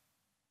വകുപ്പിനും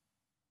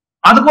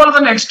അതുപോലെ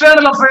തന്നെ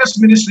എക്സ്റ്റേണൽ അഫയേഴ്സ്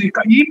മിനിസ്ട്രി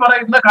ഈ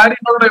പറയുന്ന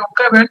കാര്യങ്ങളുടെ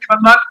ഒക്കെ വേണ്ടി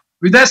വന്നാൽ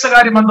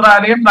വിദേശകാര്യ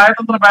മന്ത്രാലയം,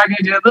 നയതന്ത്ര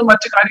പാക്കേജ് ഏത്,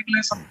 മറ്റു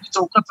കാര്യങ്ങളെ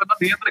സംബന്ധിച്ചൊക്കെ തന്നെ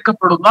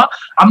നിയന്ത്രിക്കപ്പെടുന്ന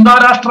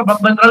അന്താരാഷ്ട്ര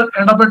ബന്ധങ്ങൾ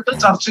ഇടപെട്ട്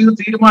ചർച്ച ചെയ്ത്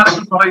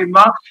തീരുമാനങ്ങൾ പറയുന്ന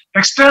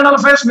എക്സ്റ്റേണൽ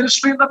അഫയേഴ്സ്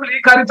മിനിസ്ട്രിയും തമ്മിൽ ഈ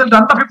കാര്യത്തിൽ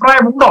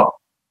രണ്ടഭിപ്രായമുണ്ടോ?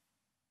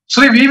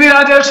 ശ്രീ VV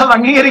രാജേഷ് അത്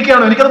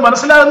അംഗീകരിക്കുകയാണോ? എനിക്കത്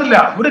മനസ്സിലാകുന്നില്ല.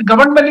 ഒരു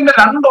ഗവൺമെന്റിന്റെ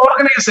രണ്ട്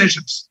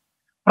ഓർഗനൈസേഷൻസ്,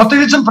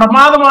 പ്രത്യേകിച്ചും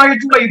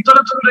പ്രമാദമായിട്ടുള്ള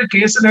ഇത്തരത്തിലൊരു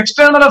കേസിൽ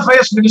എക്സ്റ്റേണൽ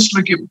അഫയേഴ്സ്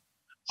മിനിസ്ട്രിക്കും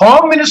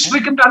ഹോം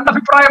മിനിസ്ട്രിക്കും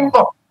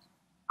രണ്ടഭിപ്രായമുണ്ടോ?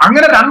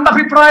 അങ്ങനെ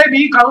രണ്ടഭിപ്രായം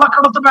ഈ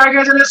കള്ളക്കടത്ത്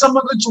പാക്കേജിനെ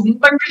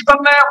സംബന്ധിച്ചുണ്ടെങ്കിൽ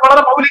തന്നെ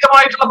വളരെ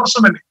മൗലികമായിട്ടുള്ള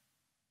പ്രശ്നമല്ലേ?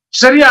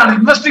 ശരിയാണ്,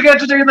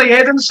 ഇൻവെസ്റ്റിഗേറ്റ് ചെയ്യുന്ന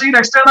ഏജൻസിയിൽ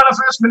എക്സ്റ്റേണൽ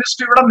അഫയേഴ്സ്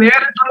മിനിസ്ട്രിയുടെ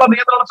നേരിട്ടുള്ള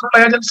നിയന്ത്രണത്തിലുള്ള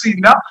ഏജൻസി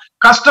ഇല്ല.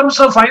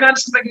 കസ്റ്റംസ്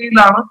ഫൈനാൻസിന്റെ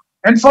കീഴിലാണ്,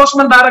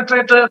 എൻഫോഴ്സ്മെന്റ്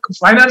ഡയറക്ടറേറ്റ്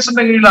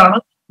ഫൈനാൻസിന്റെ കീഴിലാണ്,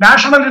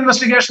 നാഷണൽ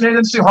ഇൻവെസ്റ്റിഗേഷൻ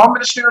ഏജൻസി ഹോം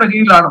മിനിസ്ട്രിയുടെ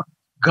കീഴിലാണ്.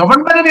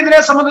 ഗവൺമെന്റിന്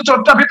ഇതിനെ സംബന്ധിച്ച്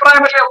ഒറ്റ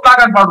അഭിപ്രായമല്ലേ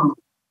ഉണ്ടാകാൻ പാടുള്ളൂ.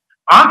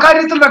 ആ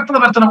കാര്യത്തിൽ വ്യക്തത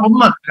വരുത്തണം.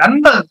 ഒന്ന്.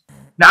 രണ്ട്,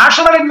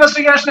 നാഷണൽ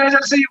ഇൻവെസ്റ്റിഗേഷൻ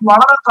ഏജൻസി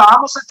വളരെ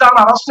താമസിച്ചാണ്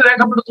അറസ്റ്റ്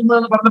രേഖപ്പെടുത്തുന്നത്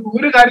എന്ന് പറഞ്ഞപ്പോൾ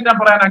ഒരു കാര്യം ഞാൻ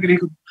പറയാൻ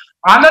ആഗ്രഹിക്കുന്നു.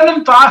 അലനും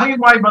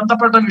താഹയുമായി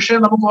ബന്ധപ്പെട്ട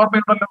വിഷയം നമുക്ക്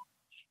ഓർമ്മയുണ്ടല്ലോ.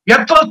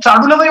 എത്ര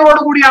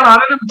ചടുലതയോടുകൂടിയാണ്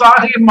അലനും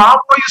താഹയും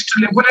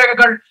മാവോയിസ്റ്റ്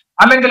ലഘുലേഖകൾ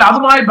അല്ലെങ്കിൽ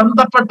അതുമായി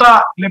ബന്ധപ്പെട്ട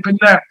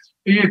പിന്നെ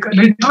ഈ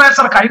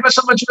ലിറ്ററേച്ചർ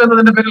കൈവശം വെച്ചു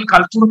എന്നതിന്റെ പേരിൽ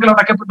കൽത്തുറുക്കിൽ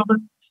അടക്കപ്പെട്ടത്.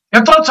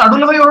 എത്ര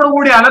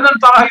ചടുലതയോടുകൂടി അലനും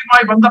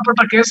താഹയുമായി ബന്ധപ്പെട്ട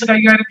കേസ്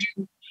കൈകാര്യം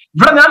ചെയ്തു.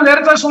 ഇവിടെ ഞാൻ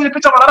നേരത്തെ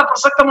സൂചിപ്പിച്ച വളരെ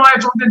പ്രസക്തമായ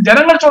ചോദ്യം,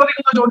 ജനങ്ങൾ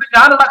ചോദിക്കുന്ന ചോദ്യം,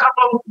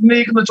 ഞാനടക്കം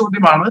ഉന്നയിക്കുന്ന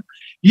ചോദ്യമാണ്.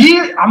 ഈ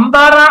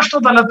അന്താരാഷ്ട്ര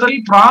തലത്തിൽ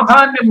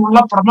പ്രാധാന്യമുള്ള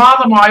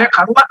പ്രമാദമായ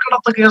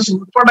കള്ളക്കടത്ത് കേസ്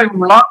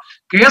ഉൾപ്പെടെയുള്ള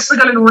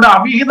കേസുകളിലൂടെ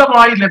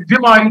അവിഹിതമായി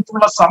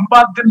ലഭ്യമായിട്ടുള്ള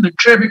സമ്പാദ്യം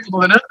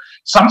നിക്ഷേപിക്കുന്നതിന്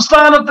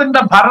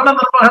സംസ്ഥാനത്തിന്റെ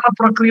ഭരണനിർവഹണ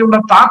പ്രക്രിയയുടെ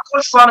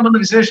താക്കോൽ സ്ഥാനം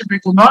എന്ന്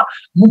വിശേഷിപ്പിക്കുന്ന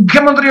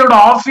മുഖ്യമന്ത്രിയുടെ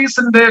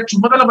ഓഫീസിന്റെ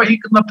ചുമതല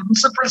വഹിക്കുന്ന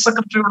പ്രിൻസിപ്പൽ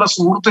സെക്രട്ടറിയുടെ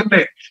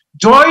സുഹൃത്തിന്റെ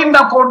ജോയിന്റ്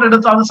അക്കൗണ്ട്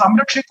എടുത്ത് അത്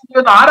സംരക്ഷിക്കുന്നു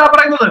എന്ന് ആരാ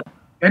പറയുന്നത്?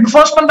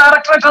 എൻഫോഴ്സ്മെന്റ്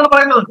ഡയറക്ടറേറ്റ് ആണ്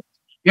പറയുന്നത്.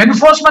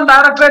 എൻഫോഴ്സ്മെന്റ്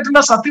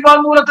ഡയറക്ടറേറ്റിന്റെ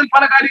സത്യവാങ്മൂലത്തിൽ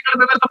പല കാര്യങ്ങളും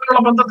ഇവർ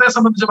തമ്മിലുള്ള ബന്ധത്തെ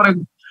സംബന്ധിച്ച്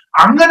പറയുന്നു.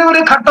 അങ്ങനെ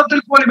ഒരു ഘട്ടത്തിൽ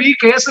പോലും ഈ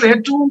കേസിൽ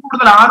ഏറ്റവും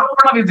കൂടുതൽ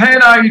ആരോപണ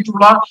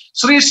വിധേയനായിട്ടുള്ള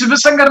ശ്രീ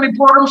ശിവശങ്കരൻ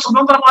ഇപ്പോഴും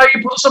സ്വതന്ത്രമായി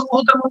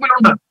പൊതുസമൂഹത്തിന്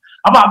മുമ്പിലുണ്ട്.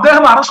 അപ്പൊ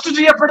അദ്ദേഹം അറസ്റ്റ്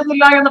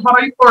ചെയ്യപ്പെടുന്നില്ല എന്ന്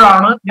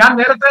പറയുമ്പോഴാണ് ഞാൻ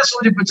നേരത്തെ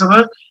സൂചിപ്പിച്ചത്,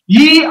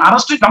 ഈ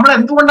അറസ്റ്റ് നമ്മൾ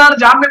എന്തുകൊണ്ടാണ്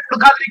ജാമ്യം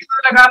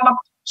കൊടുക്കാതിരിക്കുന്നതിന്റെ കാരണം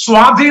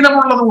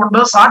സ്വാധീനമുള്ളത് കൊണ്ട്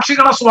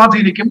സാക്ഷികളെ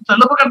സ്വാധീനിക്കും,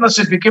 തെളിവുകൾ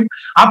നശിപ്പിക്കും,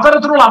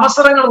 അത്തരത്തിലുള്ള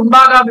അവസരങ്ങൾ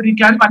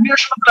ഉണ്ടാകാതിരിക്കാനും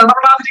അന്വേഷണത്തിൽ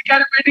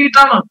ഇടപെടാതിരിക്കാനും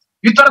വേണ്ടിയിട്ടാണ്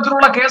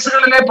ഇത്തരത്തിലുള്ള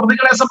കേസുകളിലെ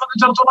പ്രതികളെ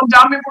സംബന്ധിച്ചിടത്തോളം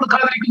ജാമ്യം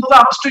കൊടുക്കാതിരിക്കുന്നത്,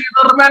 അറസ്റ്റ്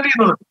ചെയ്യുന്നത്, റിമാൻഡ്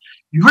ചെയ്യുന്നത്.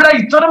 ഇവിടെ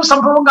ഇത്തരം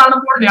സംഭവം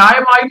കാണുമ്പോൾ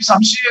ന്യായമായും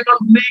സംശയങ്ങൾ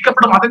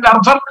ഉന്നയിക്കപ്പെടും. അതിന്റെ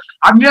അർത്ഥം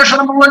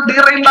അന്വേഷണം മുഴുവൻ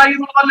ഡീറെയിലായി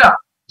എന്നുള്ളതല്ല.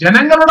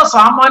 ജനങ്ങളുടെ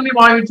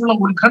സാമാന്യമായിട്ടുള്ള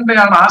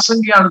ഉത്കണ്ഠയാണ്,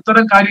 ആശങ്കയാണ്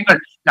ഇത്തരം കാര്യങ്ങൾ.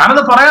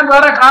 ഞാനത് പറയാൻ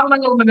വേറെ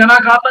കാരണങ്ങളുണ്ട്, ഞാൻ ആ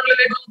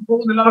കാരണങ്ങളിലേക്കൊന്നും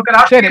പോകുന്നില്ല.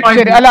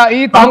 അതൊക്കെ അല്ല, ഈ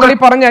താങ്കൾ ഈ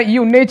പറഞ്ഞ ഈ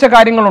ഉന്നയിച്ച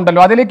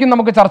കാര്യങ്ങളുണ്ടല്ലോ, അതിലേക്കും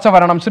നമുക്ക് ചർച്ച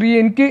വരണം. ശ്രീ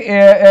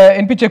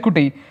NP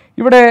ചെക്കുട്ടി,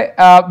 ഇവിടെ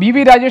VV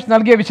രാജേഷ്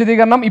നൽകിയ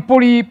വിശദീകരണം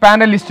ഇപ്പോൾ ഈ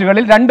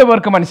പാനലിസ്റ്റുകളിൽ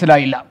രണ്ടുപേർക്ക്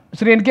മനസ്സിലായില്ല.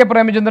 ശ്രീ NK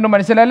പ്രേമചന്ദ്രനും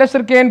മനസ്സിലായില്ല,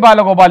 ശ്രീ KN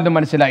ബാലഗോപാലിനും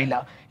മനസ്സിലായില്ല.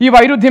 ഈ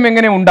വൈരുദ്ധ്യം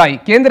എങ്ങനെ ഉണ്ടായി?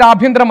 കേന്ദ്ര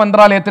ആഭ്യന്തര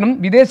മന്ത്രാലയത്തിനും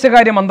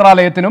വിദേശകാര്യ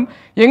മന്ത്രാലയത്തിനും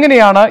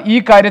എങ്ങനെയാണ് ഈ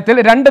കാര്യത്തിൽ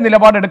രണ്ട്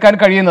നിലപാടെടുക്കാൻ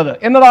കഴിയുന്നത്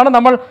എന്നതാണ്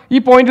നമ്മൾ ഈ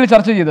പോയിന്റിൽ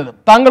ചർച്ച ചെയ്തത്.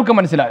 താങ്കൾക്ക്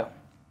മനസ്സിലായോ?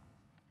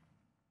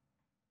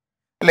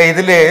 അല്ല,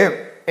 ഇതില്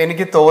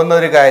എനിക്ക് തോന്നുന്ന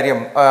ഒരു കാര്യം,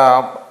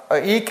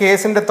 ഈ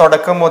കേസിന്റെ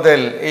തുടക്കം മുതൽ,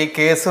 ഈ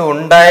കേസ്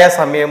ഉണ്ടായ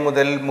സമയം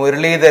മുതൽ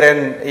മുരളീധരൻ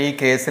ഈ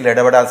കേസിൽ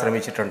ഇടപെടാൻ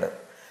ശ്രമിച്ചിട്ടുണ്ട്.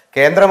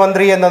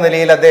 കേന്ദ്രമന്ത്രി എന്ന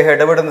നിലയിൽ അദ്ദേഹം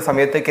ഇടപെടുന്ന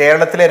സമയത്ത്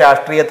കേരളത്തിലെ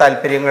രാഷ്ട്രീയ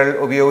താല്പര്യങ്ങൾ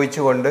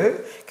ഉപയോഗിച്ചുകൊണ്ട്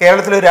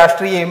കേരളത്തിലൊരു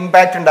രാഷ്ട്രീയ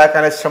ഇമ്പാക്റ്റ്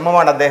ഉണ്ടാക്കാനുള്ള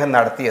ശ്രമമാണ് അദ്ദേഹം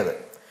നടത്തിയത്.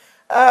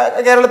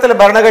 കേരളത്തിലെ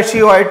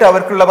ഭരണകക്ഷിയുമായിട്ട്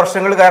അവർക്കുള്ള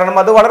പ്രശ്നങ്ങൾ കാരണം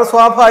അത് വളരെ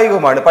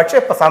സ്വാഭാവികമാണ്. പക്ഷേ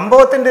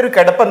സംഭവത്തിൻ്റെ ഒരു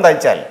കിടപ്പെന്താ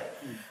വെച്ചാൽ,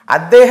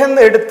 അദ്ദേഹം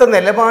എടുത്ത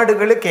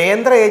നിലപാടുകൾ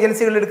കേന്ദ്ര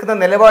ഏജൻസികൾ എടുക്കുന്ന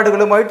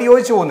നിലപാടുകളുമായിട്ട്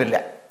യോജിച്ചു പോകുന്നില്ല.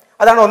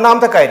 അതാണ്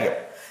ഒന്നാമത്തെ കാര്യം.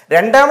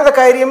 രണ്ടാമത്തെ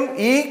കാര്യം,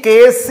 ഈ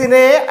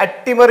കേസിനെ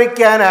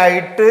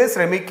അട്ടിമറിക്കാനായിട്ട്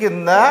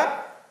ശ്രമിക്കുന്ന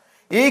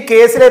ഈ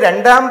കേസിലെ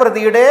രണ്ടാം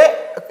പ്രതിയുടെ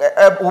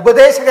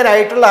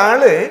ഉപദേശകനായിട്ടുള്ള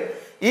ആള്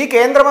ഈ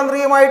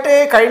കേന്ദ്രമന്ത്രിയുമായിട്ട്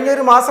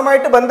കഴിഞ്ഞൊരു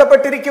മാസമായിട്ട്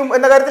ബന്ധപ്പെട്ടിരിക്കും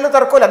എന്ന കാര്യത്തിൽ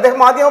തർക്കമില്ല. അദ്ദേഹം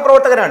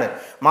മാധ്യമപ്രവർത്തകനാണ്.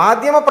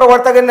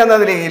 മാധ്യമപ്രവർത്തകൻ എന്ന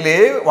നിലയിൽ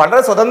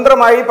വളരെ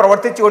സ്വതന്ത്രമായി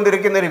പ്രവർത്തിച്ചു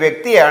കൊണ്ടിരിക്കുന്ന ഒരു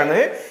വ്യക്തിയാണ്.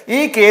 ഈ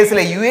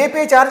കേസിലെ UAP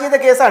ചാർജ് ചെയ്ത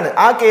കേസാണ്.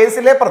 ആ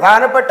കേസിലെ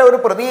പ്രധാനപ്പെട്ട ഒരു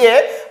പ്രതിയെ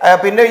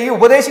പിന്നെ ഈ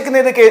ഉപദേശിക്കുന്ന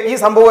ഈ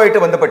സംഭവമായിട്ട്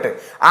ബന്ധപ്പെട്ട്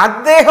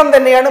അദ്ദേഹം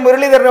തന്നെയാണ്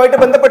മുരളീധരനുമായിട്ട്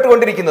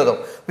ബന്ധപ്പെട്ടുകൊണ്ടിരിക്കുന്നതും.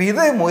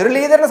 ഇത്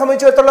മുരളീധരനെ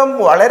സംബന്ധിച്ചിടത്തോളം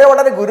വളരെ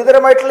വളരെ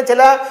ഗുരുതരമായിട്ടുള്ള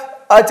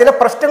ചില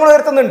പ്രശ്നങ്ങൾ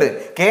ഉയർത്തുന്നുണ്ട്.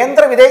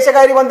 കേന്ദ്ര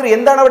വിദേശകാര്യമന്ത്രി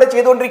എന്താണ് അവിടെ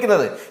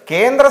ചെയ്തുകൊണ്ടിരിക്കുന്നത്?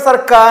 കേന്ദ്ര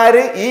സർക്കാർ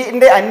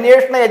ഇതിന്റെ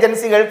അന്വേഷണ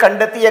ഏജൻസികൾ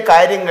കണ്ടെത്തിയ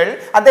കാര്യങ്ങൾ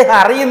അദ്ദേഹം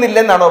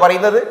അറിയുന്നില്ലെന്നാണോ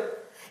പറയുന്നത്?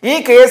 ഈ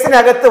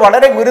കേസിനകത്ത്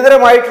വളരെ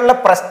ഗുരുതരമായിട്ടുള്ള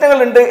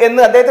പ്രശ്നങ്ങളുണ്ട്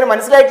എന്ന് അദ്ദേഹത്തിന്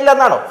മനസ്സിലായിട്ടില്ല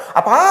എന്നാണോ?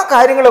 അപ്പൊ ആ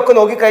കാര്യങ്ങളൊക്കെ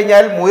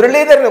നോക്കിക്കഴിഞ്ഞാൽ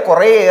മുരളീധരന്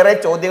കുറേയേറെ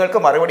ചോദ്യങ്ങൾക്ക്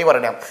മറുപടി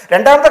പറയാം.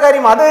 രണ്ടാമത്തെ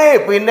കാര്യം, അത്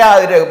പിന്നെ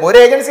ഒരു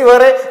ഏജൻസി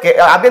വേറെ,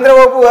 ആഭ്യന്തര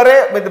വകുപ്പ് വേറെ,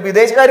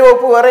 വിദേശകാര്യ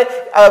വകുപ്പ് വേറെ.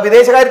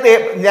 വിദേശകാര്യ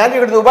ഞാൻ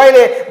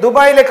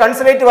ദുബായിലെ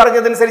കൺസുലേറ്റ്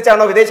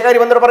പറഞ്ഞതനുസരിച്ചാണോ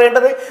വിദേശകാര്യ മന്ത്രി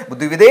പറയേണ്ടത്?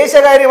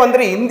 വിദേശകാര്യ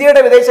മന്ത്രി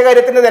ഇന്ത്യയുടെ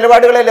വിദേശകാര്യത്തിന്റെ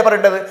നിലപാടുകളല്ലേ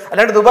പറയേണ്ടത്,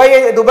 അല്ലാണ്ട്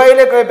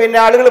ദുബായിലെ പിന്നെ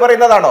ആളുകൾ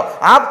പറയുന്നതാണോ?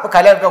 ആ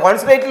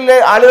കോൺസുലേറ്റിലെ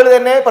ആളുകൾ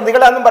തന്നെ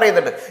പ്രതികളാണെന്നും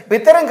പറയുന്നുണ്ട്.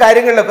 ഇത്തരം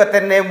കാര്യങ്ങളിലൊക്കെ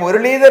തന്നെ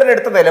മുരളീധരൻ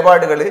എടുത്ത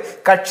നിലപാടുകൾ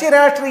കക്ഷി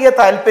രാഷ്ട്രീയ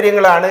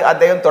താല്പര്യങ്ങളാണ്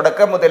അദ്ദേഹം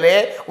തുടക്കം മുതലേ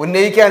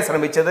ഉന്നയിക്കാൻ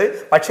ശ്രമിച്ചത്.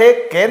 പക്ഷേ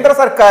കേന്ദ്ര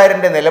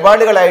സർക്കാരിന്റെ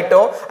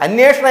നിലപാടുകളായിട്ടോ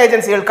അന്വേഷണ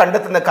ഏജൻസികൾ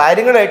കണ്ടെത്തുന്ന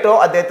കാര്യങ്ങളായിട്ടോ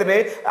അദ്ദേഹത്തിന്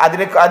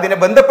അതിനെ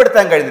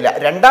ബന്ധപ്പെടുത്താൻ കഴിയുന്നില്ല.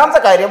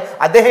 രണ്ടാമത്തെ കാര്യം,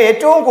 അദ്ദേഹം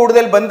ഏറ്റവും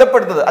കൂടുതൽ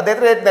ബന്ധപ്പെടുന്നത്,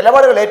 അദ്ദേഹത്തിന്റെ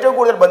നിലപാടുകൾ ഏറ്റവും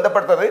കൂടുതൽ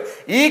ബന്ധപ്പെടുന്നത്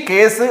ഈ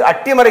കേസ്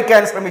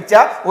അട്ടിമറിക്കാൻ ശ്രമിച്ച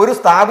ഒരു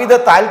സ്ഥാപിത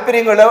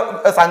താല്പര്യങ്ങളോ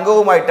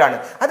സംഘവുമായിട്ടാണ്.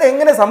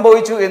 അതെങ്ങനെ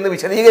സംഭവിച്ചു എന്ന്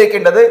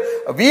വിശദീകരിക്കേണ്ടത്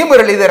വി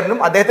മുരളീധരനും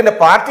അദ്ദേഹത്തിന്റെ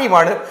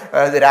പാർട്ടിയുമാണ്.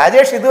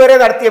 രാജേഷ് ഇതുവരെ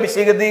നടത്തിയ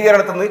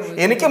വിശദീകരണത്തിൽ നിന്ന്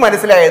എനിക്ക്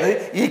മനസ്സിലായത്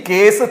ഈ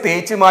കേസ്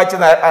തേച്ചു മാച്ച്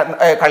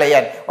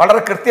കളയാൻ വളരെ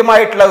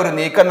കൃത്യമായിട്ടുള്ള ഒരു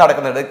നീക്കം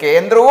നടക്കുന്നുണ്ട്.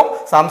 കേന്ദ്രവും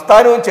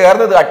സംസ്ഥാനവും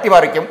ചേർന്ന് ഇത്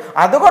അട്ടിമറിക്കും.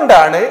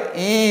 അതുകൊണ്ടാണ്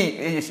ഈ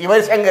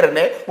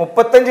ശിവശങ്കരനെ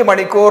 35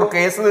 മണിക്കൂർ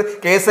കേസ്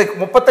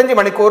 35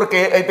 മണിക്കൂർ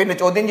പിന്നെ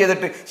ചോദ്യം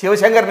ചെയ്തിട്ട്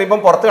ശിവശങ്കരൻ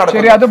ഇപ്പം പുറത്തു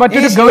നടക്കുന്നത്.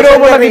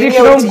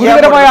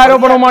 ഗുരുതരമായ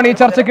ആരോപണവുമാണ് ഈ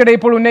ചർച്ചയ്ക്കിടെ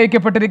ഇപ്പോൾ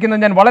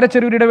ഉന്നയിക്കപ്പെട്ടിരിക്കുന്നത്. ഞാൻ വളരെ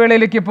ചെറിയൊരു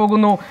ഇടവേളയിലേക്ക്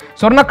പോകുന്നു.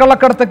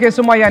 സ്വർണ്ണക്കള്ളക്കടത്ത്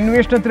കേസുമായി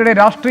അന്വേഷണത്തിനിടെ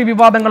രാഷ്ട്രീയ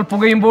വിവാദങ്ങൾ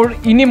പുകയുമ്പോൾ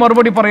ഇനി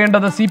മറുപടി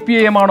പറയേണ്ടത്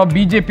CPIM ആണോ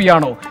BJP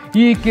ആണോ?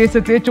 ഈ കേസ്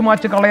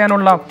തേച്ചുമാച്ച്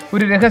കളയാനുള്ള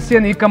ഒരു രഹസ്യ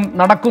നീക്കം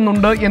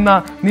നടക്കുന്നുണ്ട് എന്ന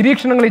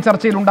നിരീക്ഷണങ്ങൾ ഈ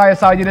ചർച്ചയിൽ ഉണ്ടായ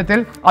സാഹചര്യത്തിൽ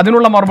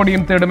അതിനുള്ള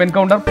മറുപടിയും തേടും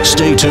encounter.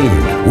 Stay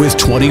tuned with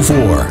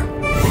 24.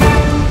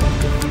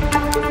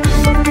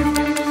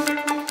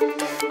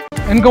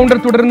 Encounter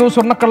തുടരുന്നു.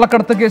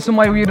 സ്വർണ്ണക്കള്ളക്കടത്ത്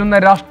കേസുമായി ഉയരുന്ന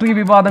രാഷ്ട്രീയ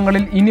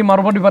വിവാദങ്ങളിൽ ഇനി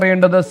മറുപടി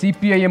പറയേണ്ടത്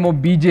CPIM ഓ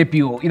BJP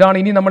യോ? ഇതാണ്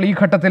ഇനി നമ്മൾ ഈ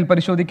ഘട്ടത്തിൽ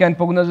പരിശോധിക്കാൻ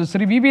പോകുന്നത്.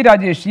 ശ്രീ VV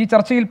രാജേഷ്, ഈ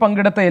ചർച്ചയിൽ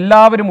പങ്കെടുത്ത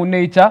എല്ലാവരും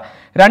ഉന്നയിച്ച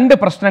 2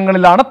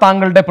 പ്രശ്നങ്ങളിലാണ്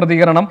താങ്കളുടെ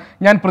പ്രതികരണം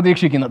ഞാൻ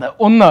പ്രതീക്ഷിക്കുന്നത്.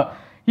 ഒന്ന്,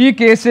 ഈ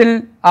കേസിൽ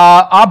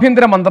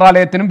ആഭ്യന്തര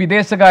മന്ത്രാലയത്തിനും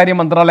വിദേശകാര്യ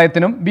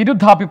മന്ത്രാലയത്തിനും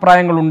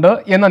വിരുദ്ധാഭിപ്രായങ്ങളുണ്ട്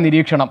എന്ന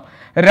നിരീക്ഷണം.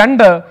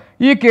 2,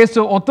 ഈ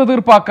കേസ്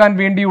ഒത്തുതീർപ്പാക്കാൻ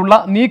വേണ്ടിയുള്ള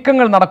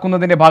നീക്കങ്ങൾ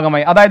നടക്കുന്നതിന്റെ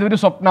ഭാഗമായി, അതായത് ഒരു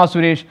സ്വപ്ന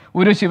സുരേഷ്,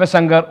 ഒരു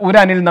ശിവശങ്കർ, ഒരു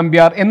അനിൽ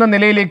നമ്പ്യാർ എന്ന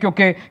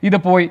നിലയിലേക്കൊക്കെ ഇത്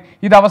പോയി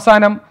ഇത്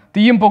അവസാനം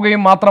തീയും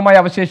പുകയും മാത്രമായി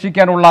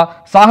അവശേഷിക്കാനുള്ള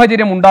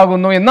സാഹചര്യം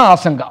ഉണ്ടാകുന്നു എന്ന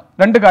ആശങ്ക.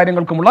 2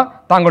 കാര്യങ്ങൾക്കുമുള്ള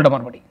താങ്കളുടെ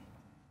മറുപടി.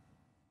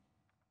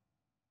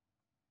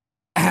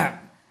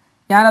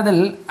 ഞാനതിൽ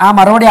ആ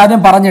മറുപടി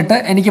ആദ്യം പറഞ്ഞിട്ട്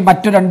എനിക്ക്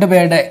മറ്റു 2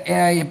 പേരുടെ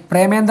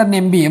പ്രേമേന്ദ്രൻ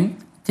MPയും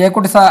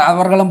ചേക്കുട്ടി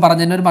അവർകളും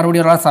പറഞ്ഞതിനൊരു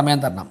മറുപടിയുള്ള സമയം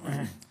തരണം.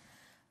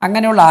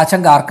 അങ്ങനെയുള്ള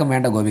ആശങ്ക ആർക്കും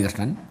വേണ്ട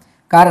ഗോപികൃഷ്ണൻ.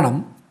 കാരണം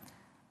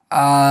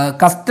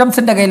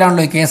കസ്റ്റംസിൻ്റെ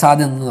കയ്യിലാണല്ലോ ഈ കേസ്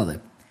ആദ്യം നിന്നത്.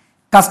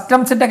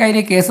 കസ്റ്റംസിൻ്റെ കയ്യിൽ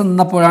കേസ്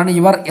നിന്നപ്പോഴാണ്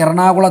ഇവർ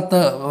എറണാകുളത്ത്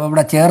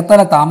ഇവിടെ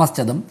ചേർത്തല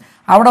താമസിച്ചതും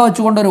അവിടെ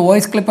വെച്ചുകൊണ്ടൊരു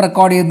വോയിസ് ക്ലിപ്പ്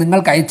റെക്കോർഡ് ചെയ്ത്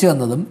നിങ്ങൾക്ക് അയച്ചു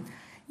തന്നതും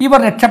ഇവർ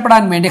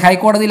രക്ഷപ്പെടാൻ വേണ്ടി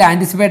ഹൈക്കോടതിയിൽ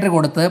ആൻറ്റിസിപ്പേറ്ററി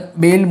കൊടുത്ത്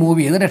ബെയിൽ മൂവ്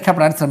ചെയ്ത്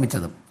രക്ഷപ്പെടാൻ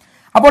ശ്രമിച്ചതും.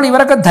 അപ്പോൾ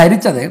ഇവരൊക്കെ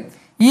ധരിച്ചത്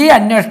ഈ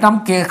അന്വേഷണം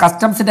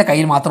കസ്റ്റംസിൻ്റെ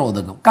കയ്യിൽ മാത്രം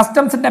ഒതുങ്ങും.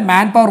 കസ്റ്റംസിൻ്റെ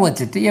മാൻ പവർ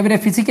വെച്ചിട്ട് ഇവരെ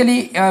ഫിസിക്കലി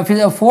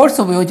ഫോഴ്സ്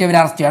ഉപയോഗിച്ച് ഇവരെ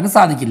അറസ്റ്റ് ചെയ്യാൻ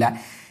സാധിക്കില്ല.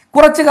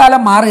 കുറച്ചു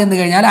കാലം മാറി എന്ന്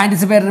കഴിഞ്ഞാൽ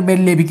ആൻറ്റിസിപ്പേറ്ററി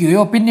ബെയിൽ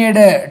ലഭിക്കുകയോ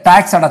പിന്നീട്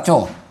ടാക്സ് അടച്ചോ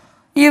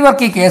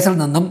ഇവർക്ക് ഈ കേസിൽ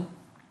നിന്നും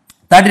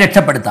തടി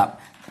രക്ഷപ്പെടുത്താം.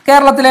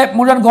 കേരളത്തിലെ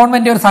മുഴുവൻ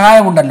ഗവൺമെൻറ് ഒരു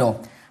സഹായമുണ്ടല്ലോ.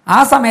 ആ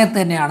സമയത്ത്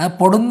തന്നെയാണ്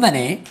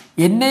പൊടുന്നനെ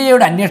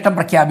NIAയുടെ അന്വേഷണം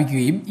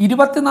പ്രഖ്യാപിക്കുകയും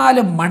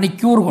 24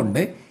 മണിക്കൂർ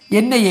കൊണ്ട്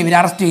NIA ഇവരെ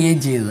അറസ്റ്റ്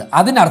ചെയ്യുകയും ചെയ്തത്.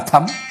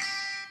 അതിനർത്ഥം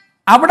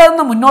അവിടെ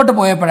നിന്ന് മുന്നോട്ട്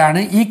പോയപ്പോഴാണ്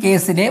ഈ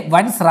കേസിലെ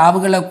വൻ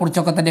സ്രാവുകളെ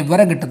കുറിച്ചൊക്കെ തന്നെ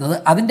വിവരം കിട്ടുന്നത്.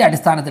 അതിൻ്റെ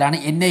അടിസ്ഥാനത്തിലാണ്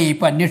NIA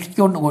ഇപ്പോൾ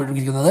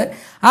അന്വേഷിച്ചുകൊണ്ടിരിക്കുന്നത്.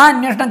 ആ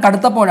അന്വേഷണം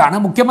കടുത്തപ്പോഴാണ്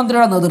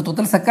മുഖ്യമന്ത്രിയുടെ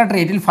നേതൃത്വത്തിൽ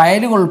സെക്രട്ടേറിയറ്റിൽ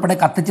ഫയലുകൾ ഉൾപ്പെടെ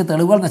കത്തിച്ച്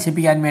തെളിവുകൾ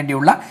നശിപ്പിക്കാൻ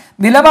വേണ്ടിയുള്ള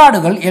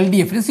നിലപാടുകൾ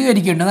LDFന്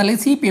സ്വീകരിക്കേണ്ടത്,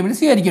 അല്ലെങ്കിൽ CPMന്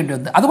സ്വീകരിക്കേണ്ടി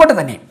വന്നത്. അതുകൊണ്ട്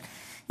തന്നെ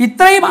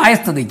ഇത്രയും ആയ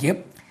സ്ഥിതിക്ക്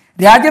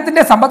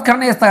രാജ്യത്തിൻ്റെ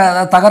സമ്പദ്ഘടനയെ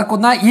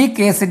തകർക്കുന്ന ഈ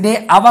കേസിൻ്റെ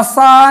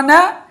അവസാന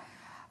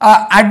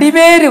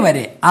അടിവേര്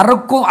വരെ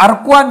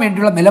അറുക്കുവാൻ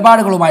വേണ്ടിയുള്ള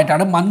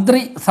നിലപാടുകളുമായിട്ടാണ്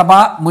മന്ത്രിസഭ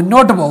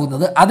മുന്നോട്ട്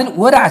പോകുന്നത്. അതിൽ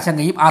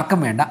ഒരാശങ്കയും ആർക്കും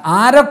വേണ്ട.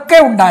 ആരൊക്കെ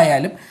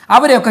ഉണ്ടായാലും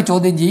അവരെയൊക്കെ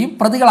ചോദ്യം ചെയ്യും,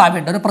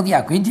 പ്രതികളാവേണ്ടവർ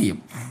പ്രതിയാക്കുകയും ചെയ്യും.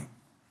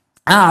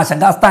 ആ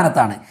ആശങ്ക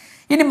അസ്ഥാനത്താണ്.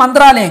 ഇനി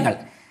മന്ത്രാലയങ്ങൾ,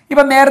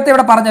 ഇപ്പം നേരത്തെ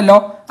ഇവിടെ പറഞ്ഞല്ലോ,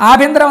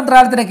 ആഭ്യന്തര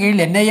മന്ത്രാലയത്തിൻ്റെ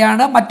കീഴിൽ NIA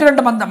ആണ്,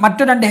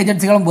 മറ്റു രണ്ട്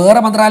ഏജൻസികളും വേറെ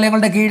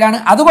മന്ത്രാലയങ്ങളുടെ കീഴിലാണ്.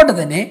 അതുകൊണ്ട്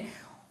തന്നെ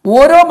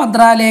ഓരോ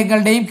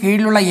മന്ത്രാലയങ്ങളുടെയും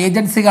കീഴിലുള്ള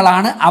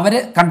ഏജൻസികളാണ് അവർ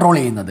കൺട്രോൾ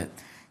ചെയ്യുന്നത്.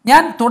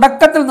 ഞാൻ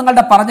തുടക്കത്തിൽ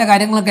നിങ്ങളുടെ പറഞ്ഞ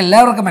കാര്യങ്ങളൊക്കെ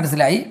എല്ലാവർക്കും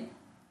മനസ്സിലായി.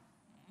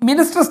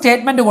 മിനിസ്റ്റർ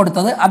സ്റ്റേറ്റ്മെൻറ്റ്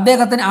കൊടുത്തത്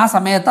അദ്ദേഹത്തിന് ആ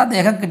സമയത്ത്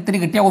അദ്ദേഹത്തിന്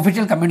കിട്ടിയ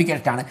ഒഫീഷ്യൽ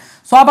കമ്മ്യൂണിക്കേഷനാണ്.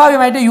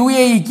 സ്വാഭാവികമായിട്ട്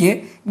UAEക്ക്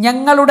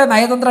ഞങ്ങളുടെ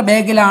നയതന്ത്ര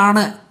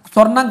ബാഗിലാണ്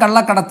സ്വർണം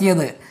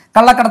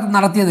കള്ളക്കടത്ത്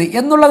നടത്തിയത്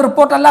എന്നുള്ള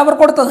റിപ്പോർട്ടല്ല അവർ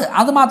കൊടുത്തത്.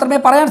 അത് മാത്രമേ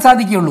പറയാൻ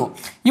സാധിക്കുകയുള്ളൂ.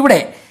 ഇവിടെ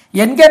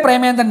NK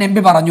പ്രേമേന്ദ്രൻ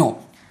MP പറഞ്ഞു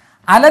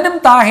അലനും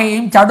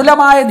താഹയും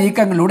ചടുലമായ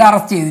നീക്കങ്ങളിലൂടെ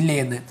അറസ്റ്റ് ചെയ്തില്ലേ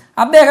എന്ന്.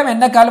 അദ്ദേഹം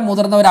എന്നെക്കാളും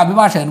മുതിർന്ന ഒരു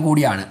അഭിഭാഷകൻ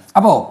കൂടിയാണ്.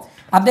 അപ്പോൾ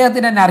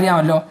അദ്ദേഹത്തിന് തന്നെ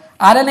അറിയാമല്ലോ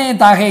അലനെയും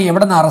താഹയെയും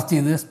എവിടെ നിന്ന് അറസ്റ്റ്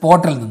ചെയ്ത്?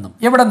 സ്പോട്ടിൽ നിന്നും.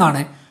 എവിടെ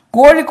നിന്നാണ്?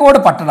 കോഴിക്കോട്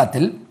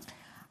പട്ടണത്തിൽ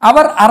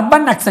അവർ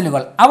അർബൻ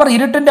നക്സലുകൾ അവർ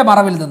ഇരുട്ടിൻ്റെ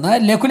മറവിൽ നിന്ന്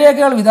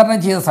ലഘുലേഖകൾ വിതരണം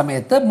ചെയ്ത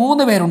സമയത്ത്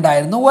 3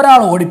 പേരുണ്ടായിരുന്നു. ഒരാൾ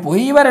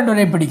ഓടിപ്പോയി, ഇവർ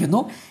രണ്ടുപേരെയും പിടിക്കുന്നു.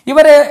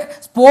 ഇവരെ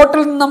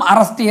സ്പോട്ടിൽ നിന്നും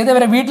അറസ്റ്റ് ചെയ്ത്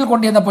ഇവരെ വീട്ടിൽ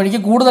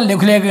കൊണ്ടുവന്നപ്പോഴേക്ക് കൂടുതൽ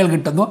ലഘുലേഖകൾ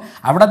കിട്ടുന്നു.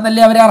 അവിടെ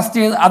നിന്നല്ലേ അവരെ അറസ്റ്റ്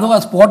ചെയ്ത്, അത്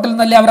സ്പോട്ടിൽ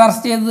നിന്നല്ലേ അവരെ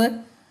അറസ്റ്റ് ചെയ്തത്?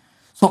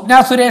 സ്വപ്ന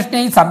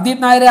സുരേഷിനെയും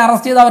സന്ദീപ് നായരെ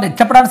അറസ്റ്റ് ചെയ്ത് അവർ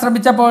രക്ഷപ്പെടാൻ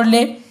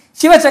ശ്രമിച്ചപ്പോഴല്ലേ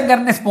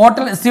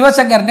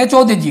ശിവശങ്കരനെ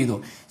ചോദ്യം ചെയ്തു.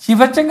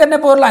 ശിവശങ്കരനെ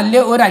പോലുള്ള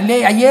ഒരു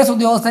IAS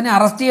ഉദ്യോഗസ്ഥനെ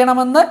അറസ്റ്റ്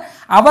ചെയ്യണമെന്ന്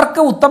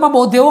അവർക്ക് ഉത്തമ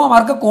ബോധ്യവും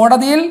അവർക്ക്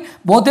കോടതിയിൽ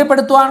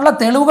ബോധ്യപ്പെടുത്തുവാനുള്ള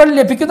തെളിവുകൾ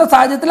ലഭിക്കുന്ന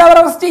സാഹചര്യത്തിൽ അവർ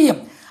അറസ്റ്റ് ചെയ്യും.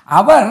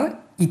 അവർ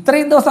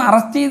ഇത്രയും ദിവസം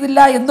അറസ്റ്റ് ചെയ്തില്ല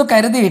എന്ന്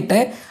കരുതിയിട്ട്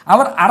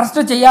അവർ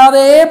അറസ്റ്റ്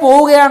ചെയ്യാതെ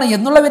പോവുകയാണ്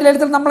എന്നുള്ള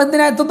വിലയിരുത്തൽ നമ്മൾ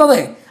എന്തിനാണ് എത്തുന്നത്?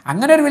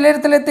 അങ്ങനെ ഒരു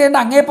വിലയിരുത്തൽ എത്തേണ്ട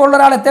അങ്ങേപ്പോലുള്ള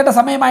ഒരാൾ എത്തേണ്ട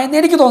സമയമായെന്ന്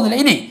എനിക്ക്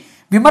തോന്നുന്നില്ല. ഇനി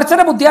വിമർശന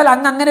ബുദ്ധിയാൽ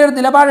അങ്ങനെ ഒരു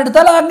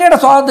നിലപാടെടുത്താൽ അത് അങ്ങയുടെ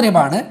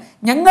സ്വാതന്ത്ര്യമാണ്.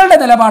 ഞങ്ങളുടെ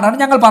നിലപാടാണ്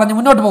ഞങ്ങൾ പറഞ്ഞു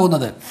മുന്നോട്ട്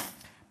പോകുന്നത്.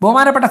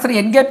 ബഹുമാനപ്പെട്ട ശ്രീ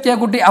NK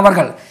ചേക്കുട്ടി അവർ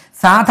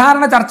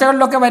സാധാരണ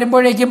ചർച്ചകളിലൊക്കെ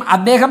വരുമ്പോഴേക്കും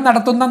അദ്ദേഹം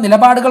നടത്തുന്ന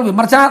നിലപാടുകൾ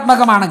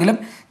വിമർശനാത്മകമാണെങ്കിലും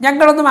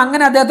ഞങ്ങളൊന്നും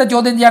അങ്ങനെ അദ്ദേഹത്തെ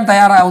ചോദ്യം ചെയ്യാൻ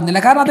തയ്യാറാവുന്നില്ല.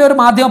 കാരണം അദ്ദേഹം ഒരു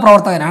മാധ്യമ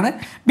പ്രവർത്തകനാണ്,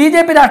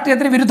 BJP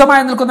രാഷ്ട്രീയത്തിന്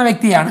വിരുദ്ധമായി നിൽക്കുന്ന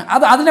വ്യക്തിയാണ്.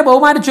 അതിനെ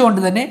ബഹുമാനിച്ചുകൊണ്ട്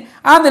തന്നെ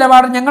ആ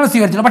നിലപാട് ഞങ്ങൾ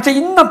സ്വീകരിച്ചു. പക്ഷേ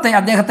ഇന്നത്തെ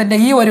അദ്ദേഹത്തിൻ്റെ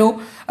ഈ ഒരു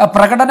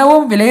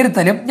പ്രകടനവും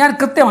വിലയിരുത്തലും ഞാൻ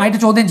കൃത്യമായിട്ട്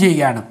ചോദ്യം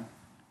ചെയ്യുകയാണ്.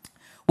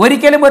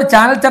 ഒരിക്കലും ഒരു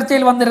ചാനൽ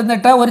ചർച്ചയിൽ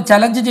വന്നിരുന്നിട്ട് ഒരു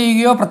ചലഞ്ച്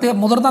ചെയ്യുകയോ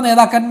മുതിർന്ന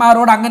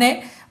നേതാക്കന്മാരോട് അങ്ങനെ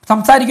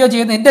സംസാരിക്കുകയോ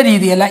ചെയ്യുന്ന എൻ്റെ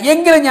രീതിയല്ല.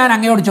 എങ്കിലും ഞാൻ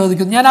അങ്ങയോട്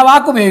ചോദിക്കുന്നു, ഞാൻ ആ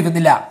വാക്ക്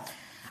ഉപയോഗിക്കുന്നില്ല.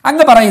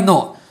 അങ്ങ് പറയുന്നു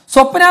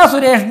സ്വപ്ന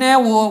സുരേഷിനെ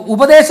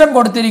ഉപദേശം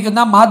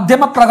കൊടുത്തിരിക്കുന്ന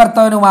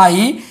മാധ്യമപ്രവർത്തകൻ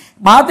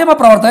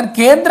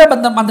കേന്ദ്ര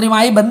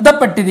മന്ത്രിയുമായി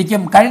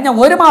ബന്ധപ്പെട്ടിരിക്കും, കഴിഞ്ഞ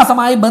 1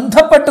 മാസമായി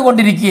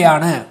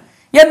ബന്ധപ്പെട്ടുകൊണ്ടിരിക്കുകയാണ്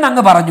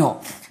എന്നങ്ങ് പറഞ്ഞു.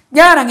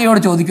 ഞാൻ അങ്ങയോട്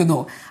ചോദിക്കുന്നു,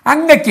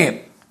 അങ്ങക്ക്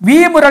വി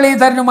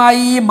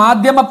മുരളീധരനുമായി ഈ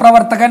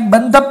മാധ്യമപ്രവർത്തകൻ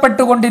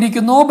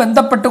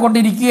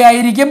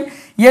ബന്ധപ്പെട്ടുകൊണ്ടിരിക്കുകയായിരിക്കും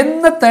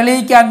എന്ന്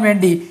തെളിയിക്കാൻ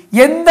വേണ്ടി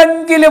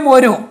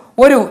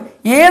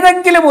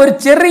ഏതെങ്കിലും ഒരു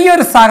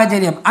ചെറിയൊരു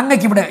സാഹചര്യം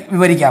അങ്ങക്കിവിടെ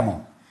വിവരിക്കാമോ?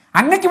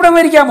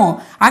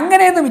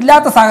 അങ്ങനെയൊന്നും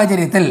ഇല്ലാത്ത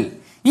സാഹചര്യത്തിൽ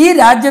ഈ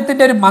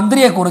രാജ്യത്തിൻ്റെ ഒരു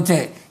മന്ത്രിയെക്കുറിച്ച്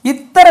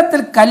ഇത്തരത്തിൽ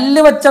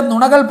കല്ലുവച്ച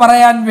നുണകൾ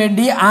പറയാൻ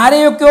വേണ്ടി,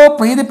 ആരെയൊക്കെയോ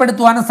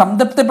പ്രീതിപ്പെടുത്തുവാനും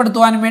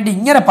സംതൃപ്തിപ്പെടുത്തുവാനും വേണ്ടി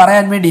ഇങ്ങനെ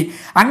പറയാൻ വേണ്ടി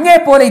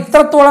അങ്ങേപ്പോലെ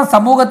ഇത്രത്തോളം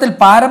സമൂഹത്തിൽ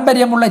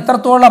പാരമ്പര്യമുള്ള,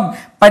 ഇത്രത്തോളം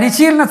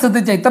പരിശീലനം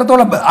സിദ്ധിച്ച,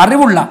 ഇത്രത്തോളം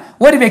അറിവുള്ള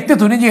ഒരു വ്യക്തി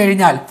തുനിഞ്ഞു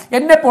കഴിഞ്ഞാൽ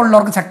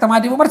എന്നെപ്പോലുള്ളവർക്ക്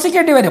ശക്തമായിട്ട്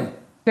വിമർശിക്കേണ്ടി വരും.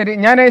 ശരി,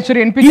 ഞാൻ ശ്രീ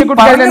NP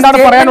ചേക്കുട്ടിക്ക് അതിൽ എന്താണ്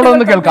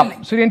പറയാനുള്ളതെന്ന് കേൾക്കാം.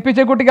 ശ്രീ NP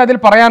ചേക്കുട്ടിക്ക് അതിൽ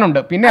പറയാനുണ്ട്.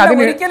 പിന്നെ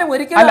ഒരിക്കലും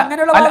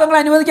അങ്ങനെയുള്ള വാദങ്ങൾ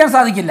അനുവദിക്കാൻ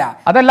സാധിക്കില്ല.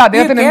 അതല്ല,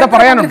 അദ്ദേഹത്തിന് എന്താ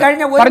പറയാനുണ്ട്?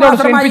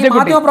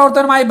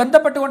 മാധ്യമപ്രവർത്തകരുമായി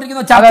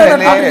ബന്ധപ്പെട്ടുകൊണ്ടിരിക്കുന്ന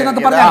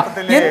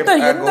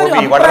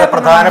വളരെ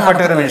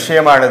പ്രധാനപ്പെട്ട ഒരു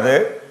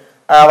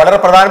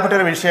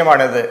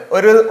വിഷയമാണിത്.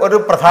 ഒരു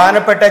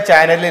പ്രധാനപ്പെട്ട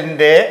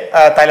ചാനലിന്റെ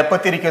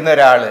തലപ്പത്തിരിക്കുന്ന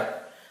ഒരാള്,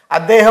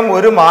 അദ്ദേഹം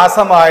 1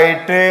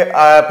 മാസമായിട്ട്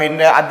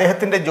പിന്നെ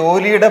അദ്ദേഹത്തിൻ്റെ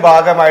ജോലിയുടെ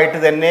ഭാഗമായിട്ട്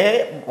തന്നെ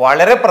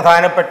വളരെ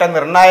പ്രധാനപ്പെട്ട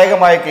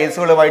നിർണായകമായ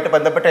കേസുകളുമായിട്ട്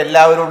ബന്ധപ്പെട്ട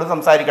എല്ലാവരോടും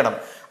സംസാരിക്കണം.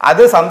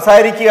 അത്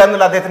സംസാരിക്കുക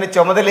എന്നുള്ള അദ്ദേഹത്തിൻ്റെ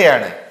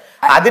ചുമതലയാണ്.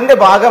 അതിന്റെ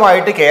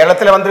ഭാഗമായിട്ട്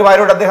കേരളത്തിലെ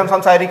മന്ത്രിമാരോട് അദ്ദേഹം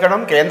സംസാരിക്കണം,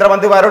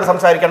 കേന്ദ്രമന്ത്രിമാരോട്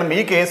സംസാരിക്കണം, ഈ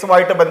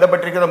കേസുമായിട്ട്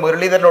ബന്ധപ്പെട്ടിരിക്കുന്ന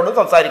മുരളീധരനോടും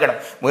സംസാരിക്കണം.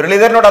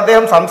 മുരളീധരനോട്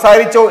അദ്ദേഹം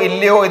സംസാരിച്ചോ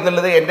ഇല്ലയോ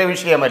എന്നുള്ളത് എൻ്റെ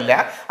വിഷയമല്ല.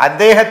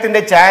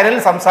 അദ്ദേഹത്തിന്റെ ചാനൽ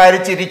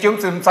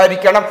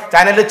സംസാരിക്കണം,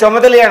 ചാനലിന്റെ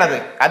ചുമതലയാണത്.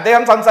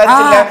 അദ്ദേഹം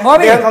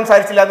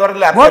സംസാരിച്ചില്ല എന്ന്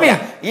പറഞ്ഞാൽ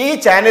ഈ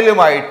ചാനലിന്റെ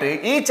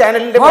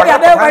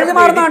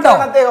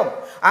അദ്ദേഹം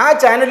ആ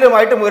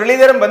ചാനലുമായിട്ട്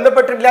മുരളീധരൻ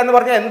ബന്ധപ്പെട്ടിട്ടില്ല എന്ന്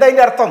പറഞ്ഞാൽ എന്താ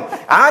അതിന്റെ അർത്ഥം?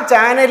 ആ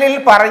ചാനലിൽ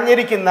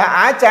പറഞ്ഞിരിക്കുന്ന,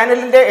 ആ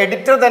ചാനലിന്റെ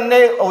എഡിറ്റർ തന്നെ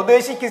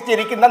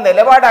ഉദ്ദേശിച്ചിരിക്കുന്ന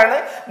നിലപാടാണ്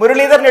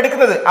മുരളീധരൻ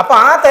എടുക്കുന്നത്. അപ്പൊ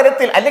ആ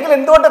തരത്തിൽ, അല്ലെങ്കിൽ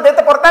എന്തുകൊണ്ട്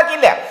അദ്ദേഹത്തെ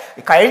പുറത്താക്കിയില്ല?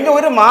 കഴിഞ്ഞ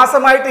 1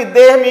 മാസമായിട്ട്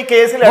ഇദ്ദേഹം ഈ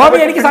കേസിൽ ആ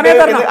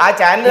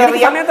ചാനലിൽ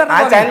അറിയാം, ആ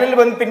ചാനലിൽ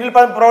പിന്നിൽ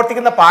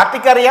പ്രവർത്തിക്കുന്ന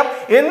പാർട്ടിക്ക് അറിയാം.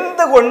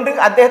 എന്തുകൊണ്ട്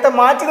അദ്ദേഹത്തെ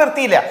മാറ്റി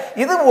നിർത്തിയില്ല?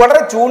 ഇത്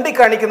വളരെ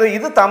ചൂണ്ടിക്കാണിക്കുന്നത്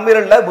ഇത്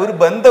തമ്മിലുള്ള ഒരു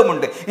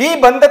ബന്ധമുണ്ട്. ഈ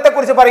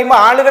ബന്ധത്തെക്കുറിച്ച് പറയുമ്പോൾ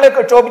ആളുകളെ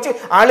ക്ഷോഭിച്ച്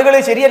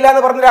ആളുകളെ ശരിയല്ല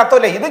എന്ന് പറഞ്ഞൊരു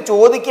അർത്ഥമല്ല. ഇത്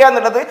ചോദിക്കുക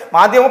എന്നുള്ളത്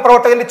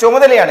മാധ്യമപ്രവർത്തകന്റെ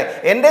ചുമതലയാണ്.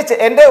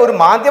 എന്റെ ഒരു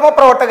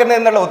മാധ്യമപ്രവർത്തകൻ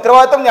എന്നുള്ള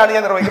ഉത്തരവാദിത്വം ഞാൻ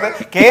നിർവഹിക്കുന്നത്.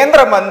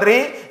 കേന്ദ്രമന്ത്രി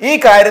ഈ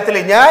കാര്യത്തിൽ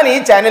ഞാൻ ഈ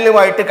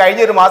ചാനലുമായിട്ട് കഴിഞ്ഞ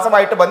 1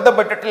 മാസമായിട്ട്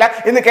ബന്ധപ്പെട്ടിട്ടില്ല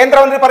എന്ന്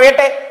കേന്ദ്രമന്ത്രി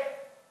പറയട്ടെ.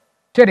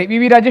 ശരി,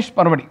 വി രാജേഷ്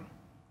മറുപടി.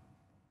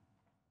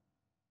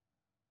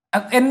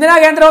 എന്തിനാ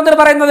കേന്ദ്രമന്ത്രി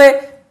പറയുന്നത്?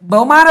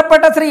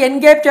 ബഹുമാനപ്പെട്ട ശ്രീ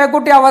NK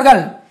ചേക്കുട്ടി അവർ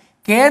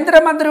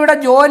കേന്ദ്രമന്ത്രിയുടെ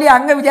ജോലി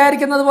അങ്ങ്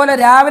വിചാരിക്കുന്നത് പോലെ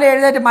രാവിലെ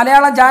എഴുന്നേറ്റ്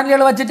മലയാളം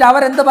ചാനലുകൾ വെച്ചിട്ട്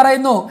അവരെന്ത്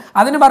പറയുന്നു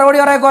അതിന് മറുപടി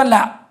പറയക്കല്ല.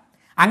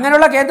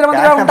 അങ്ങനെയുള്ള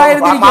കേന്ദ്രമന്ത്രി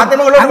ഉണ്ടായിരുന്നിരിക്കും.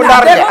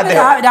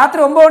 രാത്രി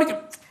 9 മണിക്ക്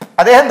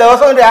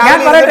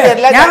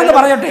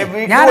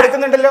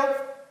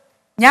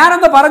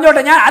ഞാനൊന്ന്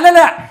പറഞ്ഞോട്ടെ.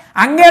 അല്ലല്ല,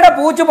 അങ്ങയുടെ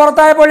പൂച്ച്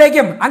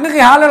പുറത്തായപ്പോഴേക്കും അങ്ങക്ക്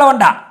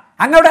ഹാളിളവണ്ട.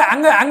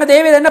 അങ്ങ്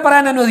ദേവി തന്നെ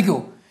പറയാൻ അനുവദിക്കൂ.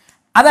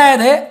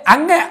 അതായത്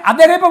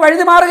അദ്ദേഹം ഇപ്പൊ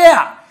വഴുതി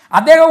മാറുകയാ.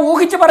 അദ്ദേഹം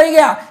ഊഹിച്ച്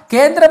പറയുക,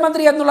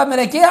 കേന്ദ്രമന്ത്രി എന്നുള്ള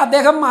നിലയ്ക്ക്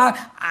അദ്ദേഹം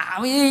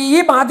ഈ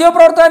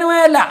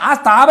മാധ്യമപ്രവർത്തകനുമായല്ല, ആ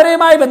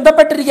സ്ഥാപനവുമായി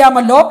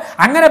ബന്ധപ്പെട്ടിരിക്കാമല്ലോ,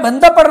 അങ്ങനെ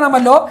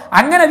ബന്ധപ്പെടണമല്ലോ.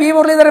 അങ്ങനെ വി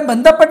മുരളീധരൻ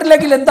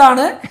ബന്ധപ്പെട്ടില്ലെങ്കിൽ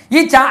എന്താണ്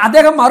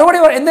അദ്ദേഹം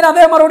എന്തിനാ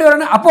അദ്ദേഹം മറുപടി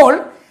പറയുന്നത്? അപ്പോൾ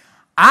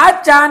ആ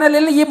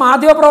ചാനലിൽ ഈ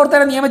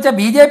മാധ്യമപ്രവർത്തകരെ നിയമിച്ച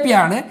BJP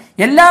ആണ്.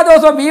 എല്ലാ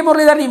ദിവസവും വി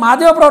മുരളീധരൻ ഈ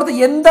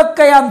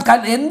മാധ്യമപ്രവർത്തകർ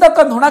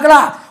എന്തൊക്കെ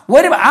നുണകളാ.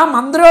 ആ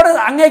മന്ത്രിയോട്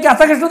അങ്ങേക്ക്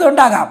അസഹിഷ്ണുത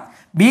ഉണ്ടാകാം,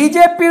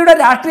 BJPയുടെ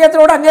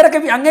രാഷ്ട്രീയത്തിനോട്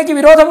അങ്ങേക്ക്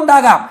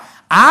വിരോധമുണ്ടാകാം.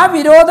 ആ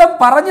വിരോധം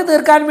പറഞ്ഞു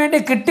തീർക്കാൻ വേണ്ടി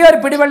കിട്ടിയ ഒരു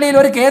പിടിവള്ളിയിൽ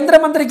ഒരു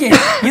കേന്ദ്രമന്ത്രിക്ക്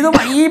ഇതും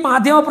ഈ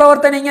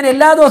മാധ്യമപ്രവർത്തനം ഇങ്ങനെ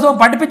എല്ലാ ദിവസവും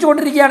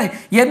പഠിപ്പിച്ചുകൊണ്ടിരിക്കുകയാണ്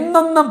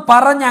എന്നൊന്നും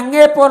പറഞ്ഞ്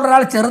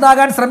അങ്ങേപ്പോലൊരാൾ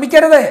ചെറുതാകാൻ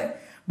ശ്രമിക്കരുത്.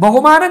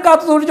 ബഹുമാനം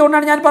കാത്തു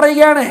സൂക്ഷിച്ചുകൊണ്ടാണ് ഞാൻ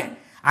പറയുകയാണ്.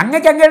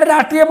 അങ്ങക്ക് അങ്ങയുടെ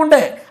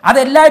രാഷ്ട്രീയമുണ്ട്,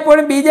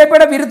 അതെല്ലായ്പ്പോഴും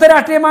BJPയുടെ വിരുദ്ധ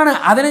രാഷ്ട്രീയമാണ്.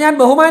 അതിനെ ഞാൻ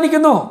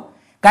ബഹുമാനിക്കുന്നു.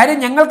 കാര്യം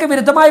ഞങ്ങൾക്ക്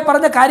വിരുദ്ധമായി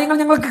പറഞ്ഞ കാര്യങ്ങൾ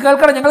ഞങ്ങൾക്ക്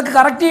കേൾക്കണം, ഞങ്ങൾക്ക്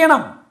കറക്റ്റ്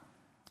ചെയ്യണം.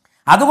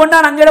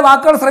 അതുകൊണ്ടാണ് അങ്ങയുടെ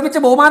വാക്കുകൾ ശ്രമിച്ച്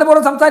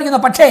ബഹുമാനപൂർവ്വം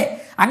സംസാരിക്കുന്നത്. പക്ഷേ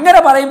അങ്ങനെ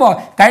പറയുമ്പോൾ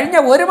കഴിഞ്ഞ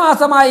ഒരു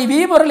മാസമായി വി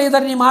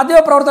മുരളീധരൻ ഈ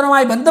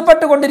മാധ്യമപ്രവർത്തനവുമായി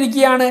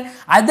ബന്ധപ്പെട്ടുകൊണ്ടിരിക്കുകയാണ്.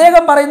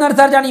 അദ്ദേഹം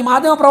പറയുന്നതനുസരിച്ചാണ് ഈ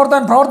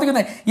മാധ്യമപ്രവർത്തകൻ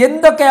പ്രവർത്തിക്കുന്നത്.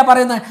 എന്തൊക്കെയാണ്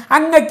പറയുന്നത്?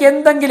 അങ്ങക്ക്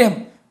എന്തെങ്കിലും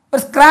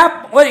ഒരു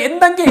സ്ക്രാപ്പ്,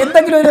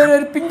 എന്തെങ്കിലും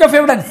ഒരു പിഞ്ച് ഓഫ്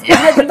എവിഡൻസ്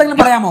അങ്ങക്ക് എന്തെങ്കിലും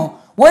പറയാമോ?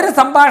 ഒരു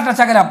സംഭാഷണ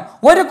ശകലം,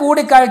 ഒരു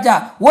കൂടിക്കാഴ്ച,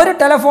 ഒരു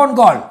ടെലിഫോൺ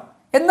കോൾ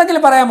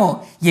എന്തെങ്കിലും പറയാമോ?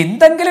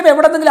 എന്തെങ്കിലും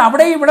എവിടെന്നെങ്കിലും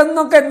അവിടെയും ഇവിടെ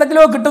നിന്നൊക്കെ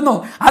എന്തെങ്കിലുമോ കിട്ടുന്നു,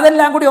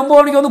 അതെല്ലാം കൂടി 9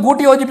 മണിക്ക് ഒന്ന്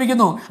കൂട്ടി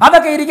യോജിപ്പിക്കുന്നു.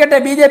 അതൊക്കെ ഇരിക്കട്ടെ,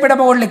 BJPയുടെ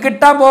മുകളിൽ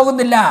കിട്ടാൻ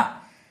പോകുന്നില്ല.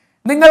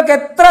 നിങ്ങൾക്ക്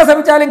എത്ര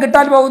ശ്രമിച്ചാലും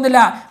കിട്ടാൻ പോകുന്നില്ല.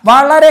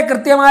 വളരെ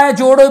കൃത്യമായ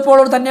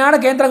ചുവടുവയ്പ്പോട് തന്നെയാണ്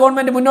കേന്ദ്ര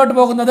ഗവൺമെന്റ് മുന്നോട്ട്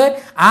പോകുന്നത്.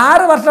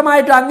 6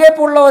 വർഷമായിട്ട്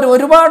അങ്ങേപ്പുള്ളവർ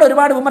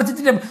ഒരുപാട്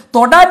വിമർശിച്ചിട്ടും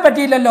തൊടാൻ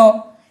പറ്റിയില്ലല്ലോ.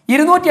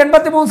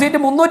 283 സീറ്റ്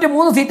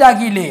 303 സീറ്റ്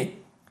ആക്കിയില്ലേ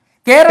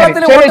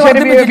കേരളത്തിൽ?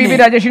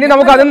 രാജേഷ്, ഇനി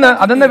നമുക്ക്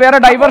അതിന്ന് വേറെ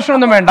ഡൈവേർഷൻ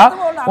ഒന്നും വേണ്ട.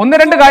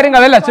 1-2 കാര്യങ്ങൾ.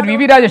 അതല്ല ശ്രീ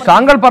വി രാജേഷ്,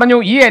 താങ്കൾ പറഞ്ഞു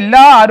ഈ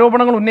എല്ലാ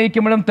ആരോപണങ്ങൾ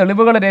ഉന്നയിക്കുമ്പോഴും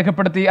തെളിവുകൾ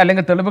രേഖപ്പെടുത്തി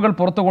അല്ലെങ്കിൽ തെളിവുകൾ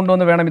പുറത്തു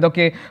കൊണ്ടുവന്ന് വേണം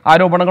ഇതൊക്കെ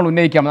ആരോപണങ്ങൾ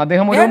ഉന്നയിക്കാം.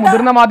 അദ്ദേഹം ഒരു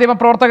മുതിർന്ന മാധ്യമ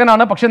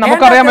പ്രവർത്തകനാണ്. പക്ഷെ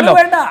നമുക്കറിയാമല്ലോ,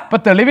 ഇപ്പൊ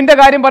തെളിവിന്റെ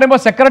കാര്യം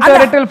പറയുമ്പോൾ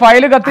സെക്രട്ടേറിയറ്റിൽ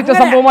ഫയൽ കത്തിച്ച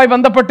സംഭവവുമായി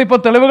ബന്ധപ്പെട്ട് ഇപ്പൊ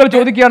തെളിവുകൾ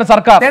ചോദിക്കുകയാണ്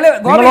സർക്കാർ,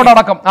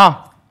 നിങ്ങളോടടക്കം.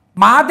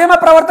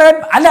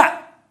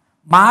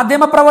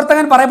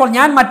 മാധ്യമപ്രവർത്തകൻ പറയുമ്പോൾ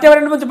ഞാൻ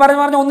മറ്റവരെ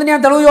പറഞ്ഞു ഒന്നും ഞാൻ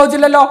തെളിവ്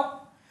ചോദിച്ചില്ലല്ലോ.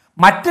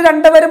 മറ്റ്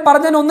 2 പേരും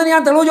പറഞ്ഞതിന് ഒന്നും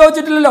ഞാൻ തെളിവ്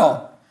ചോദിച്ചിട്ടില്ലല്ലോ.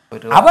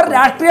 അവർ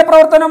രാഷ്ട്രീയ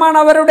പ്രവർത്തനമാണ്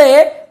അവരുടെ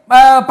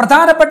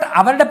പ്രധാനപ്പെട്ട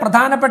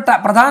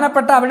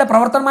അവരുടെ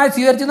പ്രവർത്തനമായി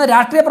സ്വീകരിച്ചിരുന്ന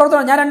രാഷ്ട്രീയ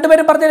പ്രവർത്തനം. ഞാൻ 2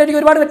 പേരും പറഞ്ഞതിൽ എനിക്ക്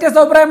ഒരുപാട് വ്യത്യസ്ത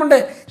അഭിപ്രായമുണ്ട്.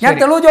 ഞാൻ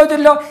തെളിവ്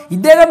ചോദിച്ചില്ലല്ലോ.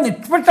 ഇദ്ദേഹം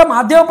നിഷ്പക്ഷ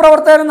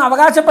മാധ്യമപ്രവർത്തകരെന്ന്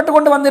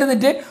അവകാശപ്പെട്ടുകൊണ്ട്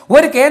വന്നിരുന്നിട്ട്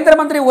ഒരു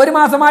കേന്ദ്രമന്ത്രി 1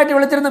 മാസമായിട്ട്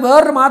വിളിച്ചിരുന്ന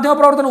വേറൊരു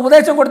മാധ്യമപ്രവർത്തനം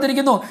ഉപദേശം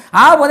കൊടുത്തിരിക്കുന്നു.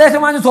 ആ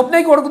ഉപദേശം വാങ്ങി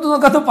സ്വപ്നയ്ക്ക് കൊടുക്കുന്നു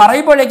എന്നൊക്കെ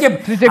പറയുമ്പോഴേക്കും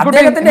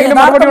അദ്ദേഹത്തിന്റെ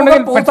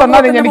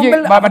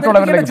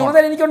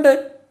ചുമതല എനിക്കുണ്ട്.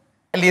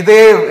 ഇത്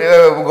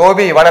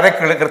ഗോപി വളരെ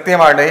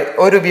കൃത്യമാണ്.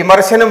 ഒരു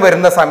വിമർശനം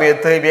വരുന്ന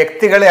സമയത്ത്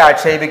വ്യക്തികളെ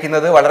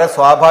ആക്ഷേപിക്കുന്നത് വളരെ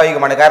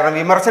സ്വാഭാവികമാണ്. കാരണം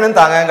വിമർശനം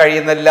താങ്ങാൻ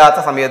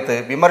കഴിയുന്നില്ലാത്ത സമയത്ത്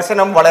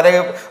വിമർശനം വളരെ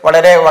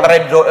വളരെ വളരെ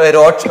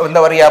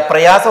എന്താ പറയുക,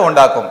 പ്രയാസം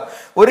ഉണ്ടാക്കും.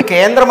 ഒരു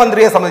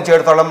കേന്ദ്രമന്ത്രിയെ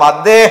സംബന്ധിച്ചിടത്തോളം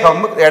അദ്ദേഹം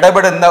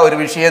ഇടപെടുന്ന ഒരു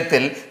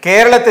വിഷയത്തിൽ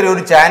കേരളത്തിലെ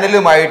ഒരു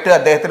ചാനലുമായിട്ട്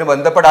അദ്ദേഹത്തിന്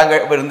ബന്ധപ്പെടാൻ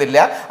വരുന്നില്ല.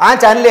 ആ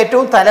ചാനലിൽ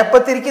ഏറ്റവും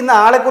തലപ്പത്തിരിക്കുന്ന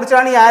ആളെ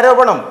കുറിച്ചാണ് ഈ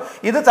ആരോപണം.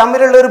 ഇത്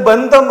തമ്മിലുള്ള ഒരു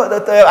ബന്ധം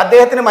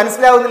അദ്ദേഹത്തിന്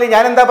മനസ്സിലാവുന്നില്ല.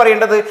 ഞാൻ എന്താ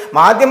പറയേണ്ടത്?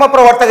 മാധ്യമ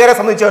പ്രവർത്തകരെ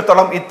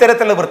സംബന്ധിച്ചിടത്തോളം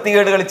ഇത്തരത്തിലുള്ള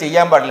വൃത്തികേടുകൾ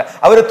ചെയ്യാൻ പാടില്ല.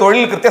 അവർ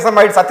തൊഴിൽ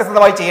കൃത്യസമയമായി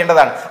സത്യസന്ധമായി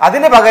ചെയ്യേണ്ടതാണ്.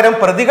 അതിന് പകരം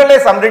പ്രതികളെ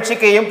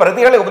സംരക്ഷിക്കുകയും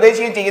പ്രതികളെ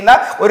ഉപദേശിക്കുകയും ചെയ്യുന്ന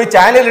ഒരു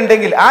ചാനൽ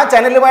ഉണ്ടെങ്കിൽ ആ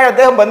ചാനലുമായി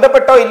അദ്ദേഹം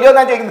ബന്ധപ്പെട്ടോ ഇല്ലയോ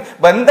എന്നാണ് ചോദിക്കുന്നത്.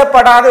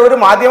 ബന്ധപ്പെടാതെ ഒരു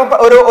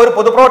മാധ്യമ ഒരു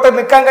പൊതുപ്രവർത്തകൻ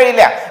നിൽക്കാൻ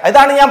കഴിയില്ല.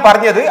 അതാണ് ഞാൻ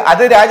പറഞ്ഞത്.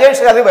 അത്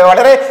രാജേഷ് അത്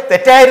വളരെ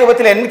തെറ്റായ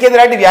രൂപത്തിൽ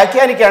എനിക്കെതിരായിട്ട്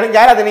വ്യാഖ്യാനിക്കുകയാണ്.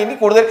 ഞാൻ അതിന് ഇനി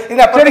കൂടുതൽ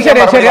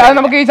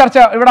നമുക്ക് ഈ ചർച്ച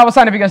ഇവിടെ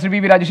അവസാനിപ്പിക്കാം. ശ്രീ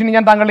വി രാജേഷ്, ഇനി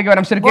ഞാൻ താങ്കളിലേക്ക്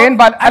വരാം. ശ്രീ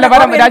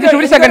രാജേഷ്,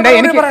 ഒരു സെക്കൻഡ്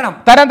എനിക്ക്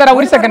തരാം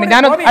ഒരു സെക്കൻഡ്.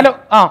 ഞാൻ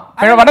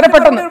വളരെ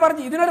പെട്ടെന്ന്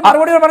ഇതിനൊരു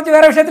മറുപടി പറഞ്ഞ്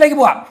വേറെ വിഷയത്തിലേക്ക്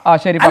പോവാം.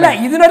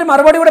 ഇതിനൊരു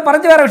മറുപടി കൂടെ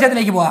പറഞ്ഞ് വേറെ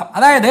വിഷയത്തിലേക്ക് പോവാം.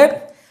 അതായത്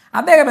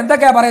അദ്ദേഹം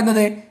എന്തൊക്കെയാ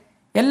പറയുന്നത്?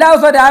 എല്ലാ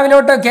ദിവസവും രാവിലെ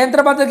തൊട്ട്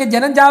കേന്ദ്രമന്ത്രിക്ക്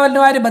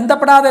ജനചാവലിനുമായി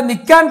ബന്ധപ്പെടാതെ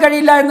നിൽക്കാൻ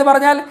കഴിയില്ല എന്ന്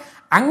പറഞ്ഞാൽ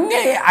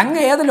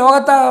അങ്ങ് ഏത്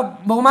ലോകത്ത്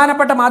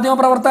ബഹുമാനപ്പെട്ട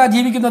മാധ്യമപ്രവർത്തക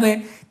ജീവിക്കുന്നത്?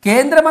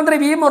 കേന്ദ്രമന്ത്രി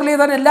വി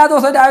മുരളീധരൻ എല്ലാ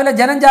ദിവസവും രാവിലെ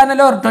ജനം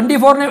ചാനലോ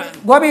 24-ന്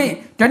ഗോപി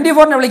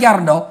 24-നെ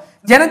വിളിക്കാറുണ്ടോ?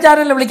 ജനം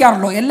ചാനലിനെ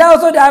വിളിക്കാറുണ്ടോ? എല്ലാ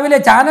ദിവസവും രാവിലെ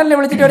ചാനലിനെ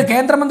വിളിച്ചിട്ട് ഒരു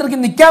കേന്ദ്രമന്ത്രിക്ക്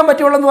നിൽക്കാൻ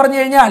പറ്റുള്ളൂ എന്ന് പറഞ്ഞു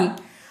കഴിഞ്ഞാൽ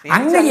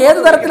അങ്ങ്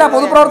ഏത് തരത്തിലാണ്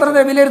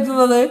പൊതുപ്രവർത്തനത്തെ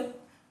വിലയിരുത്തുന്നത്?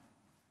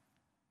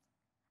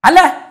 അല്ല,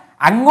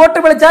 അങ്ങോട്ട്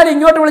വിളിച്ചാലും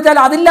ഇങ്ങോട്ട്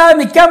വിളിച്ചാലും അതില്ലാതെ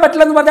നിൽക്കാൻ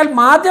പറ്റില്ലെന്ന് പറഞ്ഞാൽ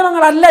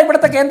മാധ്യമങ്ങളല്ല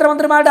ഇവിടുത്തെ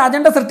കേന്ദ്രമന്ത്രിമാരുടെ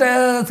അജണ്ട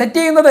സെറ്റ്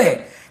ചെയ്യുന്നത്.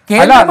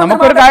 അല്ല,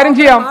 നമുക്കൊരു കാര്യം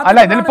ചെയ്യാം. അല്ല,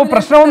 ഇതിലിപ്പോ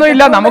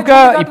പ്രശ്നമൊന്നുമില്ല. നമുക്ക്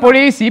ഇപ്പോൾ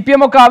ഈ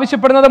CPM ഒക്കെ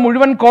ആവശ്യപ്പെടുന്നത്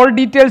മുഴുവൻ കോൾ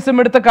ഡീറ്റെയിൽസും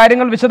എടുത്ത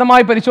കാര്യങ്ങൾ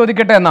വിശദമായി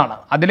പരിശോധിക്കട്ടെ എന്നാണ്.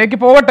 അതിലേക്ക്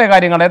പോകട്ടെ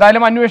കാര്യങ്ങൾ.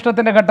 ഏതായാലും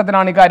അന്വേഷണത്തിന്റെ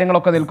ഘട്ടത്തിലാണ് ഈ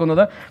കാര്യങ്ങളൊക്കെ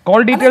നിൽക്കുന്നത്.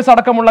 കോൾ ഡീറ്റെയിൽസ്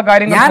അടക്കമുള്ള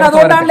കാര്യങ്ങൾ.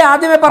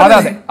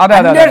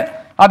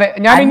 അതെ,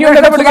 ഞാൻ ഇനിയും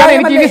ഇടപെടുകയാണ്.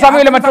 എനിക്ക് ഇനി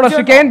സമയമില്ല. മറ്റുള്ള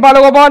ശ്രീ കെ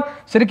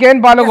എൻ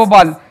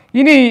ബാലഗോപാൽ,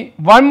 ഇനി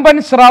വമ്പൻ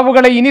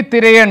സ്രാവുകളെ ഇനി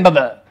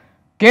തിരയേണ്ടത്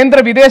കേന്ദ്ര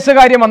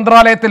വിദേശകാര്യ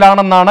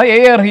മന്ത്രാലയത്തിലാണെന്നാണ് A.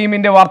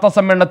 റഹീമിന്റെ വാർത്താ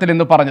സമ്മേളനത്തിൽ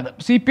ഇന്ന് പറഞ്ഞത്.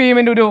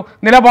 CPIMന്റെ ഒരു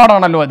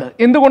നിലപാടാണല്ലോ അത്.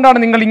 എന്തുകൊണ്ടാണ്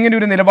നിങ്ങൾ ഇങ്ങനെ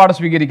ഒരു നിലപാട്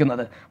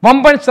സ്വീകരിക്കുന്നത്?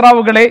 വമ്പൻ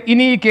സ്രാവുകളെ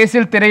ഇനി ഈ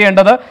കേസിൽ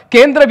തിരയേണ്ടത്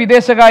കേന്ദ്ര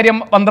വിദേശകാര്യ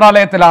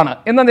മന്ത്രാലയത്തിലാണ്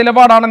എന്ന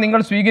നിലപാടാണ്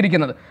നിങ്ങൾ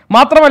സ്വീകരിക്കുന്നത്.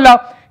 മാത്രമല്ല,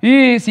 ഈ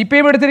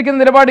CPIM എടുത്തിരിക്കുന്ന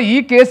നിലപാട് ഈ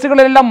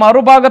കേസുകളിലെല്ലാം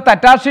മറുഭാഗത്ത്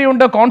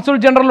അറ്റാഷയുണ്ട്, കോൺസുൽ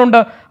ജനറൽ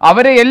ഉണ്ട്.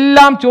 അവരെ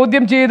എല്ലാം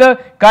ചോദ്യം ചെയ്ത്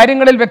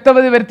കാര്യങ്ങളിൽ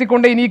വ്യക്തത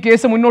വരുത്തിക്കൊണ്ട് ഇനി ഈ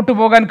കേസ് മുന്നോട്ട്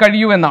പോകാൻ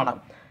കഴിയൂ എന്നാണ്.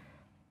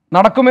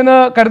 നടക്കുമെന്ന്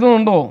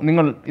കരുതുന്നുണ്ടോ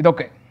നിങ്ങൾ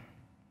ഇതൊക്കെ?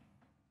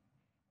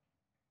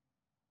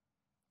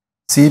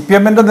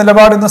 CPMന്റെ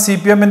നിലപാട് ഇന്ന്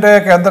CPMന്റെ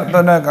കേന്ദ്ര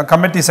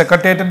കമ്മിറ്റി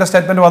സെക്രട്ടേറിയറ്റിന്റെ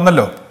സ്റ്റേറ്റ്മെന്റ്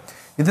വന്നല്ലോ.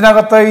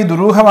 ഇതിനകത്ത് ഈ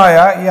ദുരൂഹമായ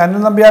ഈ അനിൽ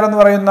നമ്പ്യാർ എന്ന്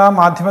പറയുന്ന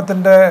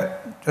മാധ്യമത്തിന്റെ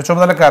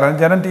ചുമതലക്കാരൻ,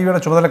 ജനം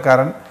TVയുടെ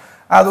ചുമതലക്കാരൻ,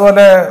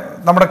 അതുപോലെ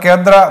നമ്മുടെ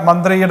കേന്ദ്ര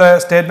മന്ത്രിയുടെ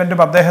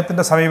സ്റ്റേറ്റ്മെന്റും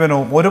അദ്ദേഹത്തിന്റെ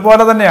സമീപനവും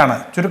ഒരുപോലെ തന്നെയാണ്.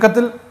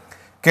 ചുരുക്കത്തിൽ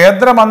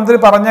കേന്ദ്രമന്ത്രി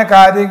പറഞ്ഞ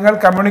കാര്യങ്ങൾ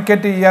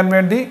കമ്മ്യൂണിക്കേറ്റ് ചെയ്യാൻ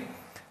വേണ്ടി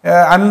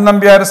അനിൽ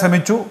നമ്പ്യാർ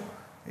ശ്രമിച്ചു.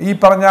 ഈ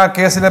പറഞ്ഞ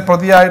കേസിലെ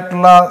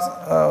പ്രതിയായിട്ടുള്ള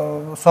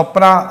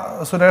സ്വപ്ന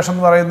സുരേഷ്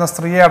എന്ന് പറയുന്ന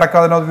സ്ത്രീയെ അടക്കം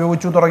അതിനകത്ത്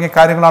ഉപയോഗിച്ചു തുടങ്ങിയ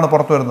കാര്യങ്ങളാണ്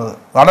പുറത്തു വരുന്നത്.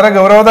 വളരെ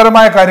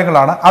ഗൗരവതരമായ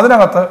കാര്യങ്ങളാണ്.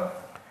 അതിനകത്ത്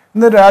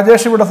ഇന്ന്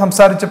രാജേഷ് ഇവിടെ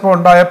സംസാരിച്ചപ്പോൾ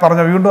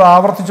വീണ്ടും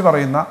ആവർത്തിച്ച്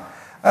പറയുന്ന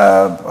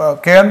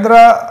കേന്ദ്ര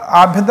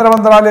ആഭ്യന്തര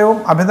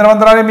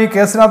മന്ത്രാലയം ഈ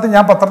കേസിനകത്ത്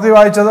ഞാൻ പത്രത്തിൽ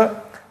വായിച്ചത്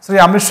ശ്രീ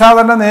അമിത്ഷാ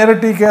തന്നെ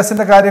നേരിട്ട് ഈ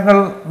കേസിൻ്റെ കാര്യങ്ങൾ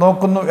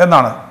നോക്കുന്നു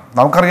എന്നാണ്.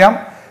 നമുക്കറിയാം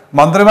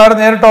മന്ത്രിമാർ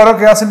നേരിട്ട് ഓരോ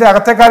കേസിൻ്റെ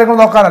അകത്തെ കാര്യങ്ങൾ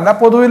നോക്കാനല്ല,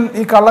 പൊതുവിൽ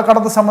ഈ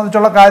കള്ളക്കടത്ത്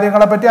സംബന്ധിച്ചുള്ള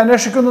കാര്യങ്ങളെ പറ്റി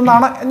അന്വേഷിക്കുന്നു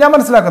എന്നാണ് ഞാൻ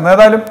മനസ്സിലാക്കുന്നത്.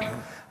 ഏതായാലും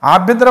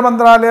ആഭ്യന്തര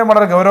മന്ത്രാലയം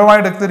വളരെ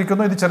ഗൗരവമായി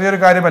എടുത്തിരിക്കുന്നു. ഇത് ചെറിയൊരു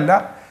കാര്യമല്ല.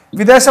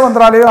 വിദേശ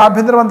മന്ത്രാലയവും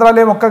ആഭ്യന്തര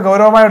മന്ത്രാലയവും ഒക്കെ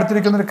ഗൗരവമായി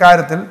എടുത്തിരിക്കുന്ന ഒരു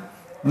കാര്യത്തിൽ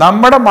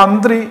നമ്മുടെ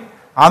മന്ത്രി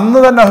അന്ന്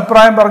തന്നെ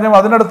അഭിപ്രായം പറഞ്ഞതും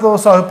അതിനടുത്ത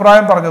ദിവസം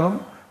അഭിപ്രായം പറഞ്ഞതും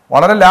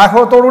വളരെ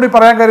ലാഘവത്തോടുകൂടി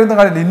പറയാൻ കഴിയുന്ന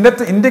കാര്യമില്ല.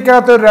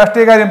 ഇന്ത്യക്കകത്ത് ഒരു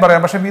രാഷ്ട്രീയ കാര്യം പറയാം,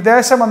 പക്ഷേ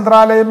വിദേശ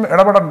മന്ത്രാലയം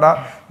ഇടപെടേണ്ട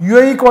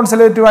UAE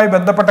കോൺസുലേറ്റുമായി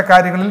ബന്ധപ്പെട്ട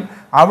കാര്യങ്ങളിൽ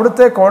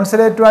അവിടുത്തെ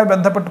കോൺസുലേറ്റുമായി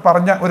ബന്ധപ്പെട്ട്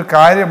പറഞ്ഞ ഒരു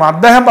കാര്യം,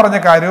 അദ്ദേഹം പറഞ്ഞ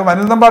കാര്യവും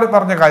അനിൽ നമ്പ്യാർ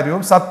പറഞ്ഞ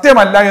കാര്യവും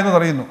സത്യമല്ല എന്ന്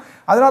പറയുന്നു.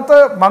 അതിനകത്ത്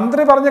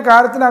മന്ത്രി പറഞ്ഞ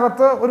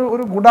കാര്യത്തിനകത്ത്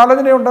ഒരു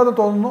ഗൂഢാലോചനയുണ്ടെന്ന്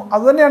തോന്നുന്നു.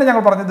 അതുതന്നെയാണ്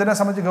ഞങ്ങൾ പറഞ്ഞത്, ഇതിനെ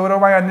സംബന്ധിച്ച്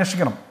ഗൗരവമായി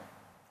അന്വേഷിക്കണം.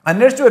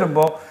 അന്വേഷിച്ചു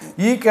വരുമ്പോൾ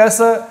ഈ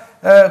കേസ്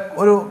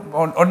ഒരു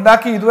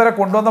ഉണ്ടാക്കി ഇതുവരെ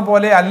കൊണ്ടുവന്ന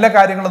പോലെ അല്ല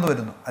കാര്യങ്ങളെന്ന്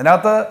വരുന്നു.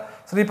 അതിനകത്ത്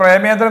ശ്രീ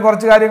പ്രേമേന്ദ്രൻ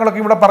കുറച്ച് കാര്യങ്ങളൊക്കെ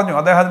ഇവിടെ പറഞ്ഞു.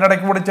 അദ്ദേഹം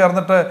അതിനിടയ്ക്ക് കൂടി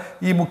ചേർന്നിട്ട്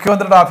ഈ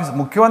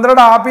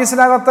മുഖ്യമന്ത്രിയുടെ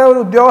ഓഫീസിനകത്തെ ഒരു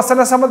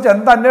ഉദ്യോഗസ്ഥനെ സംബന്ധിച്ച്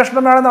എന്ത്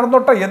അന്വേഷണം വേണേൽ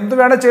നടന്നോട്ടെ, എന്ത്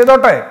വേണേൽ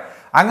ചെയ്തോട്ടെ.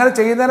 അങ്ങനെ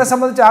ചെയ്യുന്നതിനെ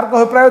സംബന്ധിച്ച് ആർക്കും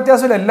അഭിപ്രായ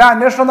വ്യത്യാസമില്ല. എല്ലാ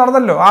അന്വേഷണം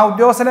നടന്നല്ലോ. ആ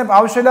ഉദ്യോഗസ്ഥനെ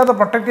ആവശ്യമില്ലാതെ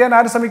പ്രൊട്ടക്ട് ചെയ്യാൻ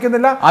ആരും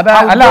ശ്രമിക്കുന്നില്ല.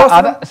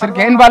 ശ്രീ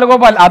കെ എൻ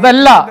ബാലഗോപാൽ,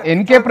 അതല്ല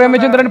NK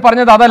പ്രേമചന്ദ്രൻ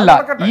പറഞ്ഞത്. അതല്ല,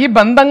 ഈ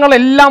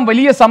ബന്ധങ്ങളെല്ലാം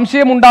വലിയ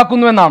സംശയം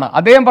ഉണ്ടാക്കുന്നു എന്നാണ്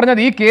അദ്ദേഹം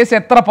പറഞ്ഞത്. ഈ കേസ്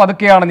എത്ര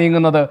പതുക്കെയാണ്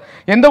നീങ്ങുന്നത്?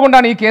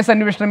 എന്തുകൊണ്ടാണ് ഈ കേസ്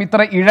അന്വേഷണം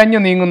ഇത്ര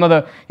ഇഴഞ്ഞു നീങ്ങുന്നത്?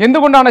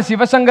 എന്തുകൊണ്ടാണ്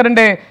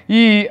ശിവശങ്കരന്റെ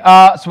ഈ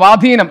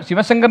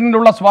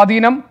ശിവശങ്കരനിലുള്ള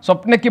സ്വാധീനം,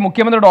 സ്വപ്നയ്ക്ക്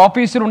മുഖ്യമന്ത്രിയുടെ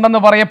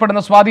ഓഫീസിലുണ്ടെന്ന്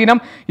പറയപ്പെടുന്ന സ്വാധീനം,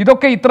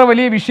 ഇതൊക്കെ ഇത്ര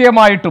വലിയ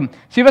വിഷയമായിട്ടും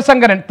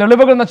ശിവശങ്കരൻ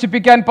തെളിവുകൾ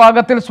നശിപ്പിക്കാൻ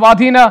പാകത്തിൽ സ്വാധീന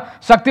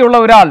ശക്തിയുള്ള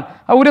ഒരാൾ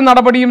ഒരു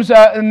നടപടിയും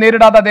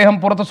നേരിടാതെ അദ്ദേഹം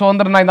പുറത്ത്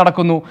സ്വതന്ത്രനായി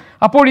നടക്കുന്നു?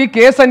 അപ്പോൾ ഈ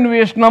കേസ്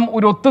അന്വേഷണം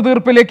ഒരു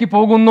ഒത്തുതീർപ്പിലേക്ക്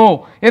പോകുന്നു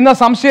എന്ന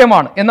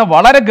സംശയമാണ്, എന്ന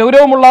വളരെ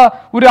ഗൗരവമുള്ള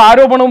ഒരു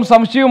ആരോപണവും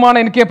സംശയവുമാണ്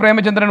NK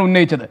പ്രേമചന്ദ്രൻ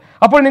ഉന്നയിച്ചത്.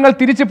 അപ്പോൾ നിങ്ങൾ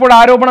തിരിച്ചിപ്പോൾ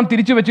ആരോപണം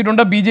തിരിച്ചു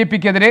വെച്ചിട്ടുണ്ട്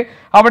BJPക്കെതിരെ.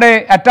 അവിടെ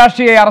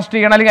അറ്റാഷിയെ അറസ്റ്റ്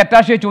ചെയ്യണം, അല്ലെങ്കിൽ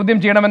അറ്റാഷിയെ ചോദ്യം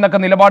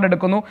ചെയ്യണമെന്നൊക്കെ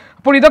നിലപാടെടുക്കുന്നു.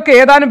 അപ്പോൾ ഇതൊക്കെ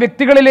ഏതാനും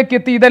വ്യക്തികളിലേക്ക്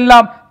എത്തി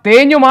ഇതെല്ലാം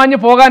തേഞ്ഞു മാഞ്ഞു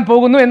പോകാൻ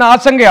പോകുന്നു എന്ന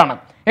ആശങ്കയാണ്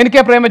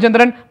NK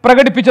പ്രേമചന്ദ്രൻ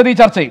പ്രകടിപ്പിച്ചത് ഈ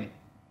ചർച്ചയിൽ.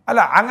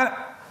 അല്ല,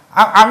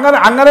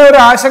 അങ്ങനെ ഒരു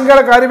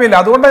ആശങ്കയുടെ കാര്യമില്ല.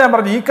 അതുകൊണ്ടാണ് ഞാൻ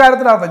പറഞ്ഞു ഈ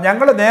കാര്യത്തിനകത്ത്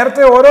ഞങ്ങൾ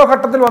നേരത്തെ ഓരോ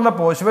ഘട്ടത്തിൽ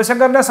വന്നപ്പോൾ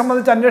ശിവശങ്കരനെ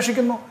സംബന്ധിച്ച്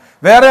അന്വേഷിക്കുന്നു,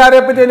 വേറെ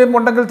ആരെപ്പറ്റിയും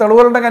ഉണ്ടെങ്കിൽ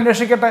തെളിവുകളുണ്ടെങ്കിൽ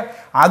അന്വേഷിക്കട്ടെ,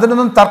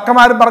 അതിനൊന്നും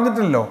തർക്കമാരും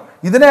പറഞ്ഞിട്ടില്ലല്ലോ.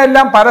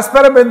 ഇതിനെല്ലാം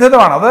പരസ്പര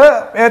ബന്ധിതമാണ്. അത്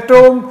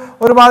ഏറ്റവും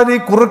ഒരുമാതിരി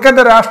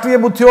കുറുക്കൻ്റെ രാഷ്ട്രീയ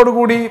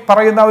ബുദ്ധിയോടുകൂടി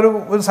പറയുന്ന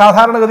ഒരു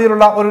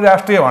സാധാരണഗതിയിലുള്ള ഒരു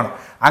രാഷ്ട്രീയമാണ്.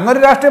 അങ്ങനെ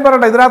ഒരു രാഷ്ട്രീയം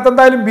പറയണ്ട. ഇതിനകത്ത്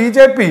എന്തായാലും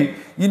BJP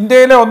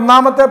ഇന്ത്യയിലെ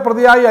ഒന്നാമത്തെ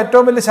പ്രതിയായി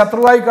ഏറ്റവും വലിയ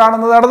ശത്രുവായി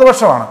കാണുന്നത്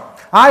ഇടതുപക്ഷമാണ്.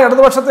 ആ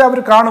ഇടതുപക്ഷത്തെ അവർ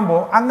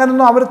കാണുമ്പോൾ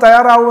അങ്ങനൊന്നും അവർ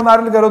തയ്യാറാവുമെന്ന്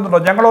ആരെങ്കിലും കരുതുന്നുണ്ടോ?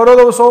 ഞങ്ങൾ ഓരോ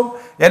ദിവസവും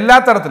എല്ലാ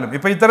തരത്തിലും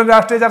ഇപ്പോൾ ഇത്തരം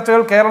രാഷ്ട്രീയ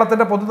ചർച്ചകൾ,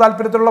 കേരളത്തിൻ്റെ പൊതു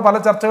താല്പര്യത്തിലുള്ള പല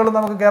ചർച്ചകളും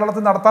നമുക്ക്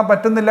കേരളത്തിൽ നടത്താൻ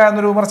പറ്റുന്നില്ല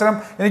എന്നൊരു വിമർശനം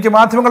എനിക്ക്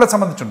മാധ്യമങ്ങളെ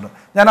സംബന്ധിച്ചുണ്ട്.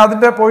 ഞാൻ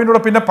അതിൻ്റെ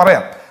പോയിന്റിലൂടെ പിന്നെ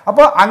പറയാം.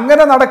 അപ്പോൾ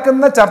അങ്ങനെ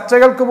നടക്കുന്ന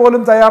ചർച്ചകൾക്ക്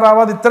പോലും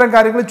തയ്യാറാവാതെ ഇത്തരം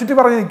കാര്യങ്ങൾ ചുറ്റി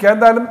പറഞ്ഞു നിൽക്കുക.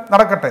 എന്തായാലും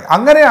നടക്കട്ടെ.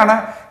 അങ്ങനെയാണ്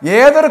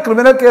ഏതൊരു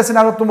ക്രിമിനൽ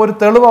കേസിനകത്തും ഒരു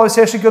തെളിവ്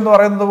അവശേഷിക്കും എന്ന്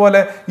പറയുന്നത്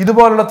പോലെ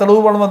ഇതുപോലുള്ള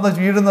തെളിവുകൾ വന്ന്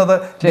വീഴുന്നത്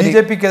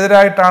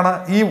BJPക്കെതിരായിട്ടാണ്.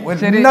 ഈ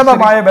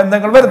ഉന്നതമായ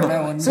ബന്ധങ്ങൾ വരുന്നു.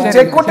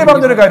 ചെക്കുട്ടി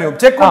പറഞ്ഞൊരു കാര്യവും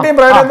ചെക്കുട്ടിയും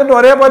പ്രേമചന്ദ്രനും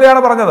ഒരേപോലെയാണ്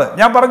പറഞ്ഞത്.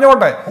 ഞാൻ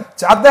പറഞ്ഞോട്ടെ,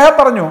 അദ്ദേഹം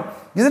പറഞ്ഞു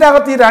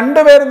ഇതിനകത്ത് ഈ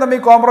രണ്ടുപേരും തമ്മിൽ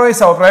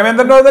കോംപ്രമൈസ് ആവും.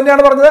 പ്രേമചന്ദ്രനോട്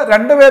തന്നെയാണ് പറഞ്ഞത്,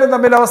 രണ്ടുപേരും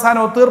തമ്മിൽ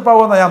അവസാനം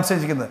ഒത്തീർപ്പാവുമെന്നാണ് ഞാൻ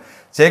സംശയിക്കുന്നത്.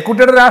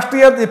 ചേക്കുട്ടിയുടെ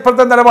രാഷ്ട്രീയ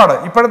ഇപ്പോഴത്തെ നിലപാട്,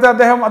 ഇപ്പോഴത്തെ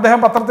അദ്ദേഹം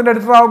പത്രത്തിൻ്റെ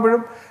എഡിറ്റർ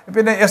ആകുമ്പോഴും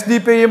പിന്നെ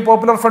SDP-യും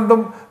പോപ്പുലർ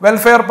ഫ്രണ്ടും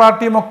വെൽഫെയർ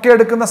പാർട്ടിയും ഒക്കെ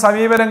എടുക്കുന്ന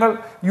സമീപനങ്ങൾ,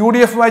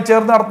 UDF-മായി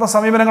ചേർന്ന് നടത്തുന്ന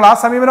സമീപനങ്ങൾ, ആ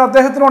സമീപനം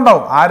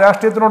അദ്ദേഹത്തിനുണ്ടാവും. ആ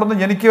രാഷ്ട്രീയത്തിനോടൊന്നും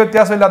എനിക്ക്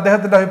വ്യത്യാസമില്ല.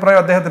 അദ്ദേഹത്തിൻ്റെ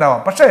അഭിപ്രായം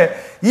അദ്ദേഹത്തിനാവാം. പക്ഷേ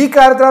ഈ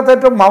കാര്യത്തിനകത്ത്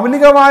ഏറ്റവും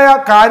മൗലികമായ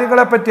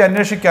കാര്യങ്ങളെപ്പറ്റി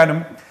അന്വേഷിക്കാനും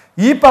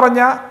ഈ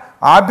പറഞ്ഞ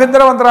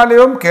ആഭ്യന്തര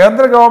മന്ത്രാലയവും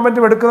കേന്ദ്ര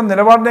ഗവൺമെന്റും എടുക്കുന്ന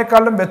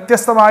നിലപാടിനേക്കാളും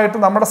വ്യത്യസ്തമായിട്ട്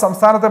നമ്മുടെ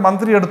സംസ്ഥാനത്തെ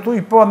മന്ത്രി എടുത്തു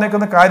ഇപ്പോൾ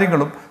വന്നേക്കുന്ന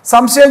കാര്യങ്ങളും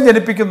സംശയം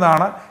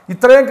ജനിപ്പിക്കുന്നതാണ്.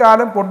 ഇത്രയും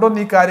കാലം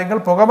കൊണ്ടുവന്ന് ഈ കാര്യങ്ങൾ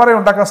പുകമറ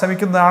ഉണ്ടാക്കാൻ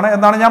ശ്രമിക്കുന്നതാണ്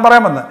എന്നാണ് ഞാൻ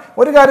പറയാൻ വന്നത്.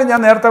 ഒരു കാര്യം ഞാൻ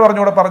നേരത്തെ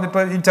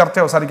പറഞ്ഞിട്ട് ഈ ചർച്ച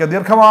അവസാനിക്കുക.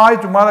 ദീർഘമായി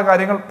ചുമ്മാതെ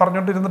കാര്യങ്ങൾ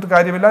പറഞ്ഞുകൊണ്ടിരുന്നിട്ട്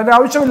കാര്യമില്ല, അതിൻ്റെ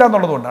ആവശ്യമില്ല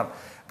എന്നുള്ളതുകൊണ്ടാണ്.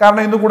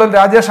 കാരണം ഇന്ന് കൂടുതൽ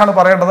രാജേഷാണ്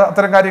പറയേണ്ടത്.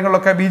 അത്തരം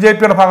കാര്യങ്ങളിലൊക്കെ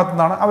BJPയുടെ ഭാഗത്തു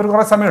നിന്നാണ്. അവർ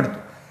കുറേ സമയമെടുത്തു.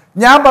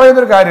 ഞാൻ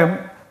പറയുന്നൊരു കാര്യം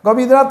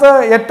ഗോപി, ഇതിനകത്ത്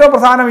ഏറ്റവും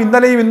പ്രധാനം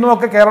ഇന്നലെയും ഇന്നും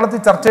ഒക്കെ കേരളത്തിൽ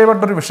ചർച്ച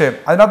ചെയ്യപ്പെട്ട ഒരു വിഷയം,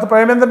 അതിനകത്ത്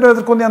പ്രേമേന്ദ്രനെ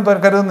എതിർക്കുമെന്ന് ഞാൻ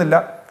കരുതുന്നില്ല,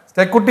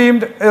 ചെക്കുട്ടിയും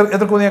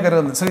എതിർക്കുമെന്ന് ഞാൻ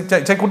കരുതുന്നില്ല,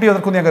 ചെക്കുട്ടി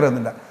എതിർക്കുമെന്ന് ഞാൻ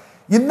കരുതുന്നില്ല.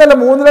 ഇന്നലെ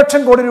 3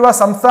 ലക്ഷം കോടി രൂപ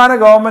സംസ്ഥാന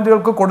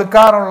ഗവൺമെന്റുകൾക്ക്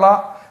കൊടുക്കാനുള്ള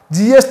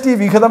GST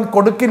വിഹിതം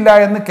കൊടുക്കില്ല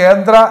എന്ന്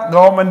കേന്ദ്ര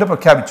ഗവൺമെന്റ്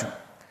പ്രഖ്യാപിച്ചു.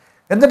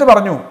 എന്നിട്ട്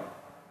പറഞ്ഞു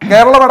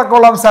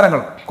കേരളമടക്കമുള്ള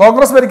സംസ്ഥാനങ്ങൾ,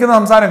 കോൺഗ്രസ് ഭരിക്കുന്ന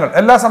സംസ്ഥാനങ്ങൾ,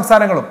 എല്ലാ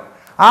സംസ്ഥാനങ്ങളും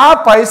ആ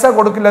പൈസ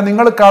കൊടുക്കില്ല,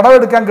 നിങ്ങൾ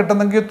കടമെടുക്കാൻ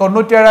കിട്ടുന്നെങ്കിൽ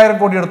 97,000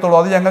 കോടി എടുത്തോളൂ,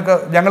 അത്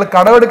ഞങ്ങൾ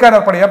കടമെടുക്കാൻ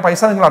ഏർപ്പെടുക,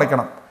 പൈസ നിങ്ങൾ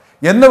അടയ്ക്കണം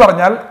എന്ന്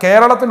പറഞ്ഞാൽ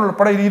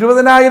കേരളത്തിനുൾപ്പെടെ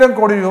 20,000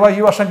 കോടി രൂപ ഈ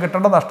വർഷം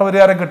കിട്ടേണ്ട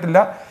നഷ്ടപരിഹാരം കിട്ടില്ല.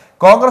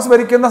 കോൺഗ്രസ്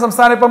ഭരിക്കുന്ന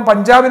സംസ്ഥാനം ഇപ്പം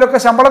പഞ്ചാബിലൊക്കെ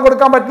ശമ്പളം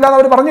കൊടുക്കാൻ പറ്റില്ല എന്ന്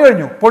അവർ പറഞ്ഞു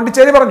കഴിഞ്ഞു.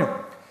 പോണ്ടിച്ചേരി പറഞ്ഞു.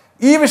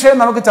 ഈ വിഷയം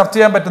നമുക്ക് ചർച്ച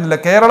ചെയ്യാൻ പറ്റുന്നില്ല.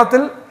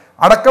 കേരളത്തിൽ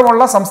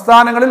അടക്കമുള്ള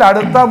സംസ്ഥാനങ്ങളിൽ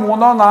അടുത്ത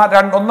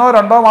ഒന്നോ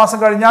രണ്ടോ മാസം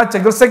കഴിഞ്ഞാൽ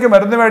ചികിത്സയ്ക്ക്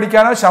മരുന്ന്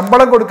മേടിക്കാനോ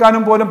ശമ്പളം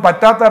കൊടുക്കാനും പോലും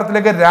പറ്റാത്ത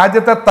തരത്തിലേക്ക്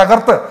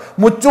രാജ്യത്തെ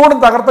മുച്ചൂടും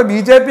തകർത്ത്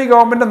BJP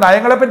ഗവൺമെന്റ്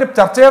നയങ്ങളെ പറ്റി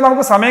ചർച്ച ചെയ്യാൻ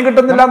നമുക്ക് സമയം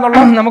കിട്ടുന്നില്ല എന്നുള്ള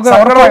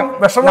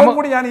വിഷമവും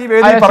കൂടി ഞാൻ ഈ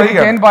വേദിയിൽ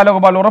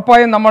പറയുകയാണ്.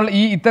 ഉറപ്പായും നമ്മൾ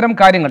ഇത്തരം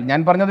കാര്യങ്ങൾ ഞാൻ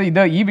പറഞ്ഞത്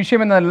ഈ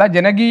വിഷയം എന്നതല്ല,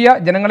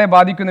 ജനങ്ങളെ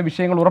ബാധിക്കുന്ന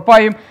വിഷയങ്ങൾ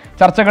ഉറപ്പായും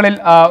ചർച്ചകളിൽ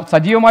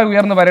സജീവമായി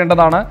ഉയർന്നു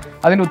വരേണ്ടതാണ്.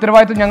 അതിന്റെ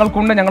ഉത്തരവാദിത്വം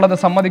ഞങ്ങൾക്കുണ്ട്, ഞങ്ങളത്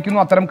സമ്മതിക്കുന്നു.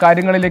 അത്തരം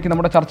കാര്യങ്ങളിലേക്ക്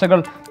നമ്മുടെ ചർച്ചകൾ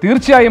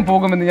തീർച്ചയായും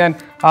പോകുമെന്ന് ഞാൻ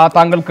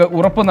താങ്കൾക്ക്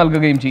ഉറപ്പ്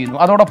നൽകുകയും ചെയ്യുന്നു.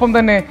 അതോടൊപ്പം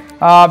തന്നെ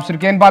ശ്രീ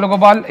കെ എൻ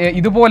ബാലഗോപാൽ,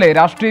 ഇതുപോലെ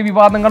രാഷ്ട്രീയ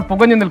വിവാദങ്ങൾ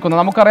പുകഞ്ഞു നിൽക്കുന്നു.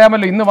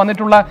 നമുക്കറിയാമല്ലോ, ഇന്ന്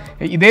വന്നിട്ടുള്ള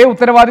ഇതേ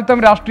ഉത്തരവാദിത്തം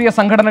രാഷ്ട്രീയ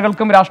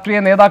സംഘടനകൾക്കും രാഷ്ട്രീയ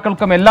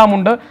നേതാക്കൾക്കും എല്ലാം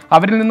ഉണ്ട്.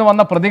 അവരിൽ നിന്ന്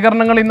വന്ന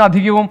പ്രതികരണങ്ങൾ ഇന്ന്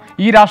അധികവും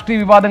ഈ രാഷ്ട്രീയ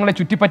വിവാദങ്ങളെ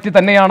ചുറ്റിപ്പറ്റി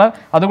തന്നെയാണ്.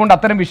 അതുകൊണ്ട്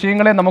അത്തരം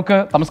വിഷയങ്ങളെ നമുക്ക്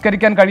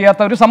സംസ്കരിക്കാൻ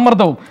കഴിയാത്ത ഒരു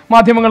സമ്മർദ്ദവും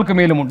മാധ്യമങ്ങൾക്ക്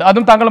മേലുമുണ്ട്.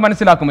 അതും താങ്കൾ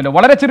മനസ്സിലാക്കുമല്ലോ.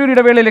 വളരെ ചെറിയൊരു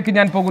ഇടവേളയിലേക്ക്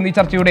ഞാൻ പോകുന്നു. ഈ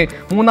ചർച്ചയുടെ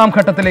മൂന്നാം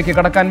ഘട്ടത്തിലേക്ക്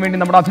കടക്കാൻ വേണ്ടി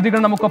നമ്മുടെ അതിഥികൾ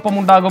നമുക്കൊപ്പം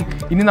ഉണ്ടാകും.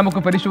 ഇനി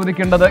നമുക്ക്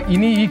പരിശോധിക്കേണ്ടത്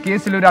ഈ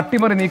കേസിൽ ഒരു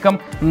അട്ടിമറി നീക്കം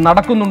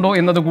നടക്കുന്നുണ്ടോ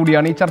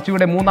എന്നതുകൂടിയാണ് ഈ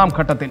ചർച്ചയുടെ മൂന്നാം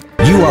ഘട്ടത്തിൽ.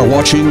 You are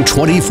watching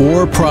 24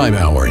 Prime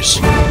Hours.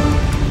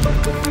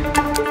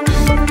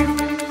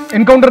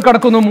 Encounter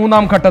കടക്കുന്നു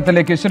മൂന്നാം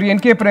ഘട്ടത്തിലേക്ക്. ശ്രീ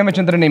NK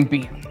പ്രേമചന്ദ്രൻ MP,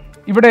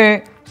 ഇവിടെ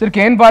ശ്രീ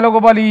കെ എൻ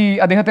ബാലഗോപാൽ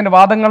അദ്ദേഹത്തിന്റെ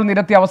വാദങ്ങൾ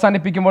നിരത്തി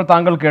അവസാനിപ്പിക്കുമ്പോൾ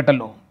താങ്കൾ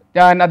കേട്ടല്ലോ,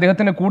 ഞാൻ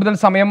അദ്ദേഹത്തിന് കൂടുതൽ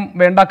സമയം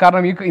വേണ്ട,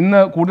 കാരണം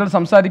ഇന്ന് കൂടുതൽ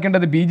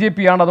സംസാരിക്കേണ്ടത് BJP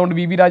ആണ്, അതുകൊണ്ട്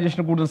VV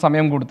രാജേഷിന് കൂടുതൽ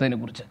സമയം കൊടുത്തതിനെ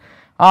കുറിച്ച്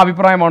ആ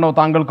അഭിപ്രായമാണോ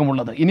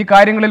താങ്കൾക്കുമുള്ളത്? ഇനി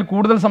കാര്യങ്ങളിൽ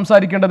കൂടുതൽ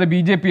സംസാരിക്കേണ്ടത്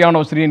BJP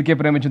ആണോ? ശ്രീ NK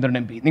പ്രേമചന്ദ്രൻ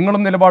MP,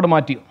 നിങ്ങളും നിലപാട്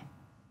മാറ്റിയോ?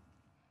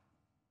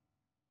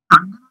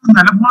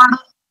 നിലപാട്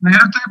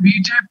നേരത്തെ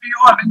BJPയോ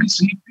അല്ലെങ്കിൽ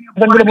CPയോ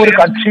ഏതെങ്കിലും ഒരു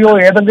കക്ഷിയോ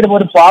ഏതെങ്കിലും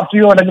ഒരു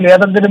പാർട്ടിയോ അല്ലെങ്കിൽ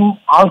ഏതെങ്കിലും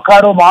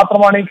ആൾക്കാരോ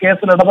മാത്രമാണ് ഈ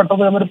കേസിൽ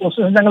ഇടപെട്ടത് എന്നൊരു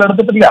പൊസിഷൻ ഞങ്ങൾ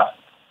എടുത്തിട്ടില്ല.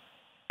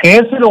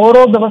 കേസിൽ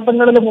ഓരോ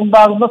ദിവസങ്ങളിലും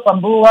ഉണ്ടാകുന്ന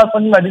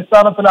സംഭവവികാസങ്ങളുടെ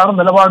അടിസ്ഥാനത്തിലാണ്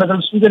നിലപാടുകൾ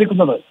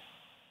സ്വീകരിക്കുന്നത്.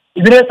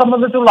 ഇതിനെ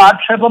സംബന്ധിച്ചുള്ള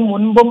ആക്ഷേപം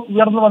മുൻപും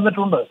ഉയർന്നു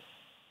വന്നിട്ടുണ്ട്.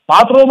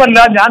 മാത്രവുമല്ല,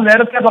 ഞാൻ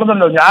നേരത്തെ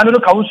പറഞ്ഞല്ലോ, ഞാനൊരു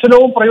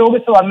കൗശലവും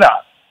പ്രയോഗിച്ചതല്ല.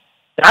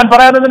 ഞാൻ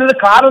പറയാനതിനൊരു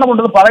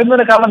കാരണമുണ്ട്.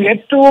 പറയുന്നതിന് കാരണം,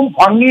 ഏറ്റവും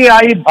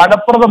ഭംഗിയായി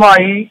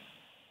ഫലപ്രദമായി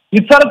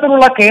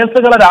ഇത്തരത്തിലുള്ള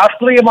കേസുകളെ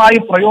രാഷ്ട്രീയമായി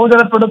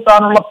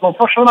പ്രയോജനപ്പെടുത്താനുള്ള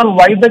പ്രൊഫഷണൽ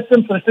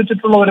വൈദഗ്ധ്യം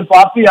സൃഷ്ടിച്ചിട്ടുള്ള ഒരു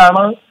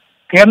പാർട്ടിയാണ്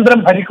കേന്ദ്രം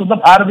ഭരിക്കുന്ന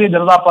ഭാരതീയ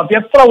ജനതാ പാർട്ടി.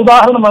 എത്ര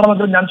ഉദാഹരണം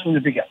വേണമെങ്കിലും ഞാൻ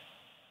സൂചിപ്പിക്കാം.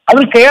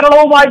 അതിൽ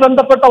കേരളവുമായി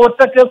ബന്ധപ്പെട്ട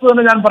ഒറ്റ കേസ്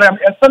തന്നെ ഞാൻ പറയാം.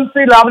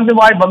 SLC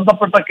ലാവലിനുമായി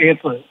ബന്ധപ്പെട്ട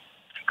കേസ്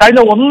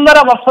കഴിഞ്ഞ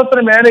 1.5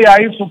 വർഷത്തിന്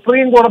മേലെയായി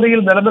സുപ്രീം കോടതിയിൽ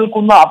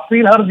നിലനിൽക്കുന്ന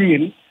അപ്പീൽ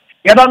ഹർജിയിൽ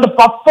ഏതാണ്ട്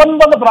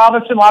 19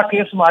 പ്രാവശ്യം ആ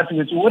കേസ്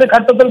മാറ്റിവെച്ചു. ഒരു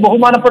ഘട്ടത്തിൽ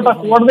ബഹുമാനപ്പെട്ട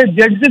കോടതി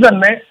ജഡ്ജി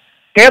തന്നെ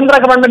കേന്ദ്ര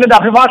ഗവൺമെന്റിന്റെ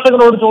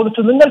അഭിഭാഷകരോട്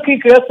ചോദിച്ചു, നിങ്ങൾക്ക് ഈ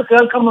കേസ്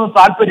കേൾക്കണമെന്ന്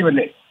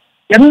താല്പര്യമല്ലേ,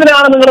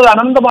 എന്തിനാണ് നിങ്ങൾ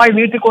അനന്തമായി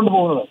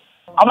നീട്ടിക്കൊണ്ടുപോകുന്നത്?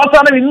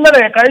 അവസാനം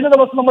ഇന്നലെ കഴിഞ്ഞ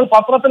ദിവസം നമ്മൾ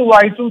പത്രത്തിൽ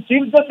വായിച്ചു,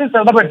 ചീഫ്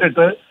ജസ്റ്റിസ്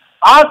ഇടപെട്ടിട്ട്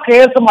ആ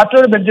കേസ്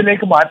മറ്റൊരു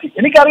ബെഞ്ചിലേക്ക് മാറ്റി.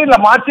 എനിക്കറിയില്ല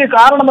മാറ്റിയ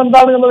കാരണം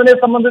എന്താണ് എന്നതിനെ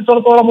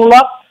സംബന്ധിച്ചിടത്തോളമുള്ള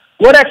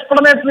ഒരു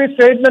എക്സ്പ്ലനേറ്ററി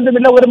സ്റ്റേറ്റ്മെന്റും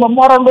ഇല്ല, ഒരു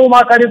മെമ്മോറണ്ടവും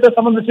ആ കാര്യത്തെ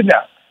സംബന്ധിച്ചില്ല.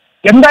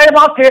 എന്തായാലും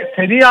ആ കേസ്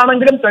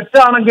ശരിയാണെങ്കിലും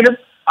തെറ്റാണെങ്കിലും,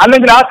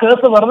 അല്ലെങ്കിൽ ആ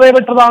കേസ് വെറുതെ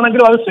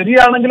വിട്ടതാണെങ്കിലും, അത്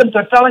ശരിയാണെങ്കിലും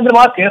തെറ്റാണെങ്കിലും,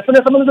 ആ കേസിനെ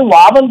സംബന്ധിച്ച്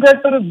വാദം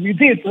കേട്ടൊരു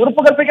വിധി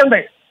തീർപ്പ്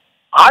കൽപ്പിക്കണ്ടേ?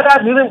 ആരാ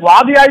ഇത്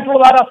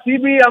വാദിയായിട്ടുള്ളത്? ആരാ?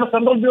 CBI ആണ്,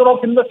 സെൻട്രൽ ബ്യൂറോ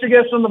ഓഫ്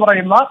ഇൻവെസ്റ്റിഗേഷൻ എന്ന്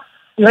പറയുന്ന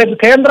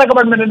കേന്ദ്ര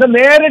ഗവൺമെന്റിന്റെ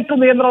നേരിട്ട്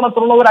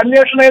നിയന്ത്രണത്തിലുള്ള ഒരു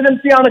അന്വേഷണ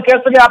ഏജൻസിയാണ്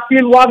കേസിലെ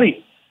അപ്പീൽ വാദി.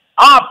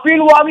 ആ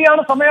അപ്പീൽ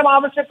വാദിയാണ് സമയം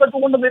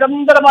ആവശ്യപ്പെട്ടുകൊണ്ട്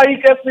നിരന്തരമായി ഈ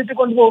കേസ്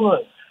നീട്ടിക്കൊണ്ടുപോകുന്നത്.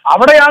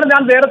 അവിടെയാണ്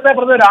ഞാൻ നേരത്തെ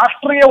പറഞ്ഞത്,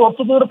 രാഷ്ട്രീയ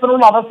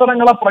ഒത്തുതീർപ്പിനുള്ള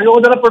അവസരങ്ങളെ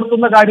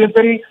പ്രയോജനപ്പെടുത്തുന്ന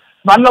കാര്യത്തിൽ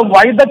നല്ല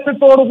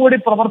വൈദഗ്ധ്യത്തോടുകൂടി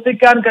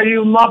പ്രവർത്തിക്കാൻ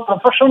കഴിയുന്ന,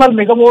 പ്രൊഫഷണൽ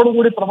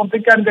മികവോടുകൂടി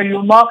പ്രവർത്തിക്കാൻ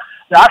കഴിയുന്ന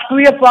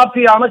രാഷ്ട്രീയ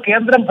പാർട്ടിയാണ്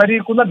കേന്ദ്രം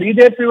ഭരിക്കുന്ന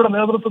BJPയുടെ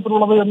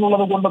നേതൃത്വത്തിലുള്ളത്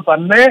എന്നുള്ളത് കൊണ്ട്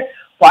തന്നെ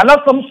പല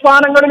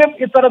സംസ്ഥാനങ്ങളിലും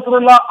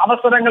ഇത്തരത്തിലുള്ള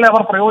അവസരങ്ങളെ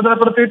അവർ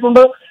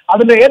പ്രയോജനപ്പെടുത്തിയിട്ടുണ്ട്.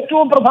 അതിന്റെ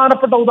ഏറ്റവും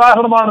പ്രധാനപ്പെട്ട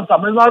ഉദാഹരണമാണ്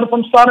തമിഴ്നാട്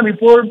സംസ്ഥാനം.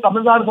 ഇപ്പോഴും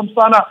തമിഴ്നാട്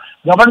സംസ്ഥാന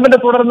ഗവൺമെന്റ്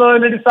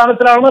തുടരുന്നതിന്റെ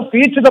അടിസ്ഥാനത്തിലാണ്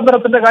P.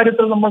 ചിദംബരത്തിന്റെ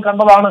കാര്യത്തിൽ നമ്മൾ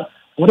കണ്ടതാണ്.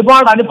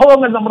 ഒരുപാട്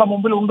അനുഭവങ്ങൾ നമ്മുടെ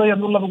മുമ്പിലുണ്ട്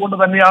എന്നുള്ളത് കൊണ്ട്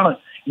തന്നെയാണ്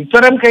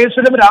ഇത്തരം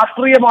കേസിലും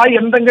രാഷ്ട്രീയമായി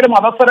എന്തെങ്കിലും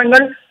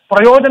അവസരങ്ങൾ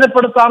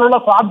പ്രയോജനപ്പെടുത്താനുള്ള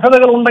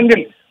സാധ്യതകൾ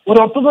ഉണ്ടെങ്കിൽ ഒരു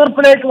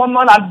ഒത്തുതീർപ്പിലേക്ക്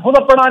വന്നാൽ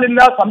അത്ഭുതപ്പെടാനില്ല,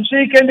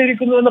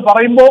 സംശയിക്കേണ്ടിയിരിക്കുന്നു എന്ന്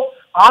പറയുമ്പോൾ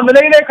ആ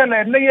നിലയിലേക്കല്ല.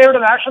 NIAയുടെ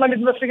നാഷണൽ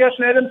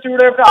ഇൻവെസ്റ്റിഗേഷൻ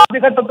ഏജൻസിയുടെയൊക്കെ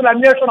ആദ്യഘട്ടത്തിൽ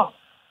അന്വേഷണം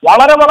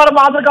വളരെ വളരെ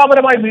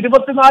മാതൃകാപരമായി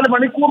 24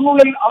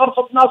 മണിക്കൂറിനുള്ളിൽ അവർ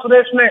സ്വപ്ന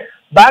സുരേഷിനെ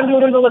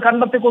ബാംഗ്ലൂരിൽ നിന്ന്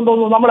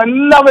കണ്ടെത്തിക്കൊണ്ടുവന്നു.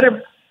 നമ്മളെല്ലാവരും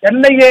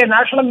NIA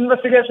നാഷണൽ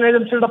ഇൻവെസ്റ്റിഗേഷൻ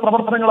ഏജൻസിയുടെ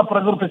പ്രവർത്തനങ്ങളെ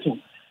പ്രകീർത്തിച്ചു.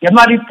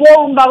 എന്നാൽ ഇപ്പോൾ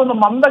ഉണ്ടാകുന്ന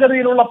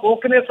മന്ദഗതിയിലുള്ള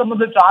പോക്കിനെ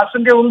സംബന്ധിച്ച്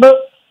ആശങ്കയുണ്ട്,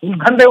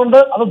 ഉത്കണ്ഠയുണ്ട്.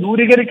 അത്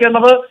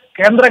ദൂരീകരിക്കേണ്ടത്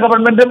കേന്ദ്ര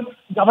ഗവൺമെന്റും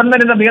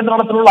ഗവൺമെന്റിന്റെ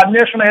നിയന്ത്രണത്തിലുള്ള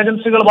അന്വേഷണ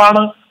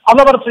ഏജൻസികളുമാണ്.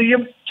 അതവർ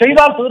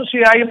ചെയ്താൽ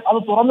തീർച്ചയായും അത്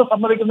തുറന്ന്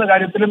സമ്മതിക്കുന്ന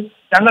കാര്യത്തിലും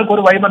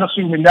ഞങ്ങൾക്കൊരു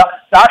വൈമനസ്യവുമില്ല.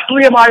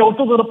 രാഷ്ട്രീയമായ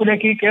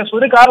ഒത്തുതീർപ്പിലേക്ക് ഈ കേസ്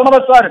ഒരു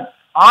കാരണവശാലും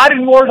ആര്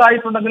ഇൻവോൾവ്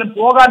ആയിട്ടുണ്ടെങ്കിലും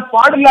പോകാൻ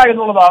പാടില്ല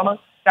എന്നുള്ളതാണ്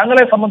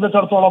ഞങ്ങളെ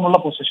സംബന്ധിച്ചിടത്തോളമുള്ള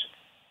പൊസിഷൻ.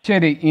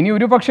 ശരി, ഇനി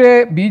ഒരു പക്ഷേ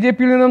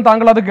BJPയിൽ നിന്നും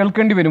താങ്കൾ അത്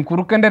കേൾക്കേണ്ടി വരും.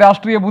 കുറുക്കന്റെ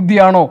രാഷ്ട്രീയ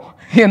ബുദ്ധിയാണോ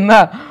എന്ന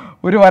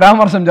ഒരു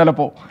പരാമർശം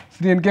ചിലപ്പോ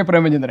ശ്രീ NK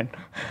പ്രേമചന്ദ്രൻ.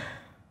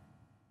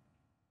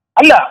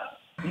 അല്ല,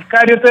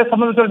 ഇക്കാര്യത്തെ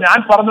സംബന്ധിച്ച് ഞാൻ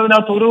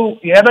പറഞ്ഞതിനകത്ത് ഒരു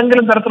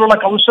ഏതെങ്കിലും തരത്തിലുള്ള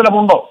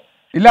കൗശലമുണ്ടോ?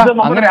 ഇല്ല,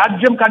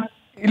 രാജ്യം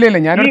ഇല്ല,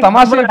 ഞാനൊരു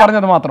തമാശയിൽ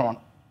പറഞ്ഞത് മാത്രമാണ്.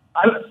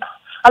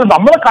 അല്ല,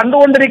 നമ്മൾ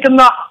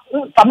കണ്ടുകൊണ്ടിരിക്കുന്ന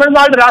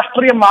തമിഴ്നാട്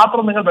രാഷ്ട്രീയം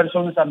മാത്രം നിങ്ങൾ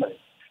പരിശോധിച്ചാൽ മതി.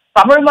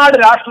 തമിഴ്നാട്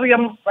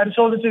രാഷ്ട്രീയം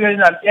പരിശോധിച്ചു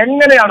കഴിഞ്ഞാൽ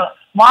എങ്ങനെയാണ്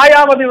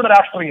മായാവതിയുടെ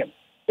രാഷ്ട്രീയം.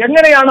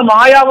 എങ്ങനെയാണ്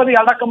മായാവതി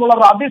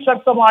അടക്കമുള്ളവർ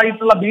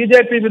അതിശക്തമായിട്ടുള്ള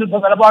BJP വിരുദ്ധ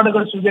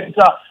നിലപാടുകൾ സ്വീകരിച്ച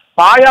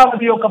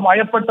മായാവതിയൊക്കെ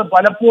മയപ്പെട്ട്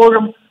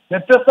പലപ്പോഴും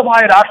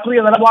വ്യത്യസ്തമായ രാഷ്ട്രീയ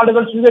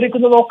നിലപാടുകൾ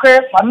സ്വീകരിക്കുന്നതൊക്കെ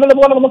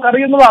നല്ലതുപോലെ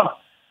നമുക്കറിയുന്നതാണ്.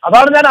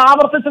 അതാണ് ഞാൻ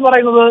ആവർത്തിച്ച്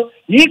പറയുന്നത്,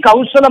 ഈ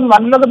കൗശലം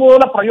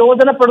നല്ലതുപോലെ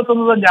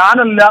പ്രയോജനപ്പെടുത്തുന്നത്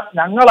ഞാനല്ല,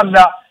 ഞങ്ങളല്ല,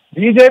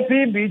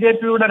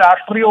 BJPയുടെ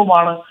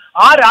രാഷ്ട്രീയവുമാണ്.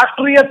 ആ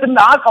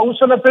രാഷ്ട്രീയത്തിന്റെ ആ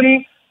കൗശലത്തിൽ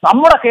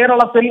നമ്മുടെ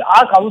കേരളത്തിൽ ആ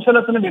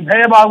കൗശലത്തിന്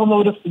വിധേയമാകുന്ന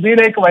ഒരു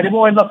സ്ഥിതിയിലേക്ക്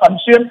വരുമോ എന്ന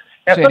സംശയം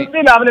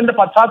SSC ലാവലിന്റെ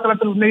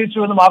പശ്ചാത്തലത്തിൽ ഉന്നയിച്ചു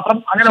എന്ന് മാത്രം.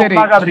 അങ്ങനെ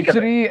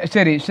ഉണ്ടാകാതിരിക്കട്ടെ.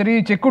 ശ്രീ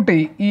ചെക്കുട്ടി,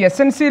 ഈ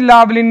SNC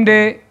ലാവലിന്റെ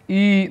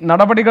ഈ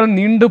നടപടികൾ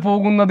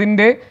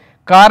നീണ്ടുപോകുന്നതിന്റെ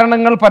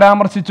കാരണങ്ങൾ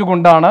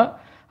പരാമർശിച്ചുകൊണ്ടാണ്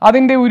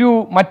അതിന്റെ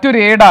മറ്റൊരു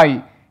ഏടായി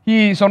ഈ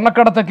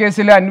സ്വർണ്ണക്കടത്ത്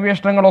കേസിലെ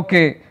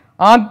അന്വേഷണങ്ങളൊക്കെ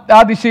ആ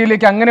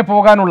ദിശയിലേക്ക് അങ്ങനെ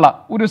പോകാനുള്ള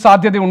ഒരു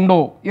സാധ്യതയുണ്ടോ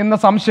എന്ന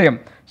സംശയം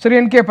ശ്രീ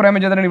NK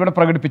പ്രേമചന്ദ്രൻ ഇവിടെ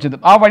പ്രകടിപ്പിച്ചത്.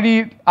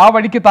 ആ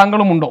വഴിക്ക്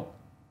താങ്കളുമുണ്ടോ?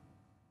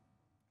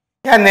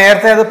 ഞാൻ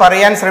നേരത്തെ അത്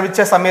പറയാൻ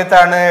ശ്രമിച്ച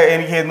സമയത്താണ്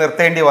എനിക്ക്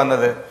നിർത്തേണ്ടി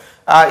വന്നത്.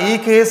 ഈ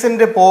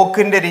കേസിന്റെ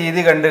പോക്കിന്റെ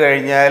രീതി കണ്ടു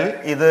കഴിഞ്ഞാൽ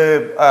ഇത്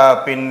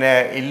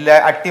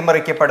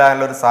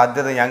അട്ടിമറിക്കപ്പെടാനുള്ള ഒരു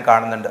സാധ്യത ഞാൻ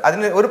കാണുന്നുണ്ട്.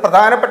 അതിന് ഒരു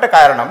പ്രധാനപ്പെട്ട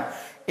കാരണം,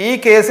 ഈ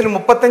കേസിൽ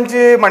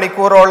 35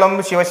 മണിക്കൂറോളം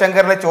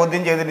ശിവശങ്കറിനെ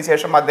ചോദ്യം ചെയ്തതിന്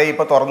ശേഷം അദ്ദേഹം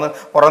ഇപ്പോൾ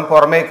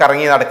പുറമേ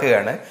കറങ്ങി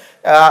നടക്കുകയാണ്.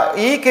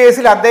 ഈ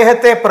കേസിൽ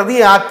അദ്ദേഹത്തെ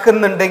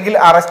പ്രതിയാക്കുന്നുണ്ടെങ്കിൽ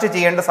അറസ്റ്റ്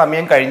ചെയ്യേണ്ട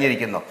സമയം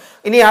കഴിഞ്ഞിരിക്കുന്നു.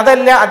 ഇനി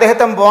അതല്ല,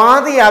 അദ്ദേഹത്തെ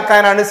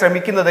വാദിയാക്കാനാണ്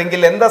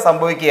ശ്രമിക്കുന്നതെങ്കിൽ എന്താ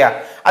സംഭവിക്കുക?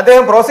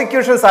 അദ്ദേഹം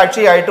പ്രോസിക്യൂഷൻ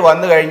സാക്ഷിയായിട്ട്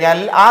വന്നു കഴിഞ്ഞാൽ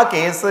ആ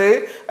കേസ്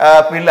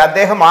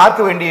അദ്ദേഹം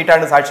ആർക്ക്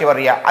വേണ്ടിയിട്ടാണ് സാക്ഷി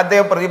പറയുക?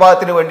 അദ്ദേഹം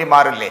പ്രതിഭാഗത്തിന് വേണ്ടി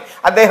മാറില്ലേ?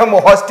 അദ്ദേഹം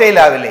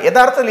ഹോസ്റ്റൈലാവില്ലേ?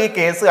 യഥാർത്ഥത്തിൽ ഈ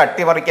കേസ്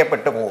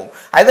അട്ടിമറിക്കപ്പെട്ടു പോകും.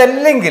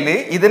 അതല്ലെങ്കിൽ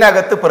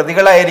ഇതിനകത്ത്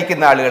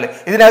പ്രതികളായിരിക്കുന്ന ആളുകൾ,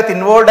 ഇതിനകത്ത്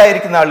ഇൻവോൾവ്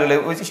ആയിരിക്കുന്ന ആളുകൾ,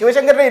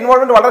 ശിവശങ്കറിന്റെ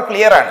ഇൻവോൾവ്മെന്റ് വളരെ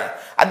ക്ലിയർ ആണ്.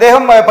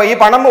 അദ്ദേഹം ഈ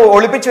പണം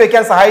ഒളിപ്പിച്ചു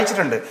വെക്കാൻ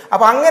സഹായിച്ചിട്ടുണ്ട്.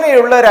 അപ്പൊ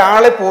അങ്ങനെയുള്ള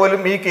ഒരാളെ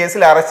പോലും ഈ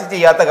കേസിൽ അറസ്റ്റ്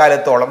ചെയ്യാത്ത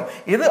കാലത്തോളം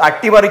ഇത്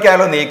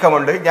അട്ടിമറിക്കാനുള്ള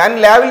നീക്കമുണ്ട്. ഞാൻ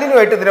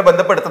ലാവലിനുമായിട്ട് ഇതിനെ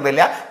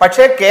ബന്ധപ്പെടുത്തുന്നില്ല.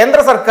 പക്ഷേ കേന്ദ്ര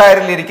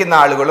സർക്കാരിൽ ഇരിക്കുന്ന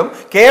ആളുകളും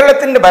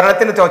കേരളത്തിന്റെ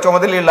ഭരണത്തിന്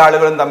ചുമതലയുള്ള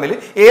ആളുകളും തമ്മിൽ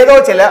ഏതോ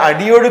ചില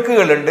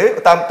അടിയൊഴുക്കുകളുണ്ട്.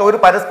 ഒരു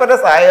പരസ്പര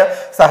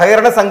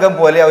സഹകരണ സംഘം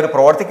പോലെ അവർ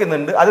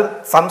പ്രവർത്തിക്കുന്നുണ്ട്. അത്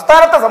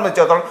സംസ്ഥാനത്തെ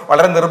സംബന്ധിച്ചിടത്തോളം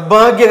വളരെ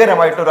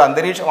നിർഭാഗ്യകരമായിട്ടൊരു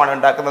അന്തരീക്ഷമാണ്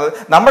ഉണ്ടാക്കുന്നത്.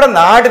 നമ്മുടെ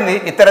നാടിന്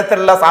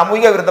ഇത്തരത്തിലുള്ള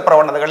സാമൂഹിക വിരുദ്ധ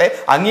പ്രവണതകളെ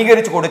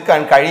അംഗീകരിച്ചു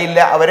കൊടുക്കാൻ കഴിയില്ല.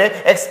 അവരെ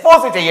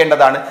എക്സ്പോസ്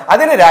ചെയ്യേണ്ടതാണ്.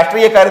 അതിന്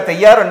രാഷ്ട്രീയക്കാർ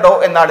തയ്യാറുണ്ടോ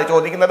എന്നാണ്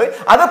ചോദിക്കുന്നത്.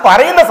 അത്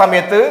പറയുന്ന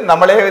സമയത്ത്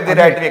നമ്മളെ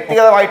എതിരായിട്ട്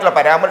വ്യക്തിഗതമായിട്ടുള്ള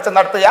പരാമർശം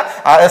നടത്തുക,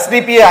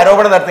 SDP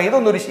ആരോപണം നടത്തുക,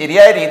 ഇതൊന്നും ഒരു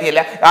ശരിയായ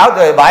രീതിയല്ല.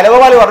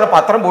 ബാലഗോപാൽ പറഞ്ഞ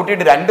പത്രം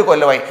പൂട്ടിയിട്ട് 2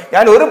 കൊല്ലമായി.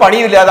 ഞാൻ ഒരു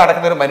പണിയില്ലാതെ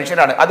നടക്കുന്ന ഒരു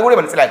മനുഷ്യനാണ്. അതുകൂടി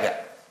മനസ്സിലാക്കുക.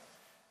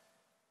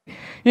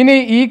 ഇനി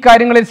ഈ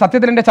കാര്യങ്ങളിൽ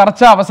സത്യത്തിൽ എൻ്റെ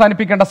ചർച്ച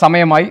അവസാനിപ്പിക്കേണ്ട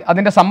സമയമായി.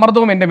 അതിൻ്റെ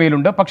സമ്മർദ്ദവും എൻ്റെ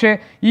മേലുണ്ട്. പക്ഷേ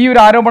ഈ ഒരു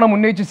ആരോപണം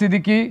ഉന്നയിച്ച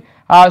സ്ഥിതിക്ക്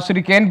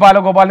ശ്രീ KN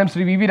ബാലഗോപാലിനും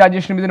ശ്രീ VV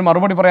രാജേഷിനും ഇതിന്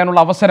മറുപടി പറയാനുള്ള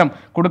അവസരം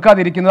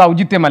കൊടുക്കാതിരിക്കുന്നത്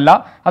ഔചിത്യമല്ല.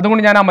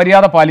 അതുകൊണ്ട് ഞാൻ ആ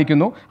മര്യാദ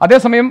പാലിക്കുന്നു.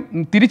 അതേസമയം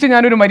തിരിച്ച്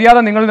ഞാനൊരു മര്യാദ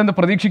നിങ്ങളിൽ നിന്ന്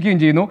പ്രതീക്ഷിക്കുകയും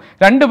ചെയ്യുന്നു.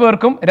 2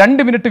 പേർക്കും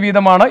 2 മിനിറ്റ്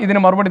വീതമാണ് ഇതിന്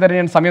മറുപടി തരാൻ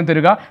ഞാൻ സമയം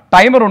തരിക.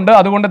 ടൈമറുണ്ട്.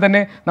 അതുകൊണ്ട്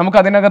തന്നെ നമുക്ക്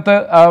അതിനകത്ത്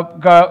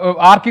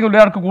ആർക്കെങ്കിലും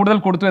ഒരാൾക്ക് കൂടുതൽ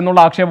കൊടുത്തു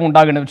എന്നുള്ള ആക്ഷേപം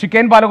ഉണ്ടാകേണ്ടത്. ശ്രീ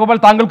KN ബാലഗോപാൽ,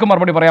 താങ്കൾക്ക്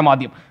മറുപടി പറയാം.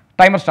 ആദ്യം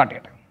ടൈമർ സ്റ്റാർട്ട്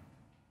ചെയ്യട്ടെ.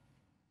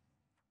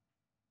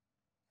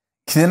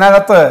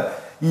 ഇതിനകത്ത്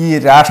ഈ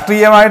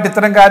രാഷ്ട്രീയമായിട്ട്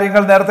ഇത്തരം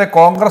കാര്യങ്ങൾ നേരത്തെ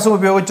കോൺഗ്രസ്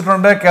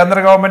ഉപയോഗിച്ചിട്ടുണ്ട്, കേന്ദ്ര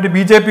ഗവൺമെന്റ്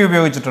BJP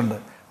ഉപയോഗിച്ചിട്ടുണ്ട്,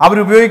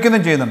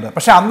 അവരുപയോഗിക്കുകയും ചെയ്യുന്നുണ്ട്.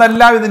 പക്ഷെ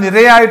അന്നെല്ലാം ഇതിന്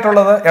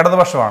ഇരയായിട്ടുള്ളത്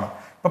ഇടതുപക്ഷമാണ്.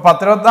 ഇപ്പോൾ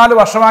 14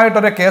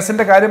 വർഷമായിട്ടൊരു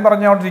കേസിന്റെ കാര്യം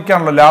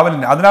പറഞ്ഞുകൊണ്ടിരിക്കുകയാണല്ലോ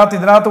ലാവലിന്.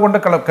 ഇതിനകത്ത് കൊണ്ട്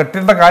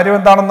കെട്ടേണ്ട കാര്യം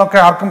എന്താണെന്നൊക്കെ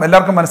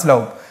എല്ലാവർക്കും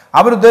മനസ്സിലാവും.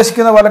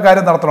 അവരുദ്ദേശിക്കുന്ന പോലെ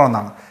കാര്യം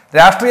നടത്തണമെന്നാണ്.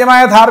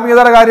 രാഷ്ട്രീയമായ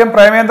ധാർമ്മികതയുടെ കാര്യം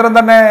പ്രേമേന്ദ്രൻ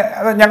തന്നെ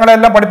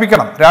ഞങ്ങളെല്ലാം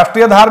പഠിപ്പിക്കണം.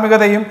 രാഷ്ട്രീയ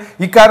ധാർമ്മികതയും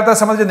ഇക്കാര്യത്തെ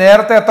സംബന്ധിച്ച്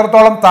നേരത്തെ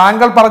എത്രത്തോളം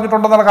താങ്കൾ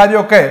പറഞ്ഞിട്ടുണ്ടെന്നുള്ള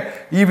കാര്യമൊക്കെ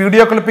ഈ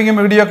വീഡിയോ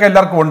ഒക്കെ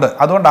എല്ലാവർക്കും ഉണ്ട്.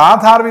 അതുകൊണ്ട് ആ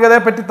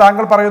ധാർമ്മികതയെ പറ്റി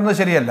താങ്കൾ പറയുന്നത്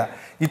ശരിയല്ല.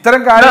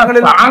 ഇത്തരം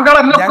കാര്യങ്ങളിൽ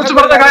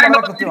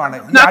കൃത്യമാണ്.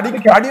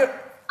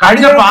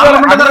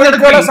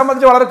 അടിയൊഴുക്കുകളെ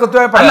സംബന്ധിച്ച് വളരെ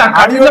കൃത്യമായി പറയാം.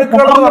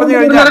 അടിയൊഴുക്കുകൾ എന്ന് പറഞ്ഞു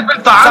കഴിഞ്ഞാൽ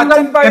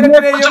സച്ചിൻ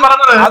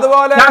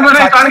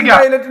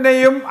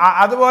പൈലറ്റിനെയും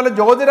അതുപോലെ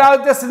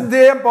ജ്യോതിരാദിത്യ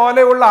സിന്ധ്യയും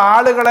പോലെയുള്ള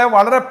ആളുകളെ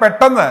വളരെ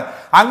പെട്ടെന്ന്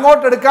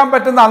അങ്ങോട്ട് എടുക്കാൻ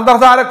പറ്റുന്ന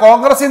അന്തർധാര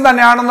കോൺഗ്രസിൽ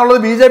തന്നെയാണെന്നുള്ളത്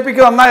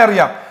BJPക്ക് നന്നായി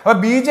അറിയാം. അപ്പൊ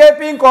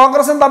BJPയും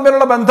കോൺഗ്രസും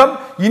തമ്മിലുള്ള ബന്ധം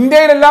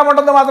ഇന്ത്യയിലെല്ലാം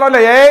ഉണ്ടെന്ന് മാത്രമല്ല,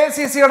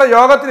 AICCയുടെ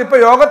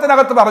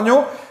യോഗത്തിനകത്ത് പറഞ്ഞു,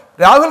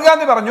 രാഹുൽ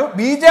ഗാന്ധി പറഞ്ഞു,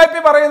 BJP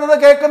പറയുന്നത്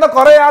കേൾക്കുന്ന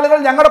കുറെ ആളുകൾ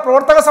ഞങ്ങളുടെ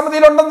പ്രവർത്തക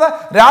സമിതിയിലുണ്ടെന്ന്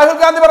രാഹുൽ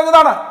ഗാന്ധി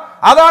പറഞ്ഞതാണ്.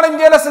 അതാണ്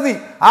ഇന്ത്യയിലെ സ്ഥിതി.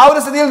 ആ ഒരു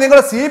സ്ഥിതിയിൽ നിങ്ങൾ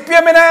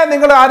CPMനെ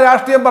നിങ്ങൾ ആ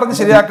രാഷ്ട്രീയം പറഞ്ഞ്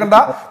ശരിയാക്കണ്ട.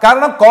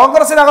 കാരണം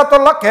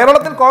കോൺഗ്രസിനകത്തുള്ള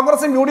കേരളത്തിൽ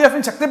കോൺഗ്രസും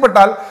UDFും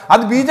ശക്തിപ്പെട്ടാൽ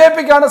അത്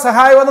BJPക്കാണ്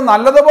സഹായമെന്ന്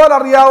നല്ലതുപോലെ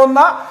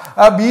അറിയാവുന്ന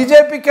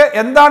BJPക്ക്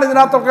എന്താണ്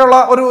ഇതിനകത്തൊക്കെയുള്ള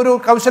ഒരു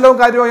കൗശലവും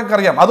കാര്യവും ഒക്കെ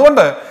അറിയാം.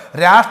 അതുകൊണ്ട്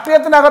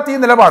രാഷ്ട്രീയത്തിനകത്ത് ഈ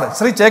നിലപാട്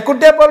ശ്രീ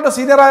ചേക്കുട്ടിയെ പോലുള്ള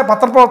സീനിയറായ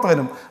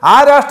പത്രപ്രവർത്തകനും ആ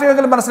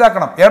രാഷ്ട്രീയമെങ്കിലും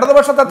മനസ്സിലാക്കണം.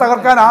 ഇടതുപക്ഷത്തെ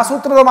തകർക്കാൻ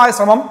ആസൂത്രിതമായ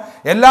ശ്രമം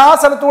എല്ലാ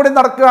സ്ഥലത്തുകൂടി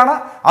നടക്കുകയാണ്.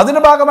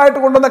 അതിന് ഭാഗമായിട്ട്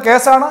കൊണ്ടുവന്ന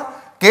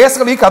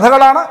കേസുകൾ ഈ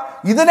കഥകളാണ്.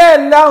 ഇതിനെ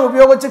എല്ലാം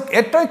ഉപയോഗിച്ച്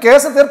ഏറ്റവും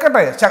കേസ്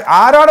തീർക്കട്ടെ.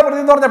 ആരാണ് പ്രതി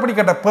എന്ന് പറഞ്ഞാൽ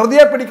പിടിക്കട്ടെ.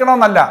 പ്രതിയെ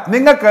പിടിക്കണമെന്നല്ല.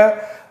 നിങ്ങൾക്ക്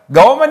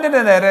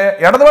ഗവൺമെന്റിന് നേരെ,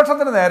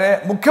 ഇടതുപക്ഷത്തിന് നേരെ,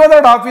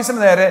 മുഖ്യമന്ത്രിയുടെ ഓഫീസിന്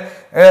നേരെ,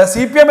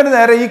 CPMന്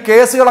നേരെ ഈ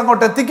കേസുകൾ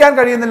അങ്ങോട്ട് എത്തിക്കാൻ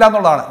കഴിയുന്നില്ല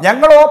എന്നുള്ളതാണ്.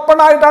 ഞങ്ങൾ ഓപ്പൺ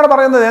ആയിട്ടാണ്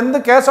പറയുന്നത്. എന്ത്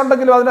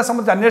കേസുണ്ടെങ്കിലും അതിനെ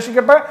സംബന്ധിച്ച്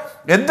അന്വേഷിക്കട്ടെ,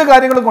 എന്ത്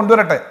കാര്യങ്ങളും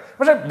കൊണ്ടുവരട്ടെ.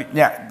 പക്ഷെ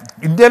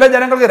ഇന്ത്യയിലെ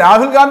ജനങ്ങൾക്ക്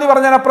രാഹുൽ ഗാന്ധി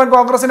പറഞ്ഞതിനപ്പുറം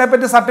കോൺഗ്രസിനെ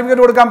പറ്റി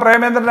സർട്ടിഫിക്കറ്റ് കൊടുക്കാൻ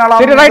പ്രേമേന്ദ്രൻ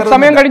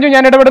സമയം കഴിഞ്ഞു.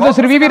 ഞാൻ ഇടപെടുന്നത്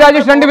Shri V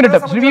Rajesh 2 minute.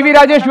 Shri V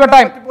Rajesh your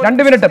time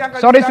 2 minute.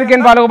 Sorry Shri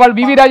Ken Balagopal.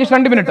 V Rajesh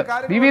 2 minute.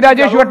 V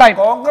Rajesh your time.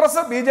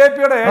 Congress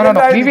ബിജെപിയുടെ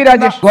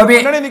രാജേഷ്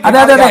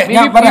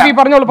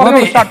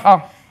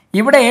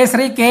ഇവിടെ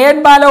ശ്രീ കെ എൻ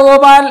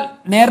ബാലഗോപാൽ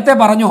നേരത്തെ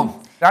പറഞ്ഞു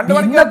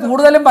ഇന്ന്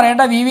കൂടുതലും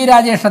പറയേണ്ട വി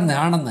രാജേഷ്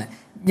ആണെന്ന്.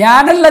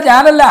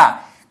 ഞാനല്ല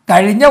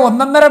കഴിഞ്ഞ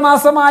 1.5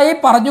 മാസമായി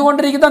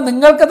പറഞ്ഞുകൊണ്ടിരിക്കുന്ന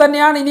നിങ്ങൾക്ക്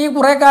തന്നെയാണ് ഇനിയും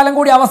കുറെ കാലം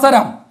കൂടി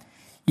അവസരം.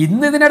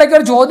 ഇന്ന് ഇതിനിടയ്ക്ക്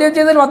ഒരു ചോദ്യം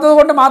ചെയ്തതിൽ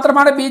വന്നതുകൊണ്ട്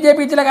മാത്രമാണ് BJP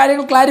ചില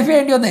കാര്യങ്ങൾ ക്ലാരിഫൈ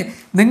ചെയ്യേണ്ടി വന്നത്.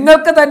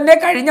 നിങ്ങൾക്ക് തന്നെ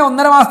കഴിഞ്ഞ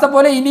 1.5 മാസത്തെ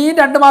പോലെ ഇനിയും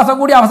 2 മാസം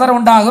കൂടി അവസരം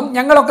ഉണ്ടാകും.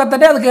 ഞങ്ങളൊക്കെ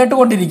തന്നെ അത്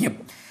കേട്ടുകൊണ്ടിരിക്കും.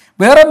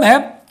 വേറൊന്ന്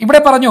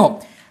ഇവിടെ പറഞ്ഞു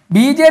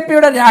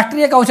BJPയുടെ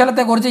രാഷ്ട്രീയ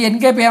കൗശലത്തെക്കുറിച്ച്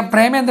NK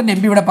പ്രേമേന്ദ്രൻ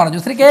MP ഇവിടെ പറഞ്ഞു.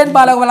 ശ്രീ കെ എൻ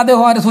ബാലഗോപാൽ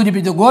അദ്ദേഹം അവരെ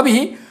സൂചിപ്പിച്ചു. ഗോപി,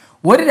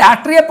 ഒരു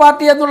രാഷ്ട്രീയ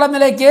പാർട്ടി എന്നുള്ള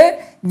നിലയ്ക്ക്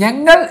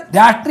ഞങ്ങൾ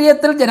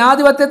രാഷ്ട്രീയത്തിൽ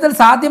ജനാധിപത്യത്തിൽ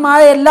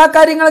സാധ്യമായ എല്ലാ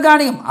കാര്യങ്ങളും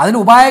കാണിക്കും. അതിന്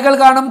ഉപായങ്ങൾ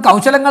കാണും,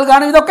 കൗശലങ്ങൾ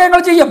കാണും, ഇതൊക്കെ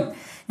ഞങ്ങൾ ചെയ്യും.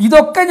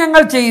 ഇതൊക്കെ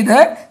ഞങ്ങൾ ചെയ്ത്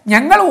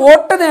ഞങ്ങൾ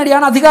വോട്ട്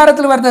നേടിയാണ്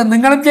അധികാരത്തിൽ വരുന്നത്.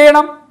 നിങ്ങളും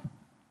ചെയ്യണം.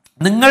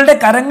 നിങ്ങളുടെ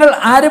കരങ്ങൾ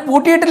ആരും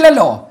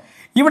പൂട്ടിയിട്ടില്ലല്ലോ.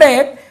 ഇവിടെ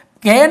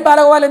കെ എൻ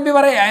ബാലഗോപാൽ MP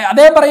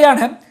അദ്ദേഹം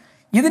പറയാണ്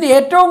ഇതിന്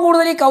ഏറ്റവും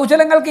കൂടുതൽ ഈ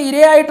കൗശലങ്ങൾക്ക്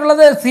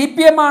ഇരയായിട്ടുള്ളത്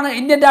CPM ആണ്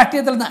ഇന്ത്യൻ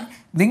രാഷ്ട്രീയത്തിൽ നിന്ന്.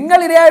 നിങ്ങൾ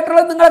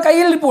ഇരയായിട്ടുള്ളത് നിങ്ങളുടെ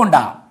കയ്യിൽ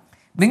ഇരിപ്പുണ്ടാ.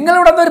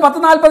 നിങ്ങളിവിടെ നിന്ന് ഒരു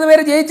 10-40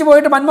 പേര് ജയിച്ചു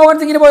പോയിട്ട് മൻമോഹൻ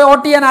സിംഗിന് പോയി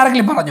വോട്ട് ചെയ്യാൻ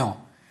ആരെങ്കിലും പറഞ്ഞോ?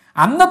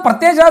 അന്ന്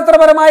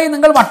പ്രത്യയശാസ്ത്രപരമായി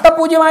നിങ്ങൾ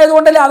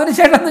വട്ടപൂജ്യമായതുകൊണ്ടല്ലേ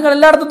അതിനുശേഷം നിങ്ങൾ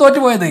എല്ലായിടത്തും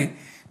തോറ്റുപോയത്.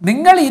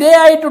 നിങ്ങൾ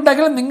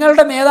ഇരയായിട്ടുണ്ടെങ്കിൽ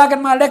നിങ്ങളുടെ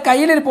നേതാക്കന്മാരുടെ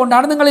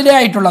കയ്യിലിരിപ്പുകൊണ്ടാണ് നിങ്ങൾ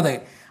ഇരയായിട്ടുള്ളത്.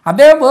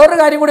 അദ്ദേഹം വേറൊരു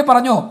കാര്യം കൂടി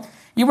പറഞ്ഞു.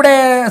 ഇവിടെ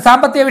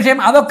സാമ്പത്തിക വിഷയം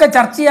അതൊക്കെ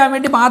ചർച്ച ചെയ്യാൻ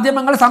വേണ്ടി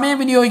മാധ്യമങ്ങൾ സമയം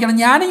വിനിയോഗിക്കണം.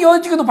 ഞാനും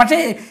യോജിക്കുന്നു. പക്ഷേ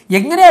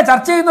എങ്ങനെയാണ്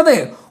ചർച്ച ചെയ്യുന്നത്?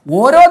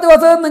 ഓരോ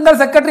ദിവസവും നിങ്ങൾ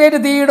സെക്രട്ടേറിയറ്റ്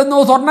തീയിടുന്നു,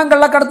 സ്വർണം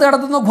കള്ളക്കടത്ത്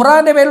നടത്തുന്നു,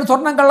 ഖുറാന്റെ പേരിൽ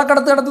സ്വർണം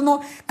കള്ളക്കടത്ത് നടത്തുന്നു,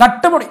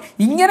 കട്ടുമുടി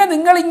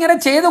ഇങ്ങനെ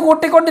ചെയ്തു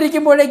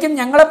കൂട്ടിക്കൊണ്ടിരിക്കുമ്പോഴേക്കും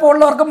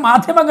ഞങ്ങളെപ്പോലുള്ളവർക്കും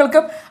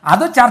മാധ്യമങ്ങൾക്കും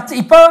അത് ചർച്ച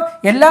ഇപ്പോൾ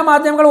എല്ലാ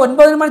മാധ്യമങ്ങളും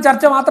 9 മണി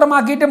ചർച്ച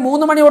മാത്രമാക്കിയിട്ട്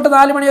 3 മണി തൊട്ട്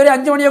 4 മണി വരെ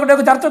 5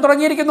 മണിയൊക്കെ ചർച്ച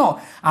തുടങ്ങിയിരിക്കുന്നു.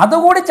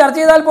 അതുകൂടി ചർച്ച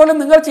ചെയ്താൽ പോലും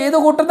നിങ്ങൾ ചെയ്തു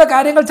കൂട്ടുന്ന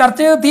കാര്യങ്ങൾ ചർച്ച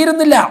ചെയ്ത്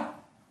തീരുന്നില്ല.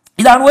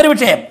 ഇതാണ് ഒരു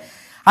വിഷയം.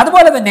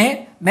 അതുപോലെ തന്നെ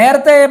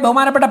നേരത്തെ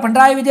ബഹുമാനപ്പെട്ട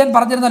പിണറായി വിജയൻ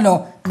പറഞ്ഞിരുന്നല്ലോ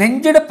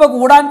നെഞ്ചെടുപ്പ്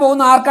കൂടാൻ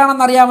പോകുന്ന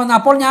ആർക്കാണെന്ന് അറിയാമെന്ന്.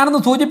 അപ്പോൾ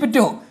ഞാനൊന്ന്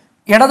സൂചിപ്പിച്ചു,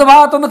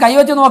 ഇടതുഭാഗത്തൊന്ന്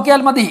കൈവച്ച്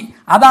നോക്കിയാൽ മതി.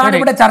 അതാണ്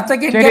ഇവിടെ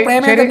ചർച്ചയ്ക്ക്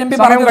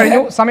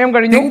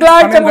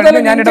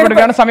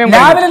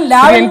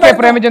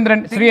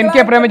ശ്രീ എൻ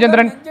കെ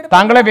പ്രേമചന്ദ്രൻ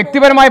താങ്കളെ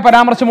വ്യക്തിപരമായ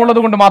പരാമർശമുള്ളത്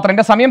കൊണ്ട് മാത്രം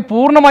എന്റെ സമയം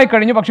പൂർണ്ണമായി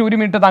കഴിഞ്ഞു. പക്ഷെ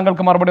 1 മിനിറ്റ്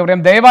താങ്കൾക്ക് മറുപടി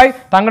പറയാം. ദയവായി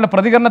താങ്കളുടെ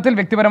പ്രതികരണത്തിൽ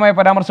വ്യക്തിപരമായ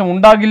പരാമർശം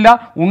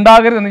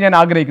ഉണ്ടാകരുതെന്ന് ഞാൻ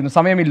ആഗ്രഹിക്കുന്നു.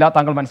 സമയമില്ല,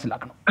 താങ്കൾ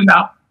മനസ്സിലാക്കണം.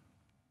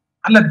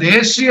 അല്ല,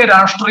 ദേശീയ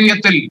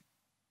രാഷ്ട്രീയത്തിൽ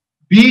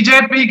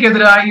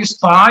BJPക്കെതിരായി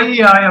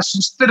സ്ഥായിയായ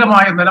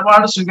സുസ്ഥിരമായ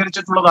നിലപാട്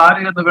സ്വീകരിച്ചിട്ടുള്ളത്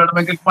ആര് എന്ന്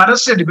വേണമെങ്കിൽ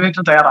പരസ്യ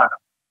ഡിബേറ്റ് തയ്യാറാകാം.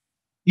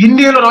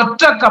 ഇന്ത്യയിൽ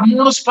ഒരൊറ്റ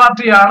കമ്മ്യൂണിസ്റ്റ്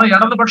പാർട്ടിയാണ്,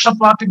 ഇടതുപക്ഷ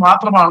പാർട്ടി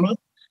മാത്രമാണ്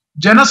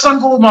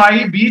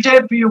ജനസംഘവുമായി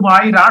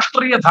BJPയുമായി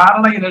രാഷ്ട്രീയ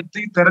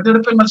ധാരണയിലെത്തി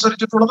തെരഞ്ഞെടുപ്പിൽ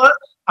മത്സരിച്ചിട്ടുള്ളത്,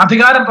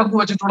 അധികാരം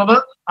പങ്കുവച്ചിട്ടുള്ളത്.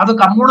 അത്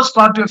communist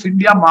party of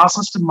India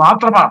Marxist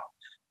മാത്രമാണ്.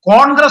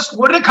 കോൺഗ്രസ്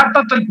ഒരു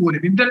ഘട്ടത്തിൽ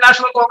പോലും, ഇന്ത്യൻ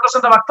നാഷണൽ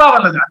കോൺഗ്രസിന്റെ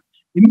വക്താവല്ല ഞാൻ,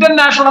 ഇന്ത്യൻ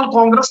നാഷണൽ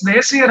കോൺഗ്രസ്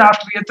ദേശീയ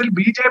രാഷ്ട്രീയത്തിൽ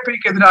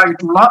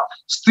BJPക്കെതിരായിട്ടുള്ള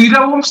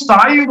സ്ഥിരവും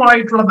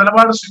സ്ഥായിയുമായിട്ടുള്ള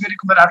നിലപാട്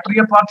സ്വീകരിക്കുന്ന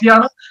രാഷ്ട്രീയ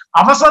പാർട്ടിയാണ്.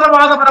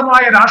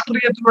 അവസരവാദപരമായ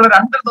രാഷ്ട്രീയത്തിലൂടെ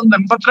 2-ൽ നിന്ന്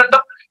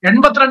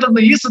 82-ൽ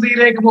നിന്ന് ഈ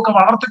സ്ഥിതിയിലേക്കുമൊക്കെ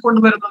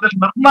വളർത്തിക്കൊണ്ടുവരുന്നതിൽ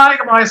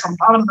നിർണായകമായ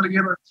സംഭാവന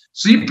നൽകിയത്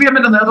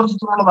CPMന്റെ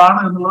നേതൃത്വത്തിലുള്ളതാണ്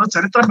എന്നുള്ളത്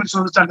ചരിത്രം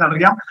പരിശോധിച്ചാൽ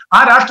അറിയാം. ആ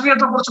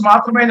രാഷ്ട്രീയത്തെ കുറിച്ച്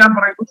മാത്രമേ ഞാൻ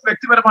പറയുന്നു.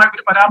 വ്യക്തിപരമായ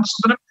ഒരു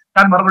പരാമർശത്തിനും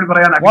ഞാൻ മറുപടി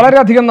പറയാൻ.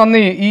 വളരെയധികം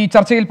നന്ദി. ഈ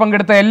ചർച്ചയിൽ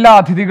പങ്കെടുത്ത എല്ലാ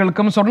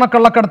അതിഥികൾക്കും.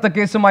 സ്വർണ്ണക്കള്ളക്കടത്ത്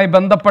കേസുമായി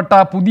ബന്ധപ്പെട്ട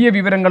പുതിയ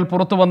വിവരങ്ങൾ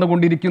പുറത്തു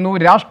വന്നുകൊണ്ടിരിക്കുന്നു.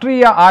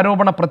 രാഷ്ട്രീയ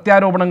ആരോപണ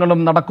പ്രത്യാരോപണങ്ങളും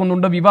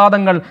നടക്കുന്നുണ്ട്.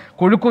 വിവാദങ്ങൾ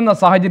കൊഴുക്കുന്ന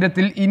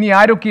സാഹചര്യത്തിൽ ഇനി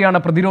ആരൊക്കെയാണ്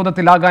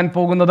പ്രതിരോധത്തിലാകാൻ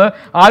പോകുന്നത്,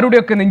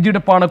 ആരുടെയൊക്കെ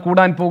നെഞ്ചിടിപ്പാണ്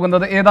കൂടാൻ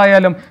പോകുന്നത്?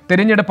 ഏതായാലും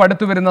തെരഞ്ഞെടുപ്പ്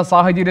അടുത്തു വരുന്ന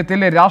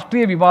സാഹചര്യത്തിൽ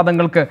രാഷ്ട്രീയ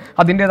വിവാദങ്ങൾക്ക്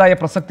അതിൻ്റെതായ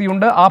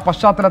പ്രസക്തിയുണ്ട്. ആ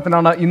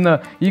പശ്ചാത്തലത്തിലാണ് ഇന്ന്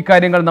ഈ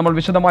കാര്യങ്ങൾ നമ്മൾ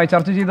വിശദമായി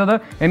ചർച്ച ചെയ്തത്.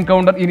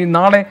 എൻകൗണ്ടർ ഇനി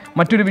നാളെ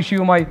മറ്റൊരു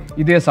വിഷയവുമായി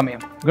ഇതേ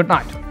സമയം. Good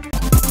night.